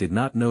media did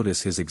not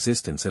notice his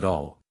existence at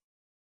all.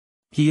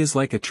 He is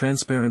like a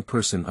transparent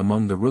person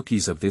among the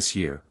rookies of this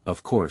year,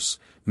 of course,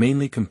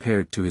 mainly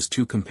compared to his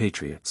two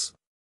compatriots.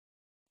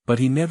 But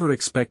he never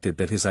expected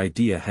that his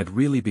idea had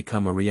really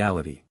become a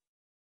reality.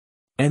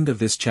 End of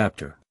this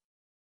chapter.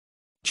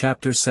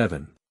 Chapter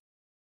 7.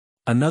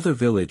 Another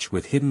village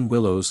with hidden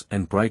willows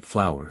and bright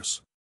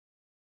flowers.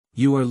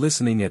 You are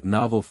listening at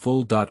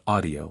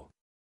novelfull.audio.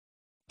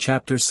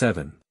 Chapter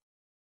 7.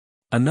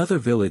 Another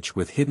village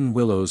with hidden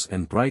willows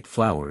and bright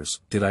flowers.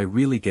 Did I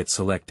really get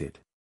selected?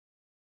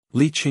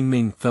 Li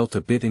Chengming felt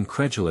a bit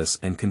incredulous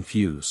and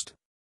confused.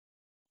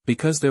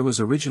 Because there was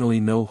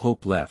originally no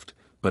hope left,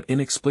 but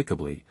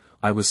inexplicably,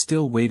 I was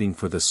still waiting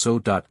for the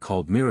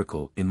so-called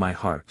miracle in my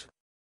heart.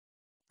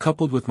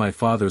 Coupled with my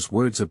father's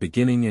words of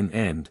beginning and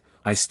end,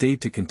 I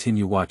stayed to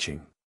continue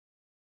watching.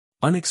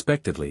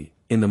 Unexpectedly,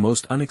 in the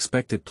most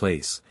unexpected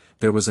place,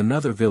 there was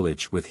another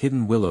village with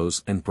hidden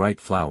willows and bright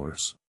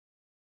flowers.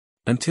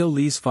 Until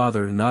Li's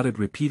father nodded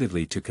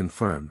repeatedly to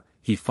confirm,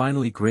 he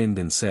finally grinned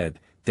and said,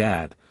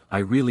 "Dad, I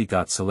really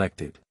got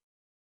selected."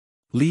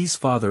 Li's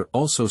father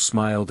also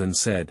smiled and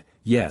said,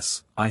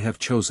 "Yes, I have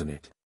chosen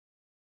it."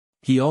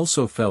 He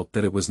also felt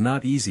that it was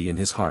not easy in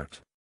his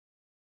heart.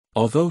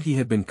 Although he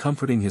had been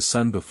comforting his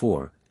son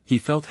before, he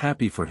felt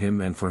happy for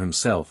him and for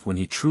himself when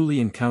he truly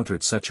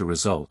encountered such a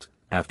result.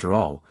 After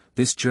all,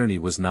 this journey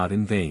was not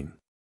in vain.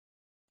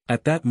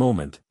 At that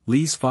moment,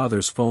 Li's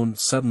father's phone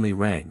suddenly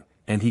rang,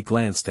 and he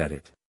glanced at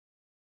it.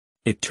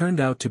 It turned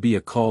out to be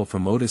a call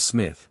from Otis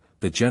Smith,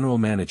 the general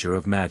manager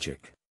of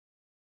Magic.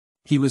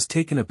 He was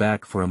taken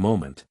aback for a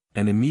moment,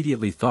 and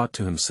immediately thought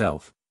to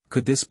himself,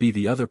 could this be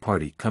the other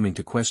party coming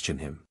to question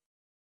him?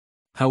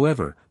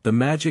 However, the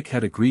Magic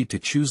had agreed to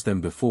choose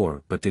them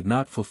before but did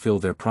not fulfill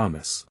their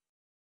promise.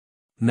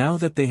 Now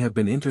that they have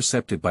been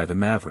intercepted by the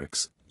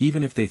Mavericks,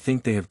 even if they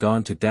think they have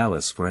gone to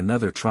Dallas for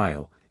another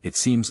trial, it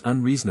seems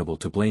unreasonable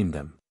to blame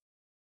them.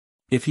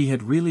 If he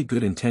had really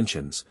good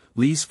intentions,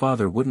 Li's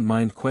father wouldn't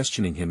mind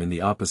questioning him in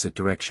the opposite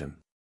direction.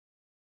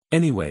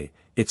 Anyway,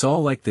 it's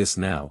all like this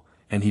now,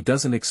 and he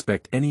doesn't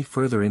expect any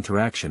further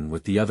interaction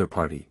with the other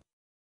party.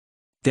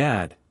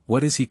 "Dad,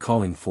 what is he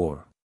calling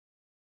for?"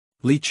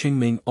 Li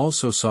Chengming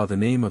also saw the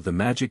name of the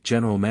Magic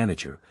General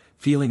Manager,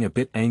 feeling a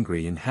bit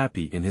angry and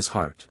happy in his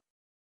heart.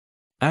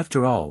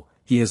 After all,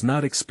 he has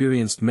not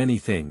experienced many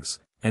things,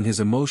 and his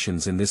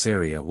emotions in this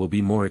area will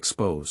be more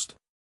exposed.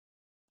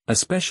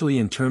 Especially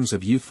in terms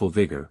of youthful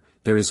vigor,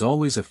 there is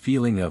always a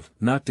feeling of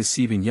not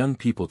deceiving young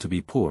people to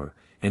be poor,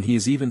 and he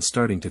is even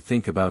starting to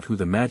think about who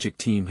the Magic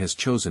team has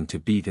chosen to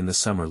beat in the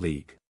Summer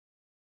League.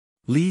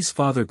 Li's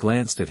father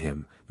glanced at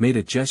him, made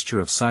a gesture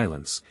of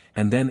silence,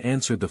 and then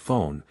answered the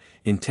phone,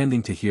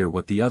 intending to hear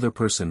what the other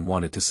person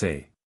wanted to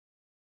say.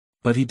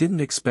 But he didn't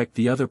expect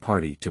the other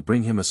party to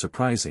bring him a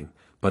surprising,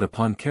 but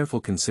upon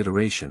careful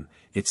consideration,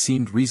 it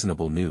seemed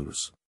reasonable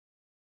news.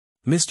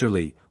 "Mr.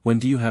 Li, when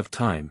do you have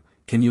time?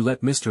 Can you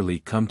let Mr. Li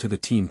come to the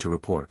team to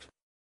report?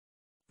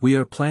 We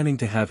are planning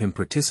to have him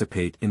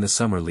participate in the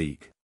Summer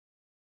League."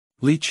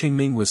 Li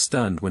Chengming was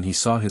stunned when he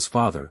saw his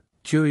father,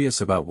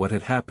 curious about what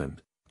had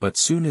happened, but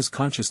soon his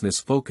consciousness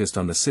focused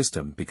on the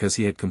system because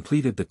he had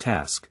completed the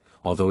task,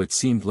 although it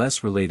seemed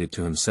less related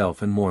to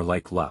himself and more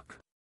like luck.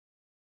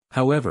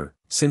 However,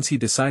 since he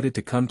decided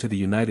to come to the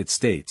United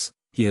States,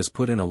 he has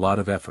put in a lot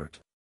of effort.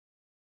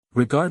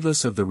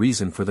 Regardless of the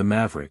reason for the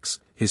Mavericks,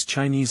 his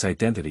Chinese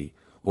identity,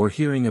 or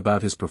hearing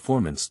about his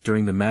performance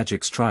during the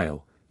Magic's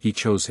trial, he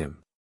chose him.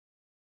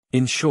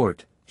 In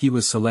short, he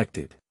was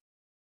selected.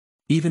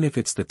 Even if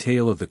it's the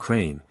tail of the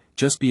crane,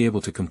 just be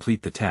able to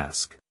complete the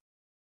task.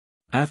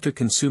 After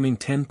consuming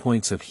 10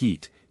 points of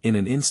heat, in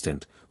an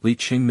instant, Li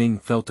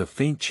Chengming felt a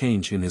faint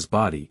change in his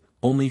body,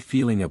 only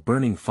feeling a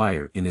burning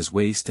fire in his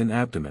waist and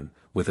abdomen,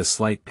 with a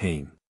slight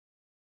pain.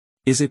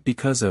 Is it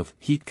because of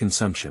heat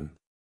consumption?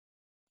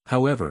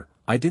 However,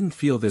 I didn't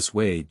feel this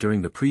way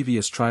during the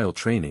previous trial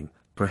training,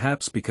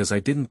 perhaps because I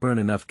didn't burn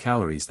enough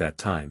calories that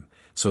time,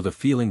 so the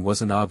feeling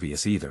wasn't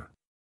obvious either.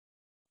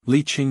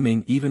 Li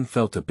Chengming even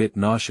felt a bit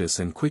nauseous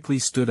and quickly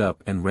stood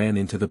up and ran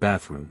into the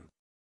bathroom.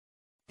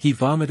 He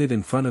vomited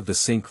in front of the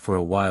sink for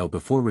a while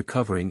before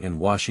recovering and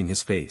washing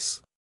his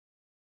face.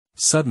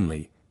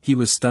 Suddenly, he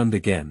was stunned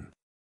again.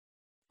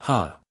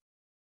 Ha!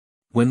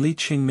 When Li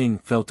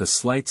Chengming felt a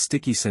slight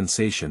sticky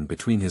sensation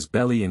between his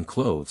belly and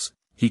clothes,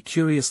 he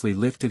curiously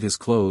lifted his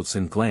clothes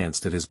and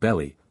glanced at his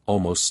belly,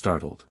 almost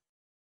startled.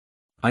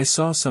 I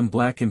saw some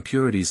black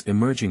impurities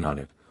emerging on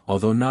it,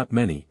 although not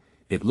many.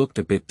 It looked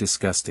a bit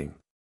disgusting.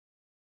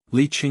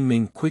 Li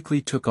Chengming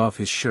quickly took off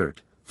his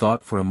shirt,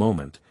 thought for a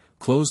moment,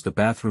 closed the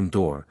bathroom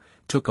door,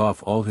 took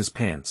off all his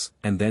pants,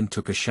 and then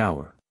took a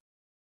shower.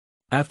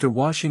 After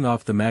washing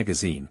off the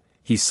magazine,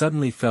 he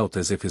suddenly felt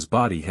as if his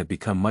body had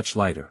become much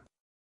lighter.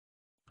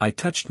 I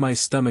touched my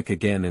stomach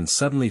again and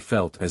suddenly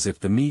felt as if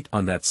the meat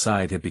on that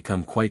side had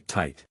become quite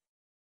tight.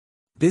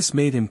 This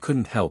made him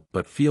couldn't help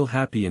but feel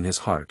happy in his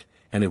heart,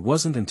 and it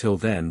wasn't until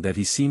then that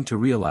he seemed to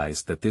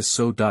realize that this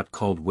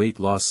so-called weight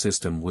loss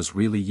system was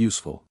really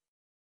useful.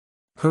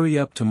 Hurry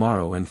up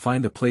tomorrow and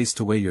find a place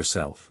to weigh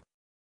yourself.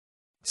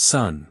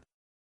 Son.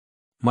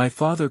 My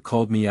father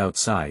called me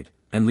outside,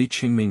 and Li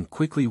Chengming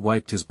quickly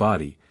wiped his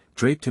body,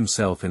 draped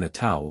himself in a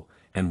towel,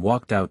 and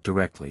walked out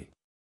directly.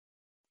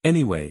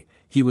 Anyway,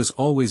 he was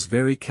always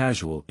very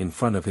casual in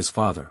front of his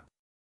father.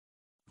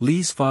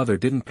 Li's father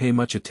didn't pay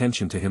much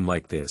attention to him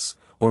like this,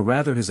 or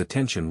rather his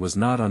attention was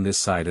not on this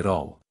side at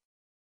all.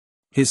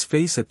 His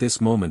face at this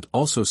moment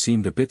also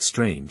seemed a bit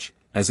strange,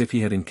 as if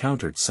he had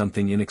encountered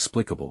something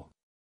inexplicable.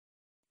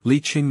 Li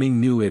Chengming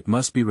knew it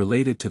must be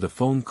related to the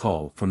phone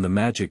call from the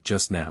Magic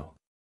just now.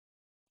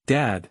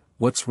 Dad,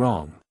 what's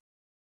wrong?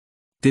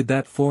 Did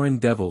that foreign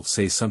devil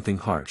say something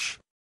harsh?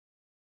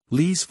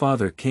 Li's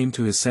father came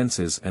to his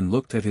senses and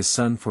looked at his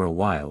son for a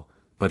while,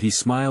 but he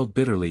smiled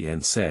bitterly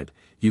and said,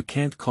 "You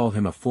can't call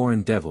him a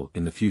foreign devil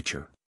in the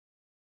future.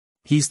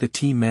 He's the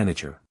team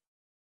manager."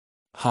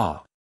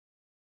 Ha!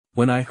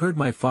 When I heard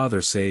my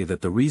father say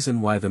that the reason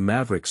why the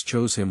Mavericks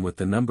chose him with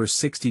the number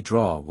 60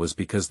 draw was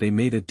because they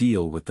made a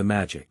deal with the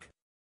Magic.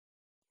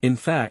 In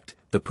fact,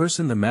 the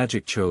person the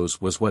Magic chose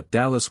was what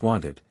Dallas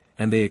wanted,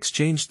 and they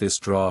exchanged this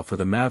draw for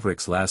the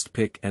Mavericks' last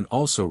pick and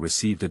also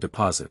received a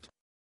deposit.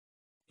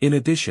 In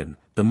addition,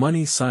 the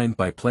money signed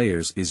by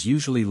players is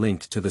usually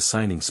linked to the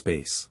signing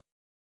space.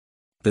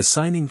 The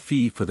signing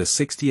fee for the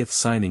 60th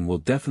signing will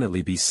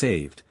definitely be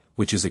saved,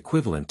 which is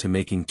equivalent to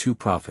making 2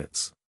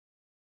 profits.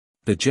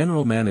 The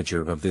general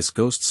manager of this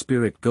Ghost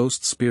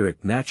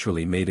Spirit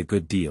naturally made a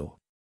good deal.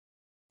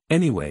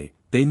 Anyway,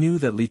 they knew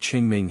that Li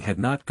Chengming had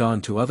not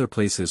gone to other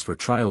places for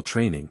trial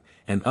training,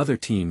 and other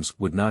teams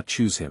would not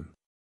choose him.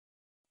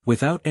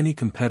 Without any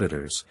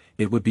competitors,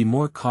 it would be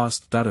more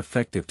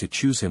cost-effective to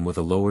choose him with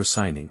a lower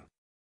signing.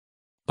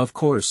 Of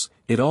course,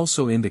 it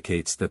also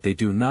indicates that they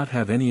do not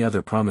have any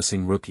other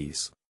promising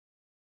rookies.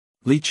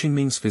 Li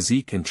Chengming's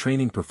physique and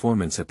training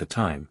performance at the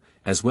time,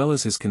 as well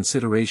as his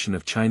consideration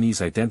of Chinese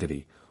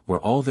identity, were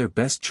all their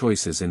best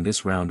choices in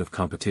this round of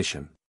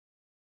competition.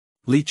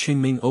 Li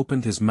Chengming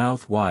opened his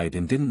mouth wide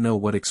and didn't know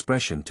what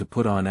expression to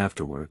put on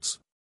afterwards.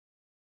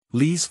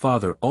 Li's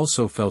father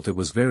also felt it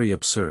was very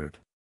absurd.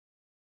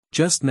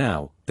 Just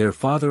now, their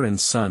father and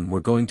son were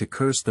going to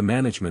curse the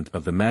management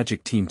of the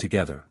Magic team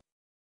together.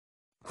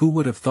 Who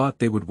would have thought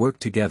they would work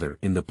together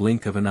in the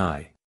blink of an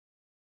eye?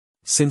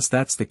 Since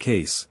that's the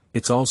case,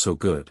 it's also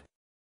good.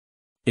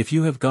 If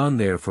you have gone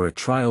there for a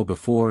trial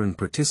before and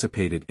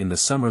participated in the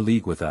summer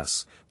league with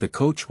us, the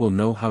coach will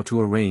know how to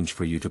arrange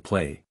for you to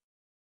play.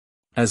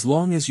 As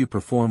long as you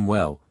perform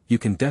well, you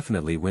can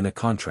definitely win a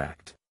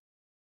contract.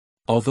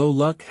 Although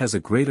luck has a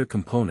greater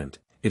component,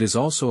 it is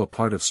also a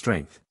part of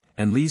strength,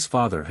 and Li's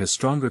father has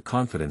stronger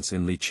confidence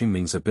in Li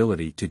Chengming's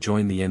ability to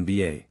join the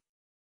NBA.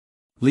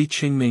 Li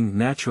Chengming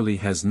naturally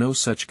has no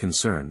such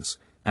concerns.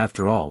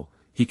 After all,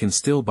 he can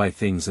still buy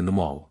things in the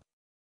mall.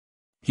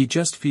 He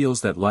just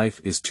feels that life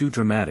is too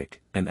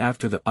dramatic, and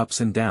after the ups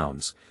and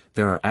downs,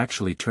 there are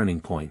actually turning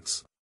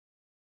points.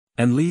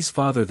 And Li's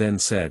father then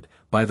said,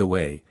 "By the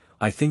way,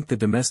 I think the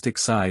domestic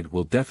side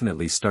will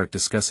definitely start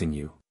discussing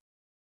you.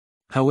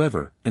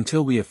 However,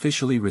 until we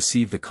officially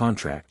receive the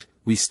contract,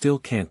 we still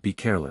can't be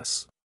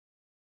careless.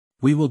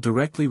 We will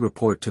directly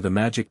report to the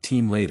Magic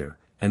team later,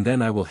 and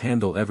then I will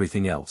handle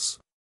everything else.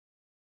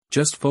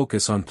 Just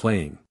focus on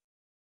playing."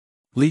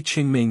 Li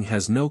Chengming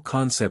has no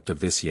concept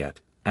of this yet.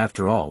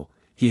 After all,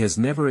 he has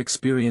never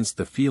experienced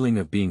the feeling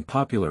of being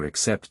popular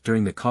except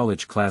during the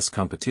college class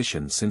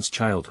competition since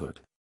childhood.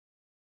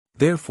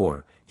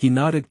 Therefore, he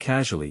nodded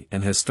casually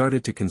and has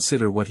started to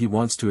consider what he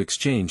wants to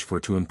exchange for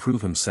to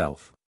improve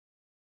himself.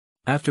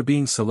 After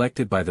being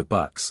selected by the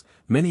Bucks,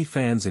 many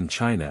fans in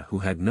China who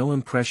had no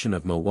impression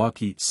of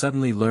Milwaukee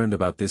suddenly learned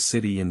about this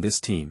city and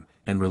this team,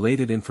 and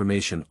related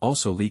information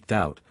also leaked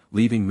out,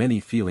 leaving many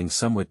feeling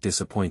somewhat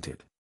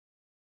disappointed.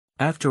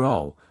 After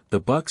all, the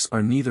Bucks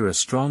are neither a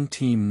strong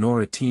team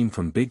nor a team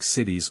from big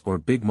cities or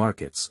big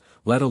markets,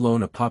 let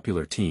alone a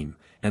popular team,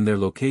 and their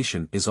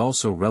location is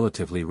also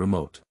relatively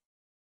remote.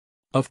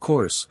 Of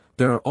course,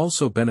 there are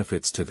also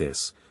benefits to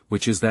this,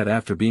 which is that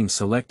after being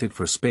selected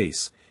for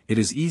space, it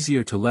is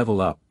easier to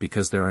level up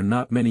because there are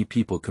not many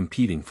people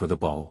competing for the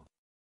ball.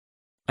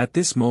 At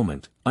this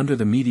moment, under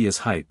the media's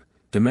hype,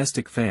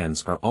 domestic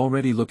fans are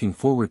already looking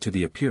forward to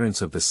the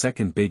appearance of the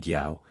second Big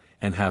Yao,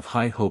 and have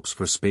high hopes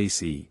for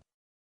Space E.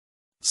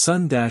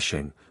 Sun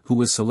Dasheng, who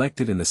was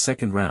selected in the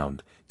second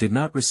round, did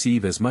not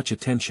receive as much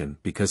attention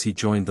because he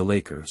joined the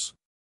Lakers.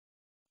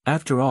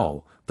 After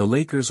all, the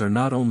Lakers are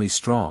not only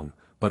strong,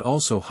 but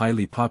also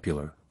highly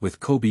popular, with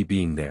Kobe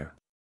being there.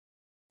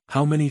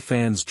 How many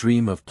fans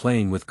dream of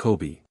playing with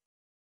Kobe?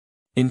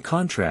 In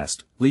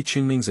contrast, Li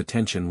Chengming's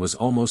attention was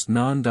almost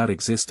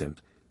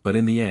non-existent, but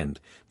in the end,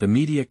 the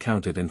media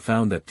counted and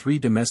found that 3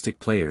 domestic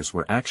players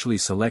were actually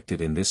selected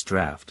in this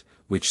draft,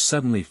 which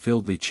suddenly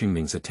filled Li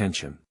Chengming's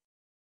attention.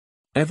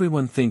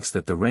 Everyone thinks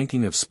that the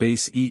ranking of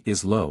Space E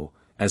is low,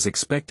 as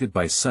expected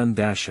by Sun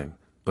Dasheng,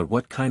 but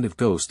what kind of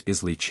ghost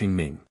is Li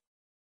Chengming?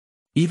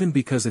 Even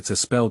because it's a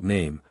spelled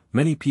name,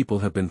 many people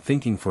have been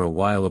thinking for a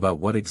while about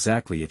what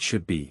exactly it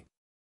should be.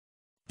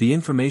 The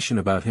information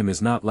about him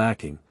is not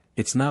lacking,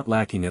 it's not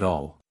lacking at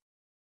all.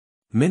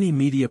 Many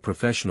media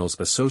professionals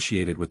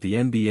associated with the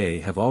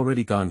NBA have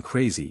already gone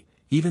crazy,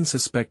 even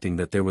suspecting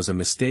that there was a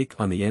mistake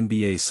on the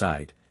NBA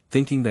side,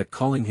 thinking that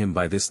calling him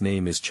by this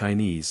name is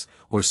Chinese,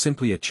 or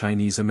simply a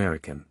Chinese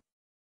American.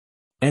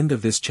 End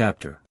of this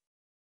chapter.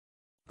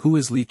 Who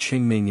is Li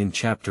Chengming in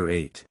Chapter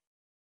 8?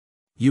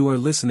 You are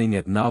listening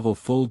at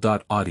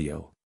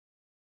novelfull.audio.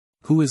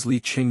 Who is Li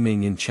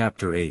Chengming in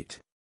Chapter 8?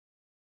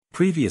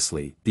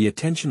 Previously, the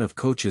attention of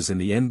coaches in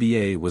the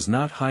NBA was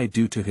not high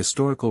due to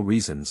historical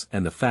reasons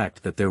and the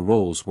fact that their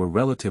roles were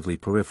relatively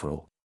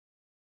peripheral.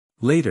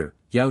 Later,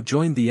 Yao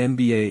joined the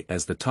NBA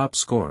as the top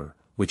scorer,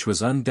 which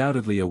was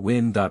undoubtedly a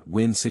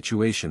win-win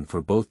situation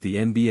for both the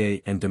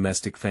NBA and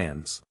domestic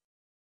fans.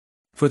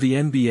 For the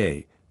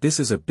NBA, this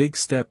is a big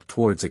step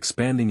towards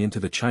expanding into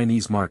the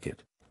Chinese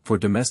market. For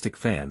domestic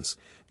fans,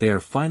 they are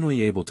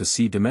finally able to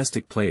see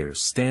domestic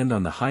players stand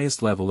on the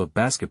highest level of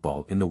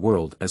basketball in the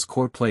world as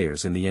core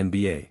players in the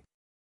NBA.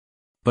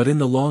 But in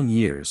the long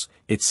years,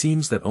 it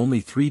seems that only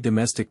 3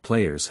 domestic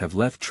players have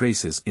left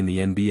traces in the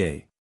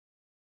NBA.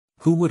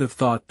 Who would have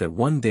thought that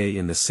one day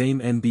in the same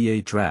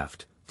NBA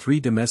draft, 3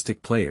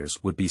 domestic players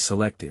would be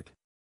selected?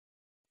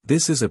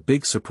 This is a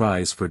big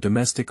surprise for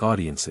domestic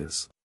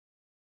audiences.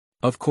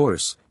 Of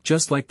course,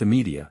 just like the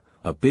media,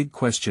 a big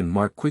question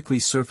mark quickly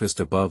surfaced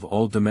above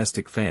all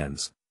domestic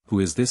fans: who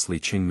is this Li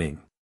Chengming?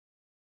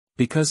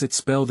 Because it's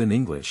spelled in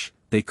English,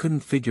 they couldn't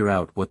figure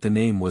out what the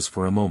name was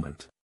for a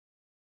moment.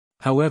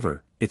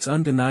 However, it's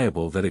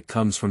undeniable that it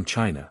comes from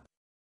China.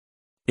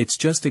 It's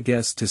just a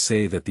guess to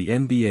say that the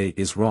NBA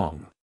is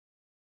wrong.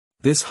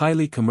 This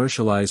highly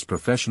commercialized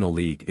professional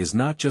league is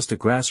not just a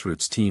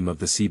grassroots team of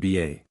the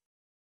CBA.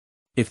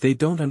 If they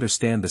don't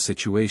understand the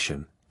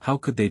situation, how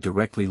could they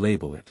directly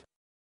label it?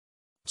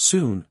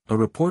 Soon, a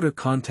reporter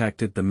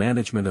contacted the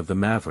management of the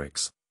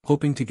Mavericks,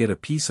 hoping to get a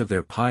piece of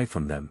their pie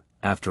from them.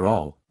 After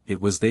all,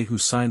 it was they who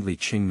signed Li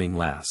Chengming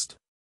last.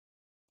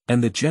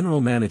 And the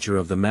general manager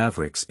of the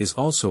Mavericks is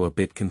also a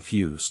bit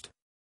confused.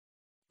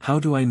 How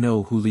do I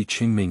know who Li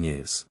Chengming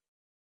is?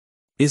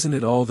 Isn't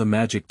it all the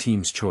Magic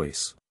team's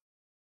choice?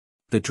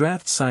 The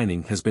draft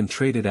signing has been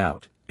traded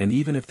out, and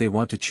even if they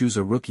want to choose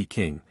a rookie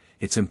king,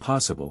 it's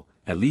impossible.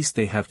 At least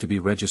they have to be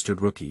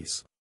registered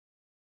rookies.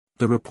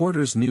 The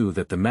reporters knew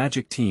that the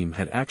Magic team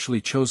had actually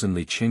chosen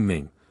Li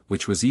Chengming,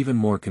 which was even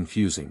more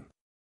confusing.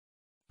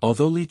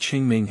 Although Li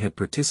Chengming had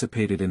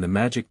participated in the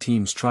Magic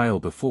team's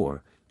trial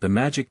before, the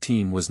Magic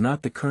team was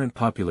not the current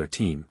popular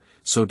team,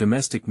 so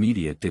domestic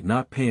media did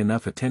not pay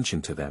enough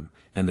attention to them,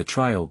 and the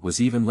trial was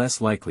even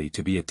less likely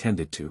to be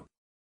attended to.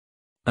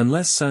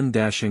 Unless sun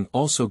dashing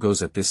also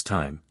goes at this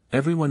time,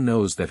 everyone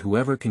knows that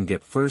whoever can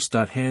get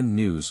first-hand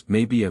news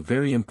may be a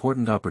very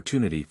important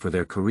opportunity for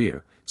their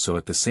career, so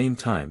at the same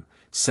time,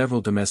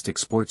 several domestic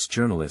sports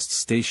journalists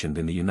stationed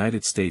in the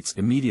United States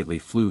immediately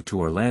flew to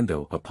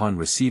Orlando upon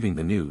receiving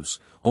the news,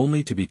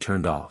 only to be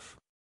turned off.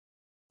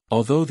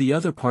 Although the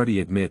other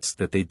party admits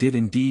that they did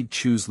indeed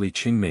choose Li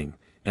Chengming,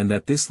 and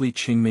that this Li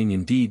Chengming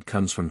indeed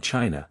comes from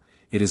China,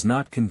 it is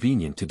not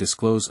convenient to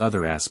disclose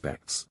other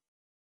aspects.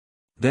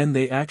 Then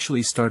they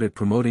actually started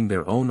promoting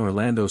their own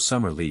Orlando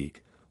Summer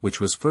League, which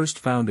was first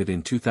founded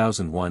in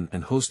 2001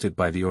 and hosted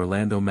by the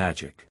Orlando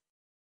Magic.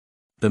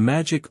 The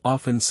Magic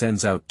often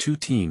sends out two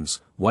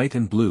teams, white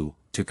and blue,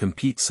 to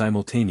compete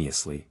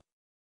simultaneously.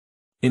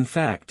 In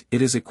fact,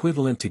 it is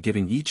equivalent to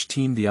giving each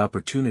team the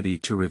opportunity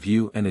to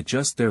review and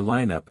adjust their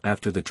lineup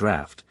after the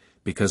draft,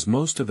 because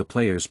most of the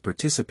players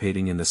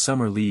participating in the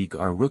Summer League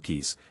are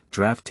rookies,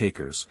 draft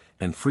takers,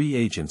 and free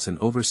agents and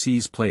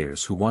overseas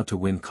players who want to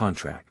win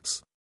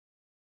contracts.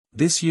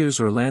 This year's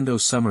Orlando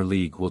Summer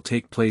League will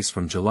take place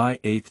from July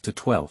 8 to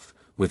 12,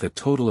 with a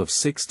total of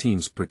 6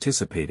 teams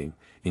participating,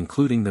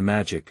 including the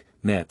Magic,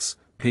 Nets,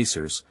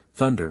 Pacers,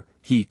 Thunder,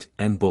 Heat,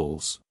 and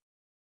Bulls.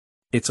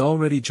 It's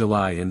already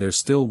July and there's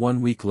still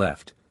 1 week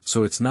left,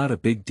 so it's not a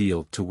big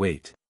deal to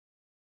wait.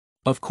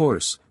 Of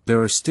course,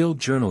 there are still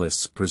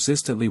journalists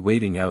persistently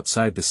waiting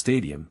outside the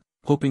stadium,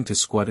 hoping to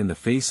squat in the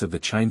face of the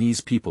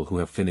Chinese people who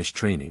have finished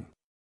training.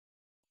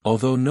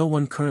 Although no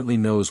one currently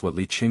knows what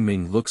Li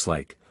Chengming looks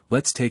like,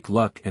 let's take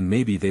luck and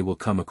maybe they will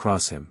come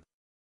across him.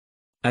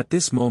 At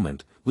this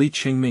moment, Li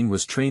Chengming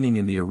was training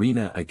in the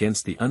arena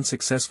against the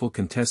unsuccessful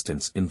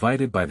contestants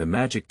invited by the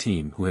Magic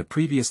team who had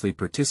previously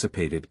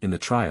participated in the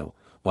trial,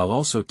 while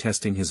also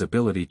testing his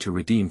ability to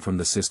redeem from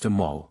the system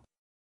mall.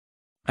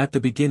 At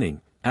the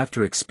beginning,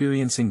 after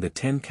experiencing the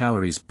 10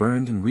 calories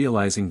burned and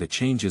realizing the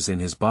changes in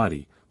his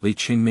body, Li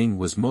Chengming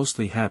was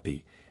mostly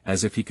happy,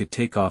 as if he could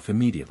take off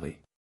immediately.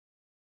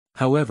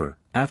 However,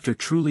 after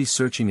truly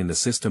searching in the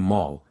system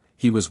mall,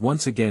 he was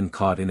once again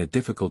caught in a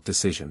difficult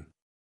decision.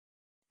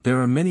 There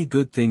are many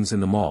good things in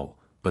the mall,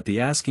 but the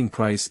asking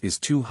price is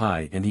too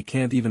high and he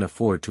can't even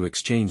afford to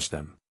exchange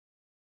them.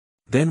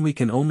 Then we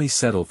can only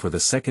settle for the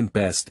second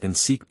best and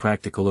seek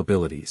practical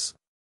abilities.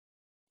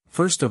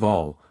 First of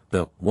all,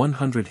 the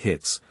 100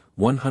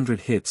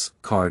 hits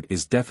card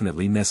is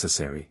definitely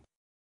necessary.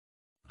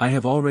 I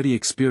have already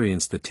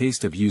experienced the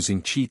taste of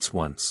using cheats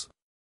once.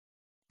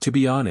 To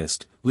be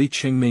honest, Li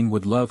Chengming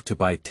would love to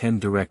buy 10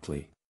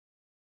 directly.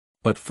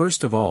 But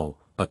first of all,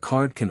 a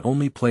card can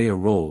only play a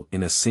role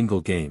in a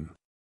single game.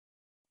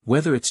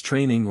 Whether it's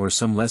training or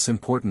some less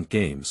important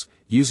games,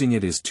 using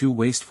it is too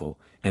wasteful,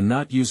 and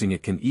not using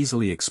it can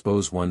easily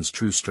expose one's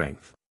true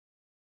strength.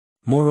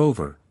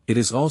 Moreover, it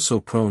is also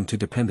prone to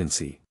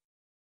dependency.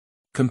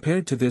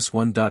 Compared to this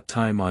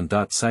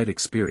time-on-site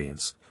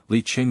experience,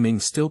 Li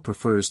Chengming still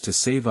prefers to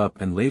save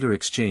up and later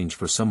exchange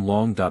for some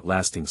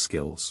long-lasting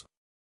skills.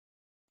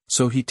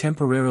 So he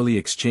temporarily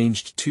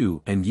exchanged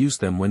 2 and used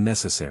them when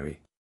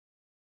necessary.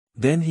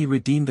 Then he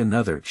redeemed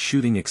another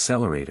shooting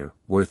accelerator,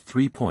 worth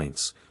 3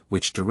 points,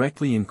 which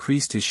directly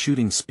increased his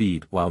shooting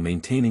speed while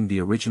maintaining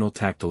the original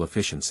tactile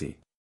efficiency.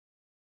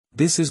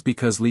 This is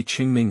because Li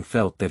Chengming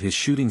felt that his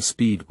shooting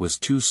speed was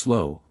too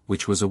slow,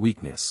 which was a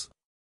weakness.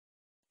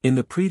 In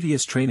the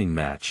previous training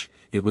match,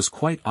 it was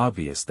quite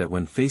obvious that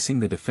when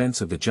facing the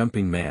defense of the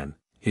jumping man,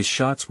 his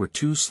shots were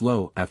too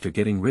slow after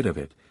getting rid of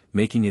it,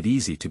 making it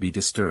easy to be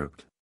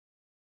disturbed.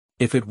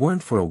 If it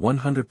weren't for a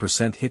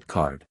 100% hit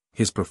card,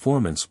 his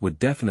performance would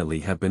definitely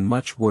have been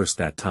much worse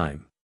that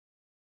time.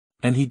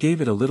 And he gave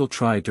it a little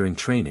try during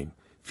training,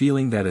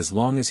 feeling that as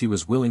long as he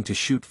was willing to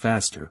shoot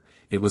faster,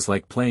 it was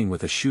like playing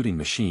with a shooting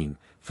machine,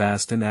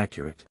 fast and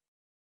accurate.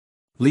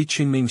 Li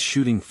Chengming's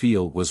shooting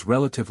feel was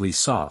relatively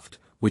soft,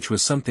 which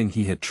was something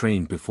he had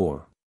trained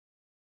before.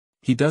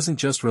 He doesn't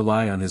just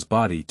rely on his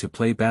body to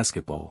play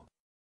basketball.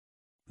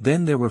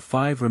 Then there were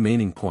 5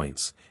 remaining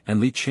points, and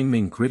Li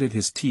Chengming gritted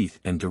his teeth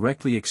and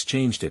directly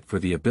exchanged it for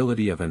the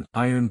ability of an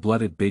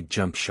iron-blooded big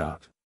jump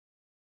shot.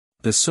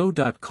 The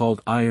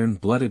so-called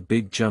iron-blooded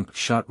big jump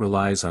shot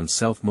relies on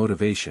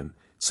self-motivation,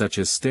 such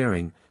as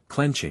staring,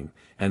 clenching,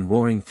 and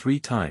roaring 3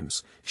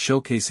 times,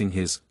 showcasing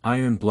his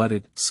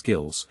iron-blooded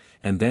skills,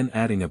 and then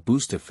adding a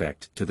boost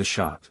effect to the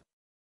shot.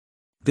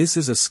 This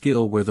is a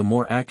skill where the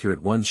more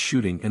accurate one's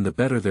shooting and the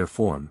better their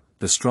form,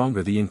 the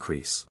stronger the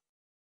increase.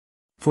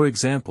 For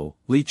example,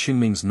 Li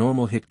Chengming's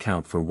normal hit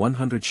count for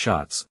 100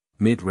 shots,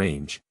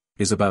 mid-range,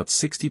 is about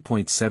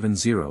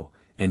 60.70,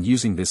 and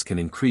using this can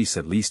increase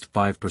at least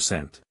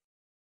 5%.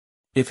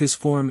 If his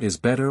form is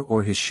better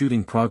or his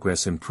shooting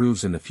progress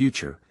improves in the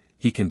future,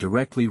 he can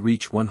directly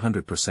reach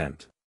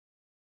 100%.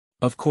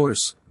 Of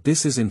course,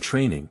 this is in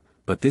training,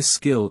 but this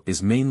skill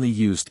is mainly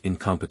used in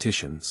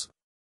competitions.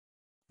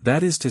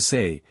 That is to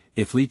say,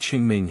 if Li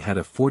Chengming had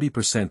a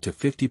 40% to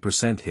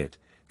 50% hit,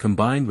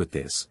 combined with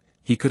this,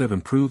 he could have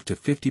improved to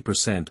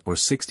 50% or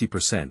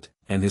 60%,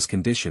 and his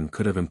condition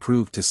could have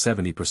improved to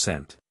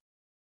 70%.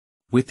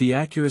 With the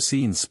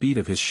accuracy and speed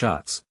of his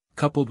shots,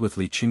 coupled with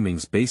Li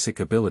Chengming's basic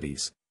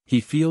abilities, he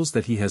feels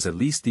that he has at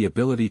least the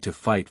ability to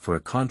fight for a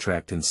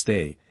contract and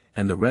stay,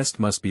 and the rest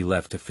must be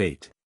left to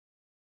fate.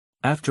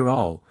 After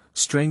all,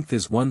 strength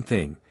is one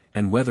thing,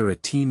 and whether a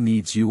team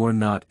needs you or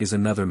not is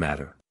another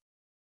matter.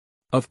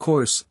 Of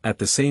course, at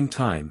the same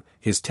time,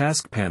 his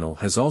task panel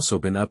has also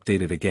been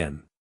updated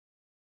again.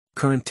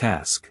 Current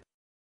task.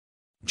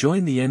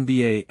 Join the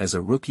NBA as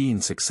a rookie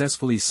and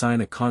successfully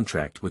sign a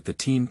contract with the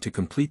team to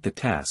complete the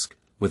task,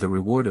 with a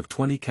reward of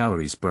 20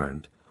 calories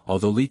burned.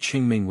 Although Li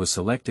Chengming was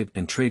selected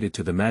and traded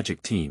to the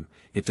Magic team,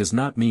 it does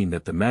not mean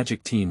that the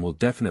Magic team will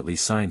definitely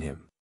sign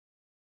him.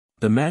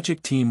 The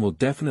Magic team will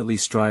definitely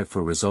strive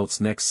for results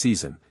next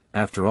season.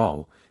 After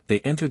all, they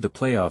entered the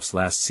playoffs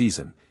last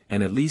season,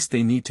 and at least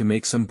they need to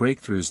make some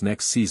breakthroughs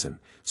next season,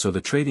 so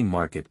the trading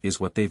market is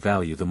what they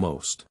value the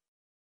most.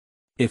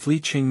 If Li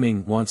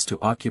Chengming wants to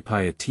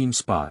occupy a team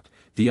spot,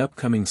 the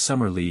upcoming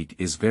Summer League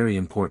is very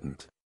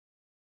important.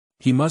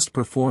 He must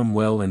perform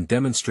well and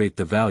demonstrate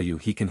the value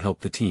he can help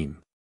the team.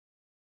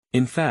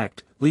 In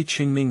fact, Li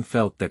Chengming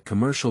felt that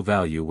commercial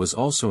value was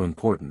also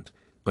important,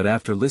 but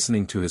after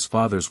listening to his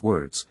father's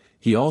words,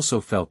 he also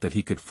felt that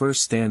he could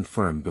first stand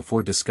firm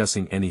before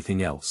discussing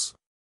anything else.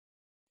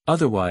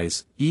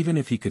 Otherwise, even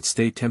if he could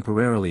stay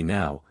temporarily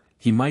now,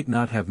 he might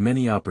not have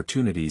many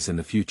opportunities in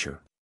the future.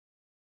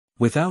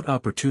 Without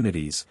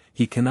opportunities,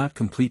 he cannot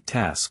complete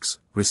tasks,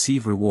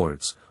 receive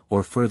rewards,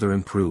 or further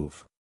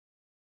improve.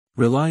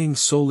 Relying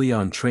solely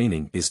on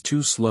training is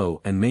too slow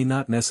and may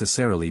not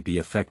necessarily be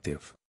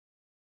effective.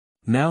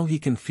 Now he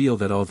can feel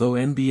that although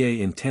NBA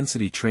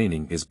intensity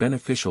training is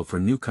beneficial for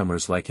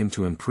newcomers like him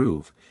to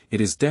improve,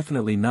 it is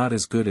definitely not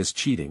as good as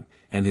cheating,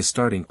 and his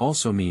starting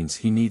also means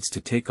he needs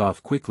to take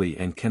off quickly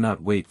and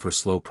cannot wait for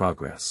slow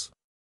progress.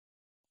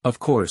 Of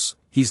course,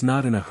 he's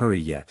not in a hurry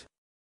yet.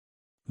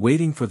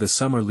 Waiting for the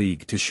Summer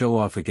League to show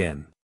off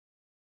again.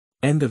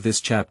 End of this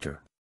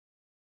chapter.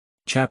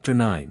 Chapter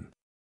 9.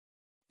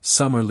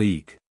 Summer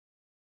League.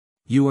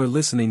 You are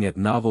listening at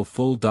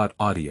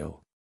novelfull.audio.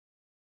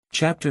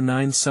 Chapter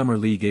 9 Summer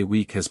League. A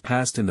week has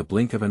passed in the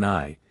blink of an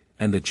eye,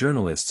 and the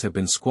journalists have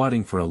been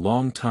squatting for a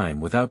long time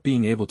without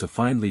being able to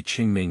find Li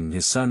Chengming and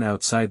his son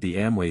outside the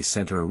Amway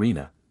Center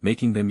arena,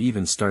 making them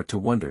even start to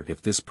wonder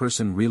if this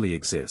person really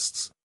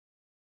exists.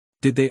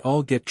 Did they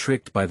all get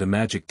tricked by the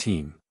Magic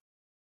team?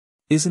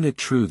 Isn't it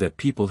true that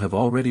people have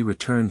already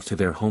returned to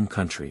their home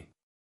country?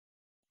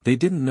 They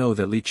didn't know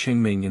that Li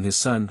Chengming and his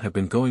son have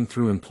been going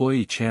through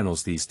employee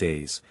channels these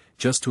days,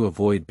 just to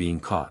avoid being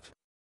caught.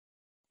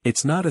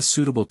 It's not a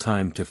suitable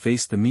time to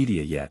face the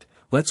media yet,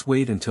 let's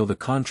wait until the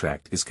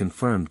contract is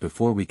confirmed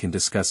before we can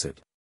discuss it.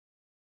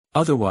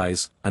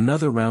 Otherwise,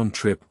 another round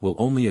trip will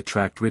only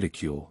attract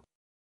ridicule.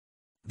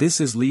 This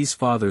is Li's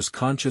father's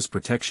conscious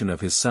protection of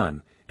his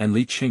son, and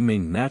Li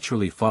Chengming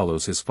naturally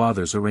follows his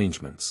father's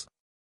arrangements.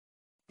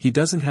 He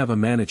doesn't have a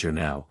manager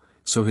now,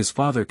 so his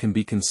father can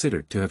be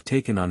considered to have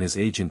taken on his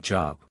agent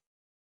job.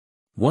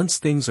 Once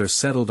things are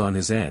settled on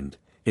his end,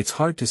 it's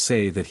hard to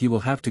say that he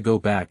will have to go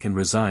back and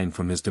resign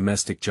from his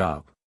domestic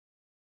job.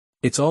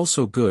 It's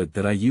also good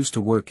that I used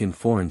to work in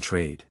foreign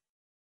trade.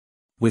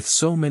 With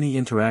so many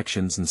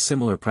interactions and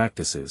similar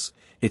practices,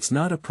 it's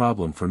not a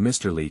problem for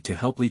Mr. Li to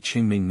help Li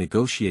Chengming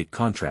negotiate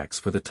contracts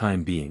for the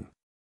time being.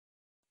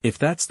 If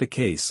that's the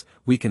case,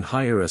 we can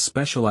hire a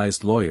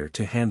specialized lawyer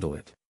to handle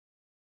it.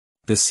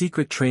 The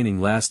secret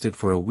training lasted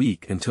for a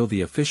week until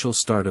the official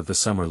start of the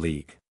Summer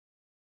League.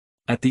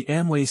 At the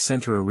Amway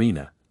Center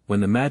Arena, when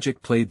the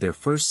Magic played their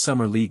first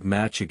Summer League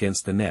match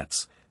against the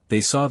Nets,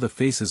 they saw the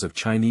faces of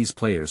Chinese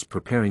players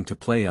preparing to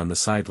play on the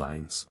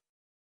sidelines.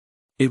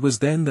 It was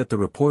then that the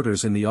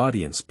reporters in the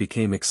audience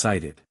became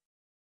excited.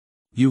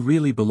 You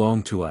really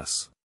belong to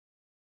us.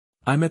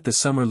 I'm at the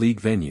Summer League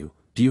venue,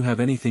 do you have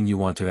anything you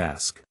want to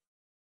ask?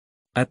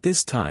 At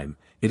this time,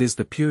 it is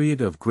the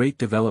period of great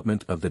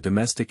development of the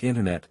domestic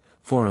internet,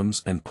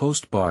 forums and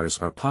post bars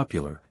are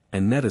popular,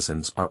 and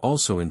netizens are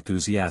also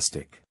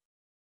enthusiastic.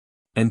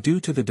 And due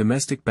to the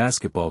domestic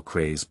basketball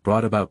craze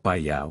brought about by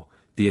Yao,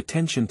 the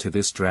attention to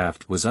this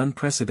draft was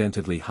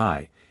unprecedentedly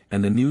high,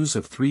 and the news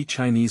of 3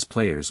 Chinese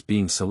players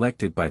being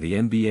selected by the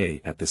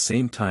NBA at the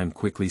same time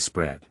quickly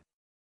spread.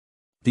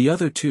 The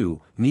other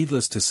 2,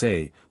 needless to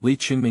say, Li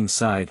Chengming's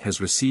side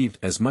has received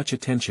as much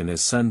attention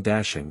as Sun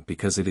Dashing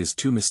because it is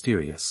too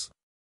mysterious.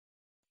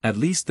 At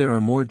least there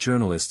are more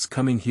journalists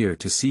coming here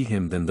to see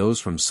him than those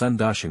from Sun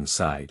Dashing's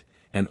side,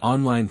 and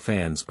online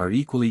fans are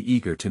equally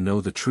eager to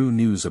know the true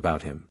news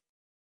about him.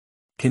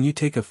 Can you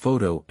take a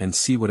photo and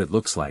see what it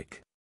looks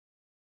like?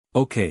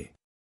 Okay.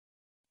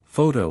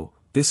 Photo,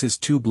 this is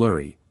too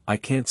blurry, I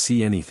can't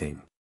see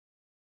anything.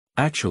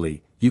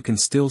 Actually, you can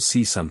still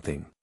see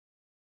something.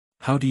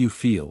 How do you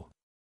feel?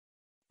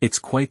 It's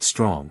quite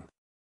strong.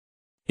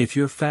 If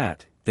you're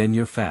fat, then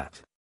you're fat.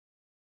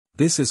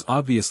 This is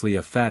obviously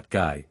a fat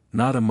guy,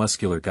 not a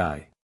muscular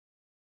guy.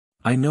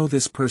 I know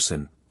this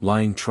person,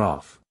 lying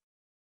trough.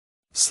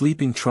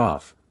 Sleeping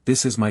trough,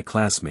 this is my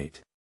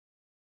classmate.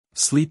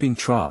 Sleeping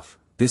trough,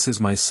 this is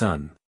my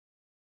son.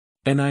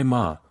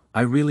 Ma,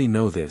 I really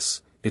know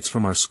this, it's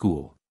from our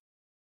school.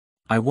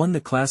 I won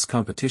the class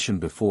competition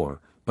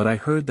before, but I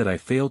heard that I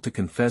failed to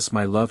confess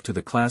my love to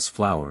the class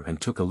flower and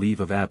took a leave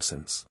of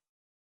absence.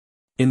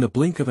 In the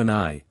blink of an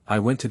eye, I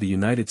went to the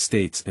United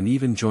States and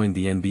even joined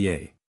the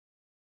NBA.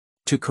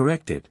 To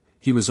correct it,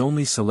 he was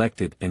only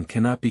selected and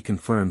cannot be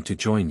confirmed to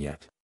join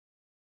yet.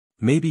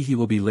 Maybe he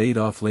will be laid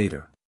off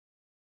later.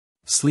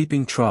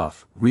 Sleeping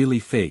trough, really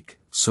fake,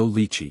 so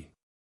lychee.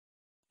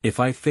 If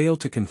I fail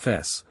to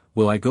confess,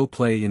 will I go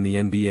play in the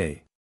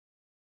NBA?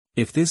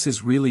 If this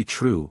is really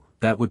true,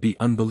 that would be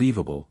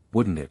unbelievable,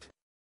 wouldn't it?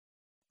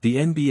 The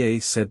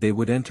NBA said they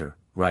would enter,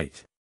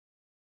 right?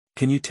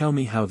 Can you tell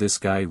me how this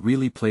guy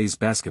really plays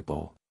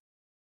basketball?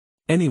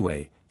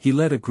 Anyway, he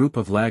led a group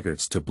of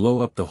laggards to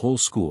blow up the whole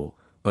school,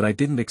 but I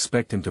didn't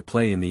expect him to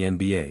play in the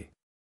NBA.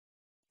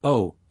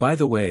 Oh, by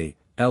the way,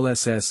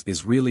 LSS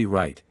is really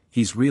right,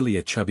 he's really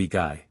a chubby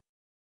guy.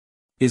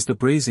 Is the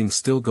brazing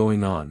still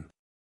going on?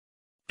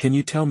 Can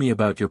you tell me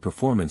about your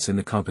performance in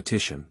the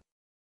competition?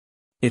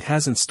 It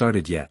hasn't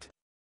started yet.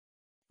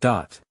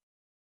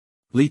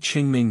 Li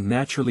Chengming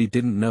naturally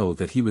didn't know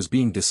that he was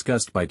being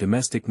discussed by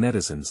domestic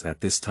netizens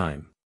at this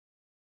time.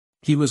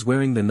 He was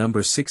wearing the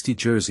number 60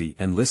 jersey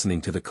and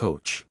listening to the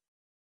coach.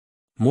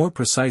 More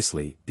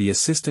precisely, the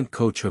assistant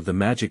coach of the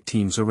Magic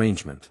team's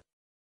arrangement.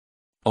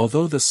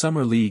 Although the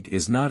Summer League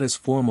is not as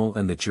formal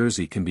and the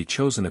jersey can be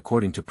chosen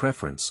according to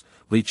preference,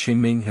 Li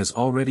Chengming has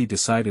already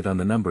decided on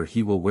the number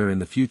he will wear in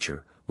the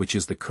future, which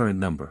is the current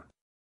number.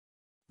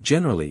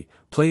 Generally,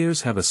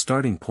 players have a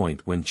starting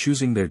point when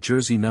choosing their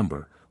jersey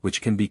number,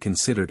 which can be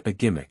considered a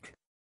gimmick.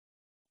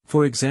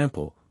 For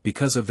example,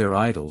 because of their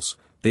idols,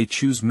 they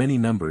choose many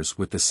numbers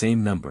with the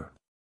same number.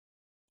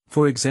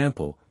 For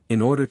example,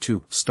 in order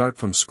to start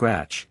from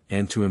scratch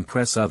and to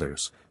impress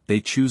others,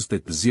 they choose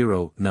the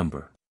 0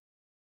 number.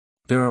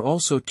 There are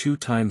also 2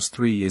 times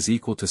 3 is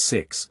equal to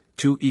 6,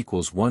 2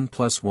 equals 1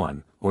 plus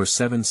 1, or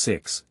 7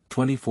 6,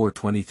 24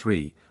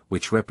 23,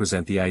 which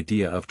represent the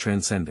idea of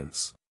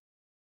transcendence.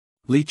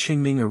 Li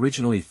Chengming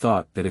originally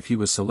thought that if he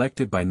was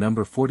selected by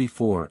number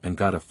 44 and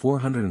got a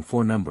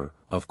 404 number,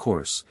 of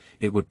course,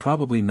 it would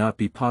probably not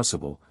be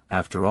possible,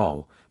 after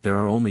all, there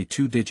are only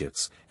 2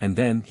 digits, and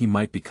then he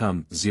might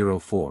become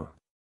 04.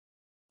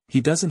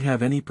 He doesn't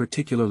have any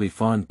particularly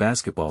fond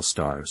basketball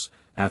stars,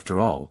 after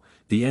all,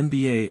 the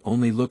NBA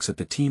only looks at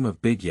the team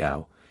of Big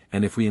Yao,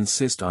 and if we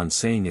insist on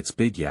saying it's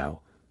Big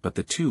Yao, but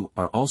the two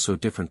are also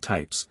different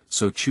types,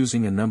 so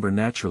choosing a number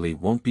naturally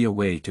won't be a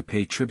way to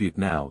pay tribute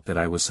now that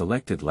I was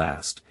selected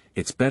last.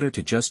 It's better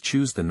to just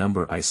choose the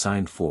number I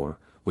signed for,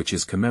 which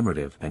is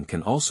commemorative and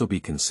can also be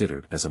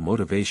considered as a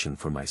motivation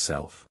for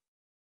myself.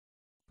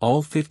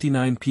 All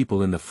 59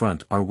 people in the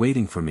front are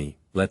waiting for me,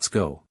 let's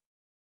go.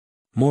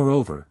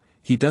 Moreover,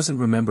 he doesn't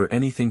remember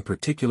anything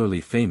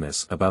particularly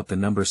famous about the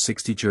number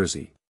 60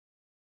 jersey.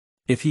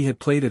 If he had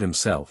played it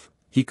himself,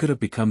 he could have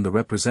become the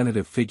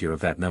representative figure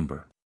of that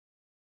number.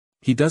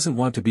 He doesn't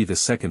want to be the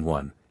second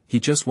one, he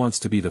just wants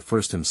to be the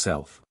first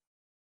himself.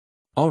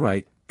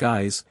 Alright,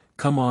 guys,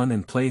 come on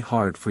and play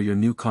hard for your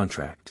new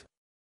contract.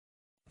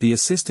 The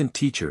assistant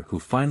teacher who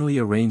finally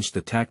arranged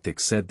the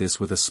tactics said this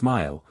with a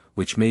smile,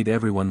 which made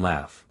everyone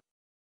laugh.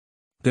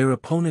 Their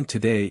opponent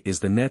today is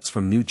the Nets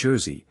from New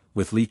Jersey,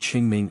 with Li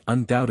Chengming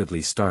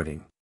undoubtedly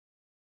starting.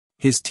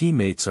 His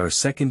teammates are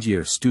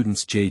second-year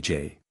students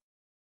J.J.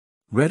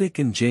 Redick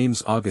and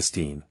James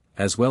Augustine,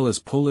 as well as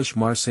Polish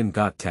Marcin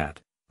Gottat,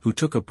 who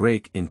took a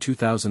break in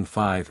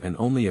 2005 and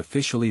only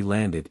officially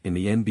landed in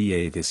the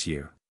NBA this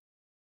year.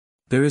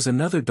 There is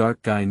another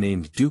dark guy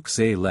named Duke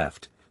Zay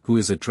left, who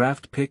is a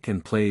draft pick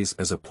and plays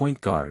as a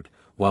point guard,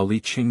 while Li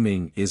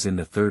Chengming is in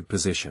the third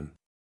position.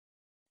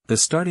 The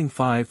starting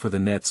 5 for the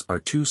Nets are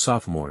 2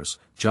 sophomores,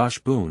 Josh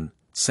Boone,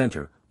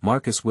 center,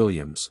 Marcus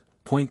Williams,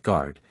 point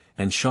guard,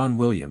 and Sean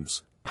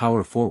Williams,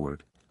 power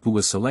forward, who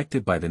was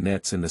selected by the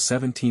Nets in the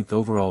 17th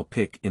overall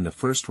pick in the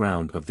first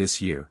round of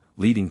this year,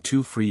 leading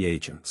 2 free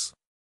agents.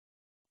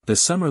 The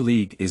Summer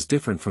League is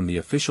different from the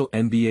official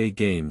NBA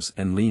games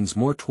and leans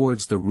more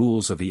towards the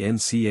rules of the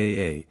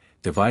NCAA,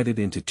 divided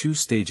into 2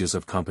 stages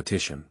of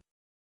competition.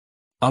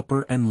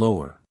 Upper and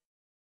lower.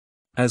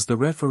 As the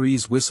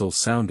referee's whistle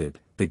sounded,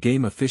 the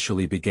game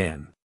officially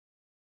began.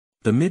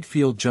 The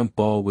midfield jump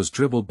ball was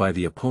dribbled by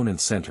the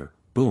opponent's center,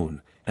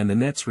 Boone, and the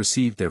Nets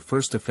received their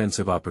first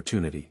offensive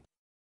opportunity.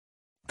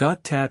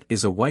 Gottat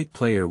is a white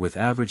player with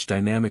average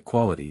dynamic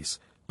qualities,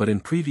 but in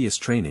previous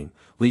training,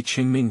 Li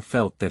Chengming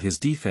felt that his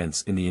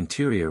defense in the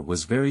interior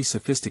was very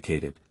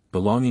sophisticated,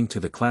 belonging to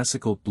the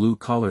classical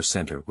blue-collar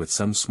center with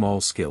some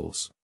small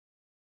skills.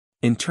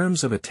 In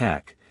terms of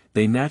attack,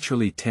 they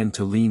naturally tend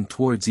to lean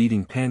towards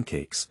eating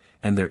pancakes,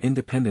 and their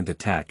independent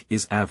attack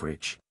is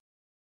average.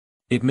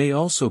 It may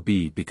also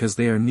be because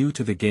they are new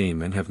to the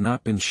game and have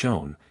not been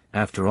shown,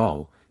 after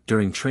all,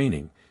 during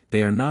training,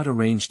 they are not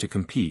arranged to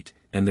compete,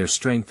 and their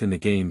strength in the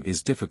game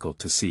is difficult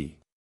to see.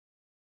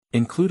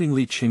 Including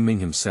Li Chengming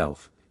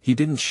himself, he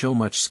didn't show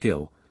much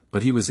skill,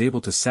 but he was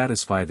able to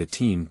satisfy the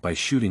team by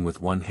shooting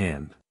with one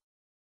hand.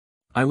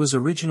 I was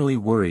originally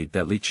worried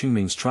that Li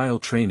Chengming's trial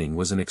training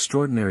was an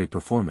extraordinary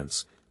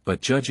performance,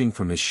 but judging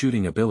from his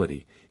shooting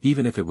ability,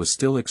 even if it was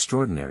still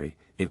extraordinary,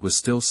 it was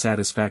still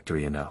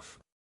satisfactory enough.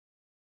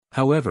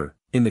 However,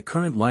 in the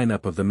current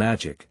lineup of the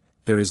Magic,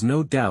 there is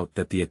no doubt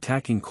that the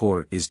attacking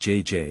core is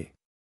J.J.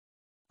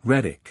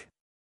 Redick.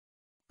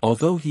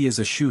 Although he is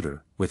a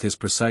shooter, with his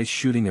precise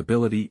shooting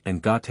ability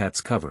and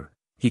Gottat's cover,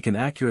 he can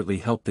accurately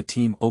help the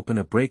team open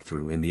a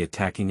breakthrough in the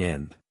attacking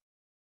end.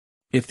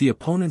 If the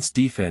opponent's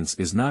defense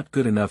is not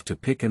good enough to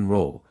pick and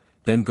roll,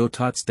 then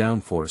Gottat's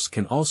downforce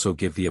can also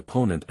give the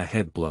opponent a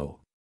head blow.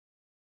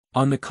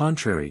 On the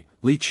contrary,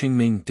 Li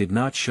Chengming did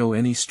not show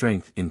any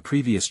strength in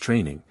previous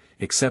training,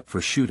 except for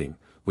shooting,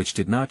 which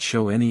did not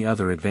show any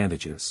other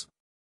advantages.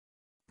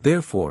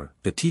 Therefore,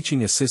 the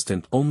teaching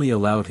assistant only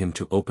allowed him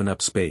to open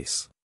up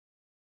space.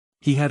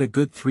 He had a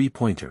good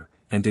three-pointer,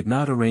 and did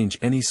not arrange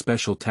any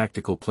special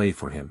tactical play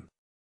for him.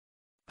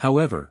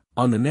 However,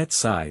 on the net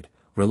side,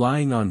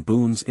 relying on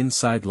Boone's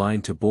inside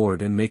line to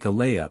board and make a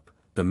layup,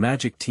 the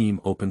Magic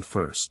team opened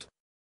first.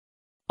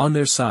 On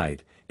their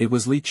side, it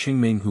was Li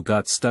Chengming who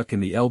got stuck in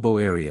the elbow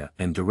area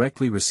and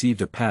directly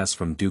received a pass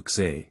from Duke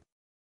Zhe.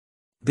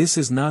 This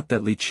is not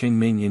that Li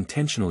Chengming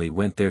intentionally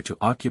went there to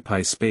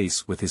occupy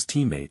space with his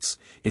teammates,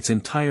 it's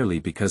entirely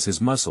because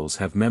his muscles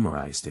have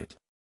memorized it.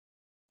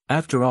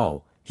 After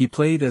all, he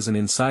played as an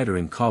insider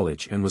in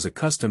college and was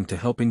accustomed to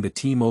helping the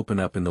team open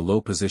up in the low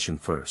position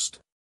first.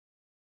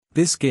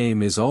 This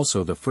game is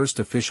also the first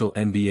official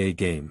NBA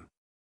game.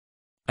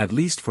 At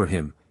least for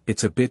him,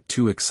 it's a bit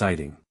too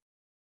exciting.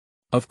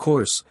 Of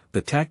course,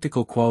 the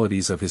tactical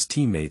qualities of his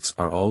teammates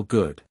are all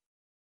good.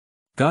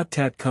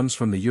 Gottat comes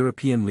from the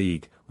European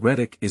League,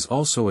 Redick is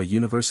also a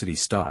university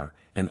star,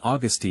 and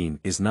Augustine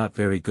is not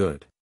very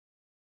good.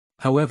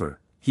 However,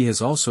 he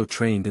has also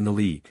trained in the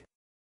league.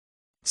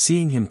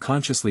 Seeing him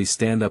consciously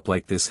stand up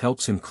like this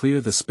helps him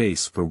clear the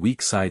space for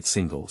weak side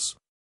singles.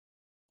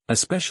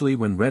 Especially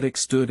when Redick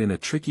stood in a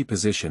tricky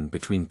position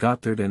between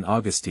Gottat and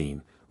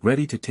Augustine,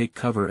 ready to take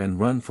cover and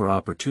run for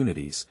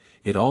opportunities,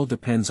 it all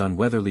depends on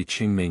whether Li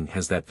Chengming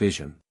has that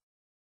vision.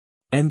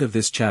 End of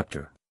this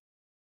chapter.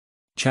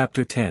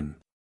 Chapter 10.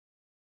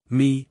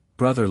 Me,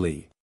 Brother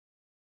Li.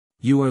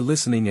 You are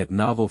listening at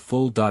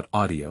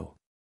novelfull.audio.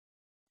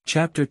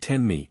 Chapter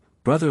 10. Me,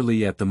 Brother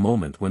Li. At the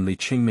moment when Li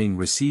Chengming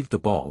received the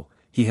ball,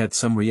 he had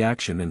some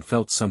reaction and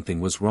felt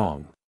something was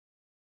wrong.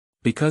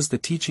 Because the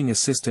teaching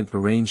assistant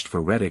arranged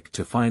for Redick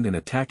to find an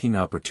attacking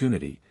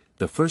opportunity,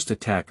 the first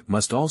attack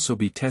must also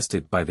be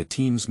tested by the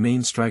team's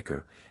main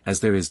striker,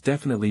 as there is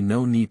definitely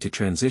no need to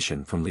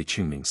transition from Li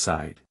Chengming's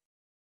side.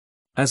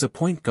 As a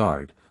point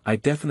guard, I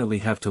definitely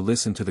have to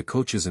listen to the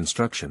coach's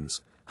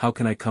instructions. How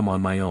can I come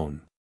on my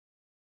own?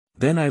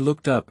 Then I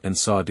looked up and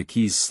saw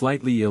Dickey's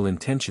slightly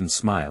ill-intentioned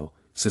smile,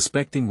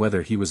 suspecting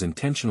whether he was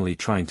intentionally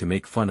trying to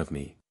make fun of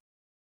me.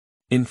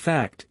 In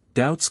fact,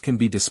 doubts can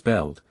be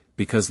dispelled,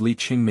 because Li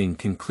Chengming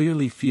can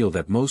clearly feel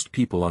that most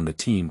people on the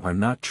team are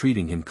not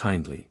treating him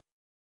kindly.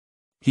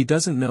 He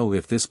doesn't know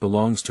if this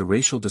belongs to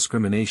racial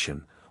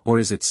discrimination, or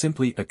is it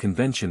simply a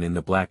convention in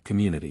the black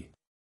community.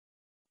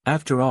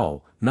 After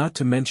all, not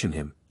to mention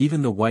him,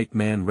 even the white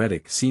man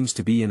Redick seems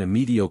to be in a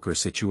mediocre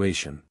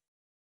situation.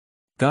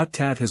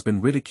 Gottat has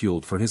been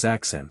ridiculed for his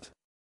accent.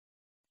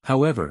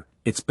 However,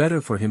 it's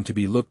better for him to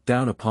be looked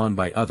down upon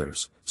by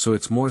others, so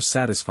it's more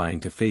satisfying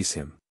to face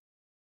him.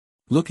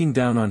 Looking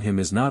down on him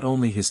is not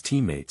only his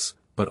teammates,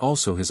 but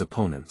also his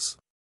opponents.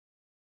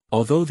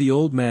 Although the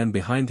old man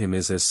behind him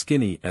is as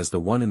skinny as the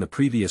one in the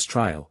previous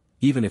trial,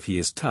 even if he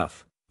is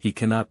tough, he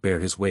cannot bear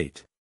his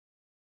weight.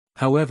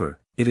 However,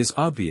 it is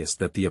obvious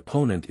that the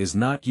opponent is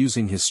not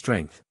using his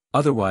strength,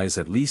 otherwise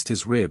at least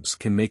his ribs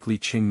can make Li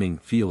Chengming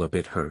feel a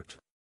bit hurt.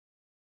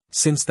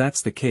 Since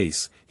that's the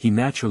case, he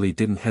naturally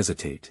didn't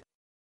hesitate.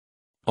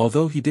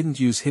 Although he didn't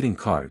use hitting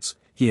cards,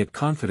 he had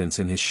confidence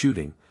in his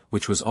shooting,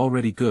 which was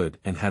already good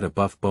and had a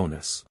buff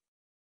bonus.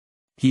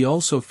 He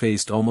also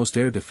faced almost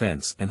air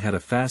defense and had a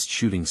fast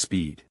shooting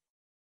speed.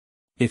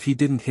 If he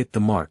didn't hit the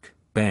mark,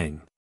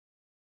 bang.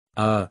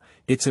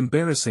 It's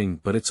embarrassing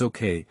but it's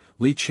okay.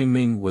 Li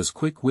Chengming was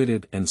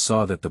quick-witted and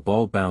saw that the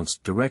ball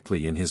bounced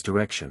directly in his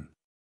direction.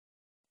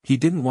 He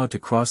didn't want to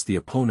cross the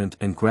opponent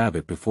and grab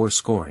it before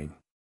scoring.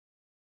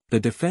 The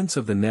defense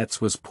of the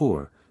nets was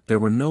poor, there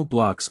were no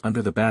blocks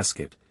under the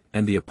basket,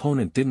 and the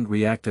opponent didn't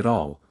react at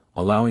all,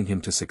 allowing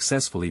him to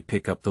successfully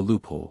pick up the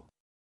loophole.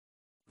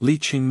 Li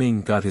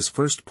Chengming got his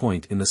first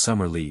point in the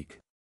Summer League.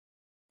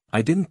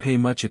 I didn't pay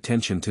much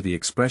attention to the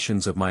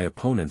expressions of my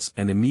opponents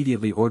and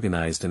immediately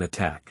organized an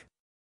attack.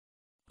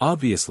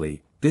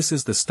 Obviously, this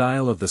is the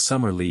style of the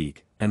Summer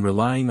League, and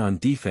relying on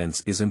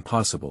defense is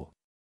impossible.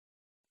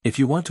 If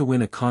you want to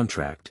win a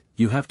contract,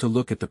 you have to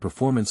look at the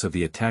performance of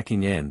the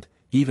attacking end,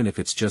 even if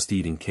it's just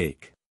eating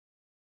cake.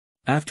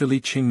 After Li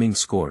Chengming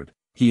scored,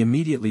 he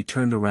immediately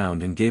turned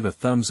around and gave a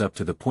thumbs up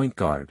to the point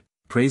guard,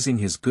 praising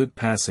his good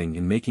passing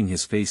and making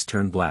his face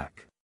turn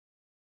black.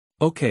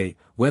 Okay,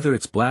 whether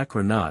it's black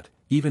or not,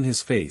 even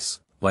his face,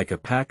 like a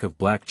pack of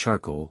black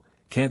charcoal,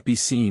 can't be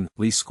seen.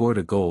 Li scored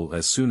a goal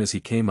as soon as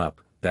he came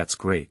up, that's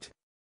great.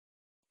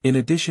 In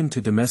addition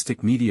to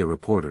domestic media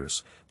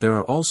reporters, there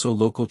are also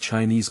local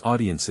Chinese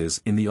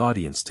audiences in the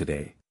audience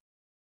today.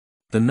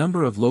 The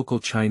number of local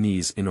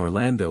Chinese in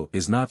Orlando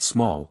is not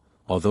small,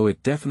 although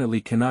it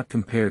definitely cannot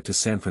compare to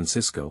San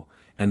Francisco,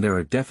 and there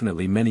are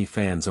definitely many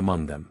fans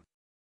among them.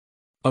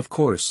 Of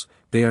course,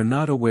 they are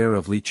not aware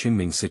of Li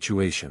Chengming's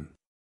situation.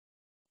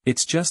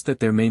 It's just that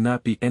there may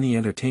not be any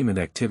entertainment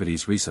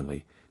activities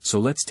recently, so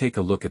let's take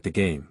a look at the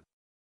game.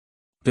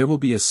 There will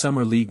be a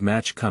Summer League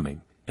match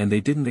coming, and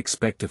they didn't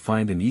expect to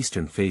find an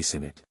Eastern face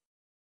in it.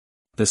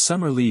 The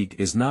Summer League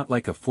is not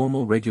like a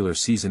formal regular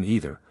season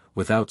either,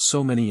 without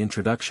so many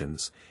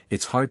introductions,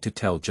 it's hard to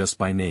tell just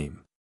by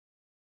name.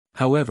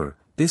 However,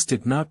 this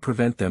did not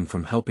prevent them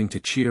from helping to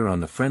cheer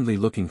on the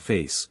friendly-looking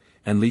face,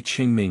 and Li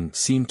Chengming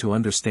seemed to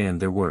understand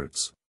their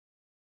words.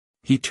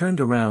 He turned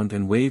around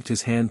and waved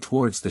his hand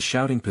towards the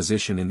shouting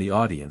position in the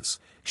audience,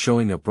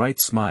 showing a bright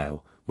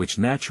smile, which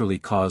naturally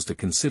caused a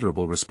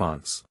considerable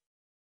response.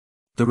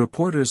 The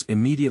reporters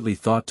immediately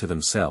thought to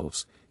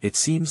themselves, it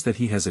seems that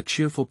he has a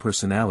cheerful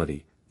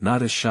personality,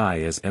 not as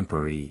shy as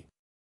Emperor Yi.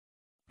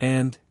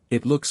 And,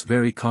 it looks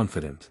very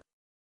confident.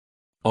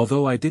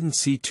 Although I didn't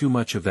see too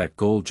much of that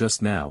goal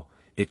just now,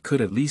 it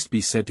could at least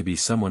be said to be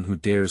someone who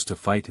dares to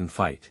fight and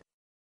fight.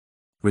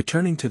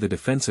 Returning to the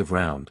defensive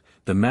round,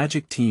 the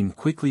Magic team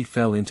quickly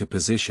fell into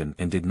position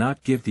and did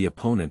not give the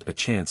opponent a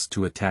chance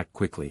to attack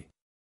quickly.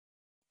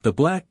 The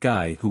black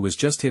guy who was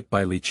just hit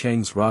by Li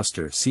Cheng's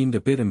roster seemed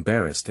a bit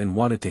embarrassed and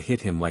wanted to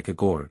hit him like a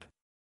gourd.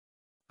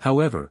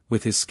 However,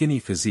 with his skinny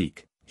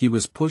physique, he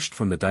was pushed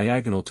from the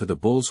diagonal to the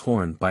bull's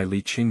horn by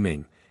Li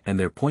Chengming, and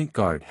their point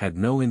guard had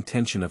no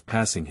intention of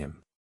passing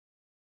him.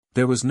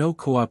 There was no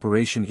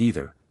cooperation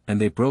either, and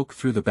they broke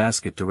through the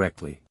basket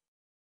directly.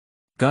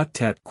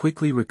 Gottat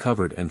quickly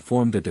recovered and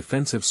formed a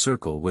defensive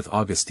circle with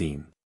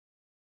Augustine.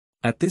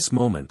 At this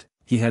moment,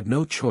 he had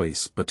no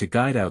choice but to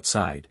guide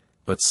outside,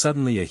 but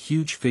suddenly a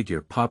huge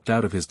figure popped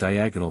out of his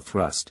diagonal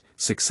thrust,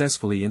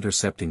 successfully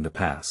intercepting the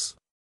pass.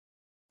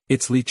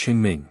 It's Li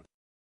Chengming.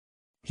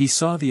 He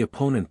saw the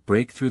opponent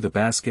break through the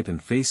basket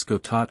and face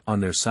Gottat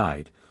on their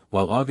side,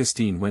 while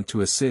Augustine went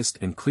to assist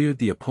and cleared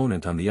the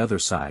opponent on the other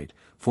side,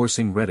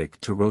 forcing Redick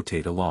to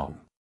rotate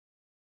along.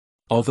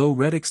 Although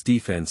Redick's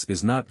defense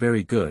is not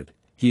very good,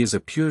 he is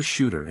a pure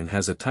shooter and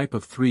has a type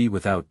of 3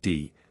 without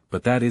D,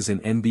 but that is in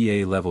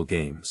NBA-level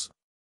games.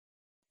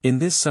 In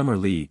this summer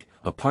league,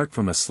 apart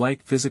from a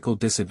slight physical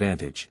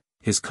disadvantage,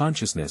 his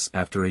consciousness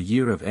after a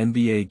year of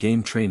NBA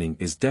game training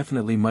is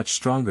definitely much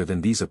stronger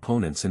than these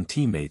opponents and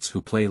teammates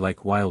who play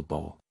like wild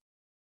ball.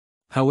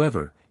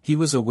 However, he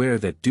was aware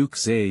that Duke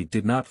Zhe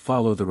did not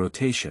follow the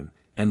rotation,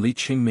 and Li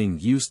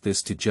Chengming used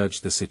this to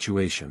judge the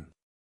situation.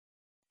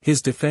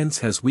 His defense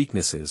has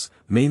weaknesses,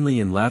 mainly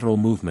in lateral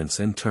movements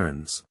and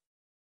turns.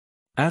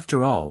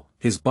 After all,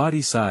 his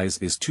body size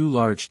is too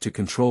large to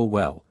control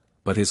well,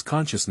 but his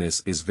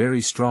consciousness is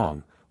very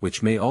strong,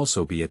 which may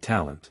also be a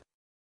talent.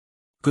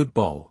 Good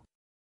ball.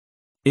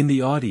 In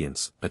the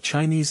audience, a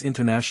Chinese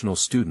international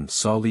student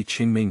saw Li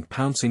Chengming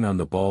pouncing on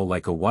the ball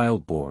like a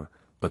wild boar,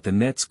 but the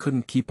Nets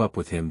couldn't keep up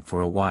with him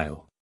for a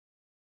while.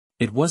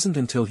 It wasn't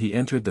until he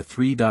entered the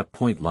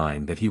 3-point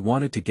line that he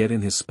wanted to get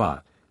in his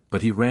spot,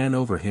 but he ran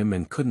over him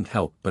and couldn't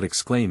help but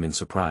exclaim in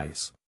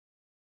surprise.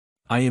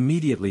 I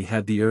immediately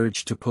had the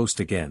urge to post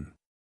again.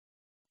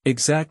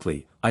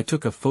 Exactly, I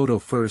took a photo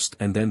first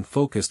and then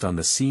focused on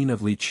the scene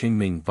of Li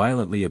Chengming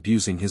violently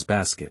abusing his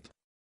basket.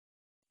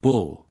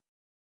 Bull.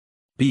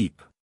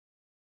 Beep.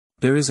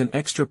 There is an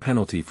extra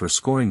penalty for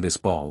scoring this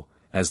ball,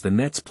 as the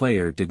Nets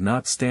player did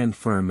not stand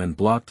firm and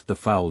blocked the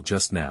foul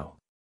just now.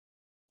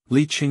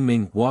 Li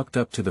Chengming walked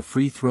up to the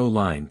free throw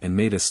line and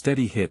made a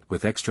steady hit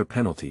with extra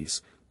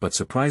penalties, but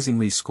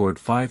surprisingly scored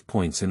 5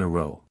 points in a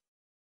row.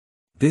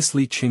 This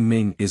Li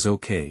Chengming is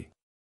okay.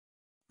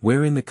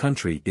 Where in the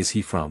country is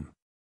he from?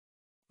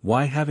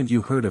 Why haven't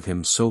you heard of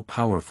him? So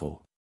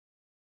powerful?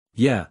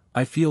 Yeah,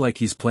 I feel like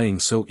he's playing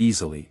so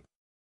easily.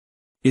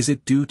 Is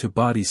it due to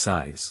body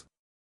size?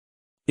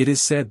 It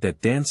is said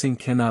that dancing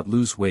cannot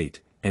lose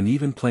weight, and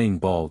even playing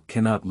ball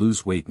cannot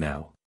lose weight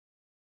now.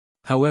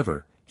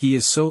 However, he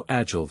is so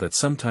agile that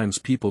sometimes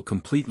people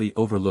completely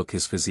overlook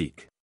his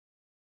physique.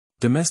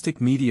 Domestic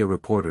media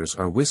reporters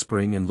are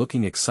whispering and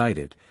looking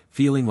excited,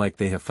 feeling like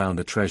they have found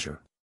a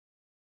treasure.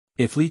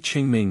 If Li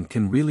Chengming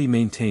can really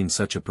maintain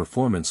such a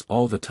performance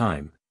all the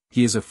time,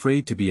 he is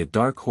afraid to be a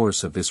dark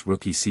horse of this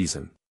rookie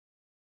season.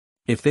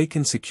 If they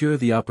can secure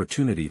the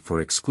opportunity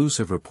for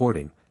exclusive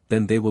reporting,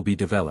 then they will be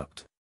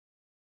developed.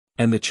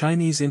 And the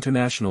Chinese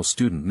international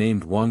student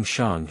named Wang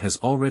Shang has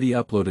already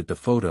uploaded the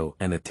photo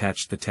and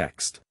attached the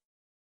text.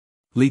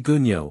 Li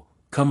Gunyo,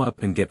 come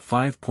up and get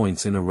 5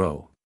 points in a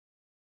row.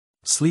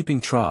 Sleeping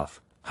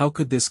trough, how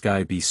could this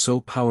guy be so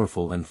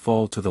powerful and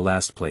fall to the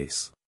last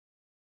place?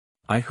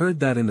 I heard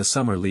that in the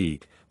summer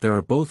league, there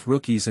are both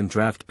rookies and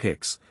draft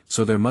picks,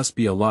 so there must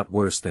be a lot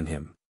worse than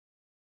him.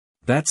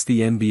 That's the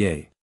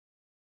NBA.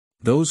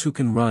 Those who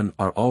can run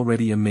are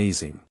already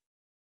amazing.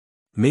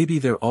 Maybe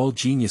they're all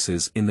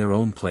geniuses in their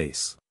own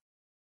place.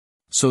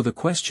 So the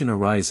question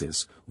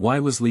arises, why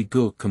was Li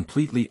Gu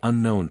completely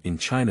unknown in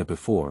China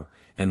before,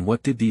 and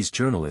what did these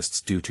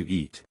journalists do to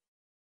eat?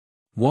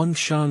 Wang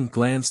Shang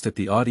glanced at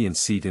the audience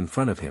seat in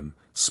front of him,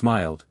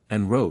 smiled,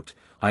 and wrote,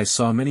 I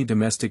saw many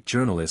domestic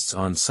journalists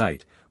on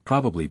site,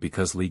 probably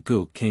because Li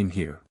Gu came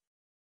here.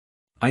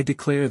 I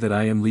declare that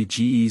I am Li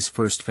Ji's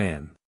first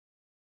fan.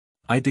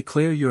 I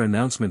declare your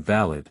announcement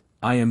valid,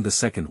 I am the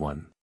second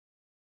one.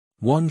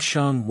 Wang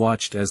Shang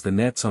watched as the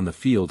nets on the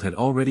field had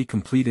already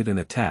completed an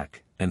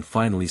attack, and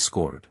finally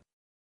scored.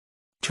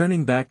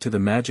 Turning back to the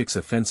Magic's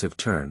offensive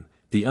turn,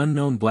 the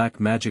unknown black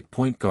Magic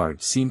point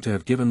guard seemed to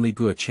have given Li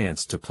Gu a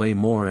chance to play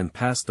more and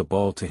passed the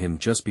ball to him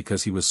just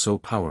because he was so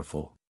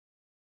powerful.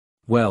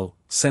 Well,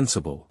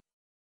 sensible.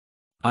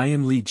 I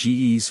am Li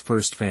Ji's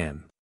first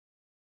fan.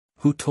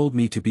 Who told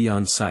me to be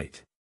on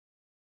site?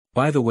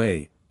 By the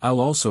way, I'll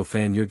also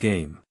fan your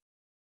game.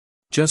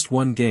 Just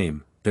one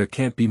game, there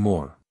can't be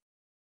more.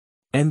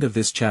 End of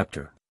this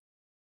chapter.